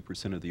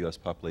 32% of the U.S.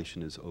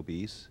 population is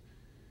obese,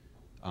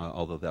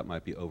 although that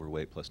might be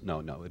overweight plus, no,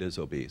 it is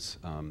obese.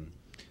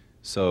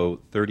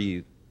 So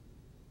 32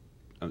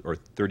 or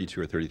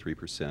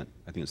 33%,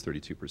 I think it's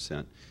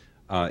 32%,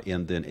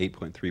 and then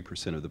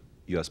 8.3% of the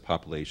U.S.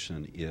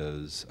 population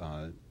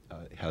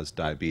has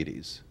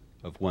diabetes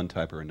of one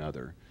type or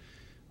another.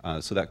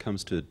 So that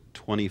comes to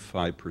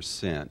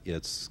 25%.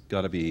 It's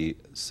got to be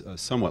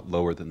somewhat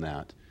lower than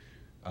that.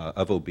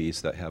 Of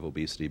obese that have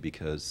obesity,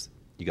 because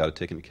you got to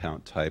take into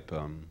account type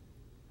 1,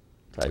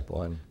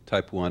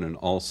 and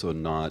also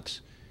not.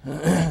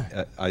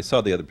 I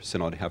saw the other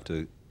percent. I'd have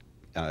to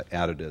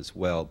add it as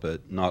well,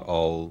 but not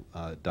all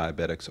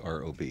diabetics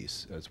are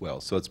obese as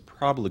well. So it's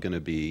probably going to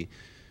be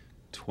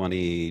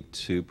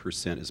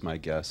 22% is my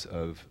guess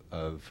of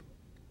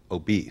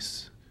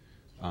obese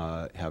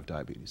have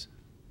diabetes.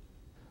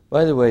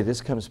 By the way,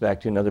 this comes back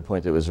to another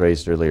point that was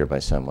raised earlier by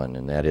someone,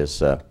 and that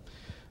is.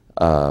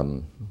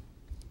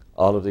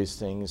 All of these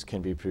things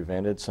can be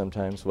prevented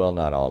sometimes. Well,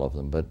 not all of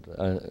them, but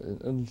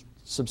a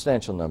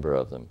substantial number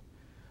of them.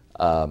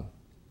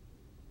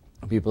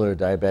 People who are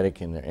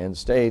diabetic in their end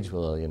stage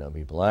will,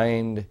 be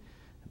blind,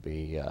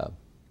 maybe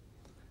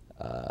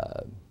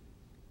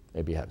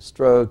have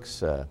strokes.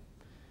 The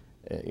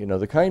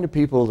kind of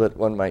people that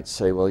one might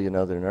say, well,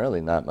 they're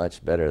really not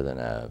much better than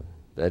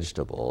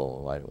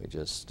vegetable. Why don't we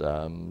just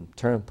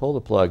pull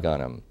the plug on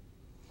them?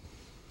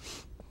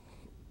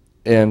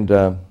 And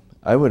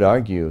I would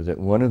argue that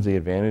one of the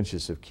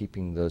advantages of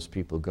keeping those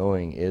people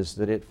going is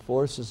that it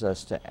forces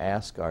us to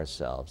ask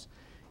ourselves,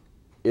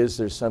 is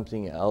there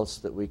something else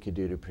that we could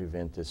do to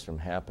prevent this from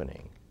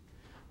happening?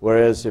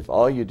 Whereas if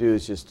all you do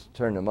is just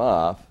turn them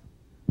off,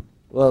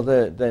 well,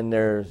 then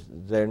they're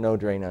no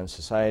drain on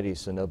society,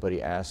 so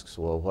nobody asks,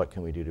 well, what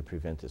can we do to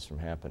prevent this from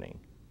happening?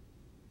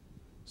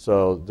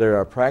 So there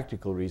are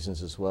practical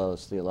reasons as well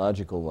as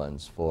theological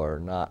ones for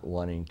not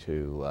wanting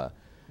to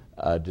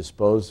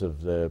dispose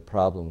of the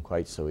problem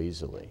quite so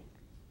easily.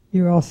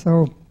 You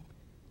also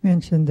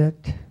mentioned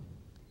that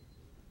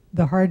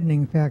the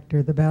hardening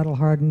factor, the battle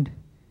hardened,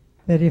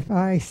 that if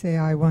I say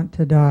I want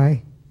to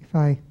die, if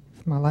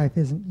my life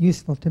isn't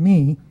useful to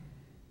me,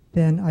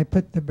 then I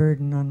put the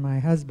burden on my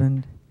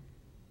husband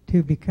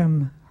to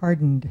become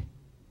hardened,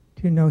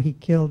 to know he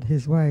killed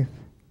his wife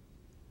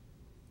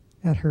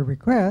at her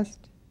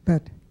request,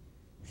 but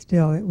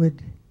still it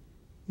would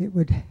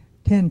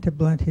tend to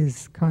blunt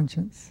his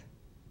conscience.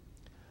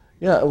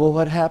 Yeah, well,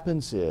 what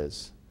happens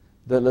is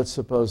that, let's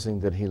supposing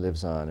that he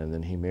lives on and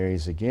then he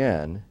marries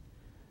again,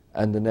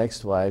 and the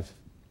next wife,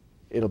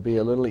 it'll be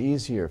a little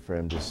easier for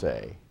him to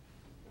say.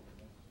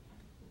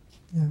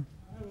 Yeah.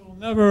 I will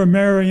never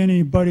marry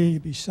anybody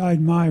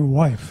beside my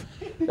wife.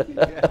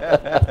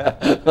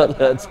 Well,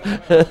 that's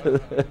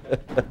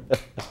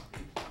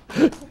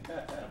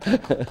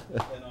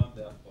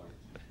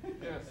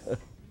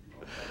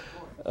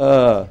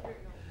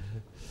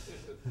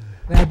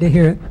Glad to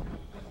hear it.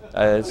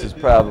 This is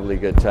probably a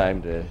good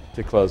time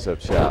to close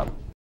up shop.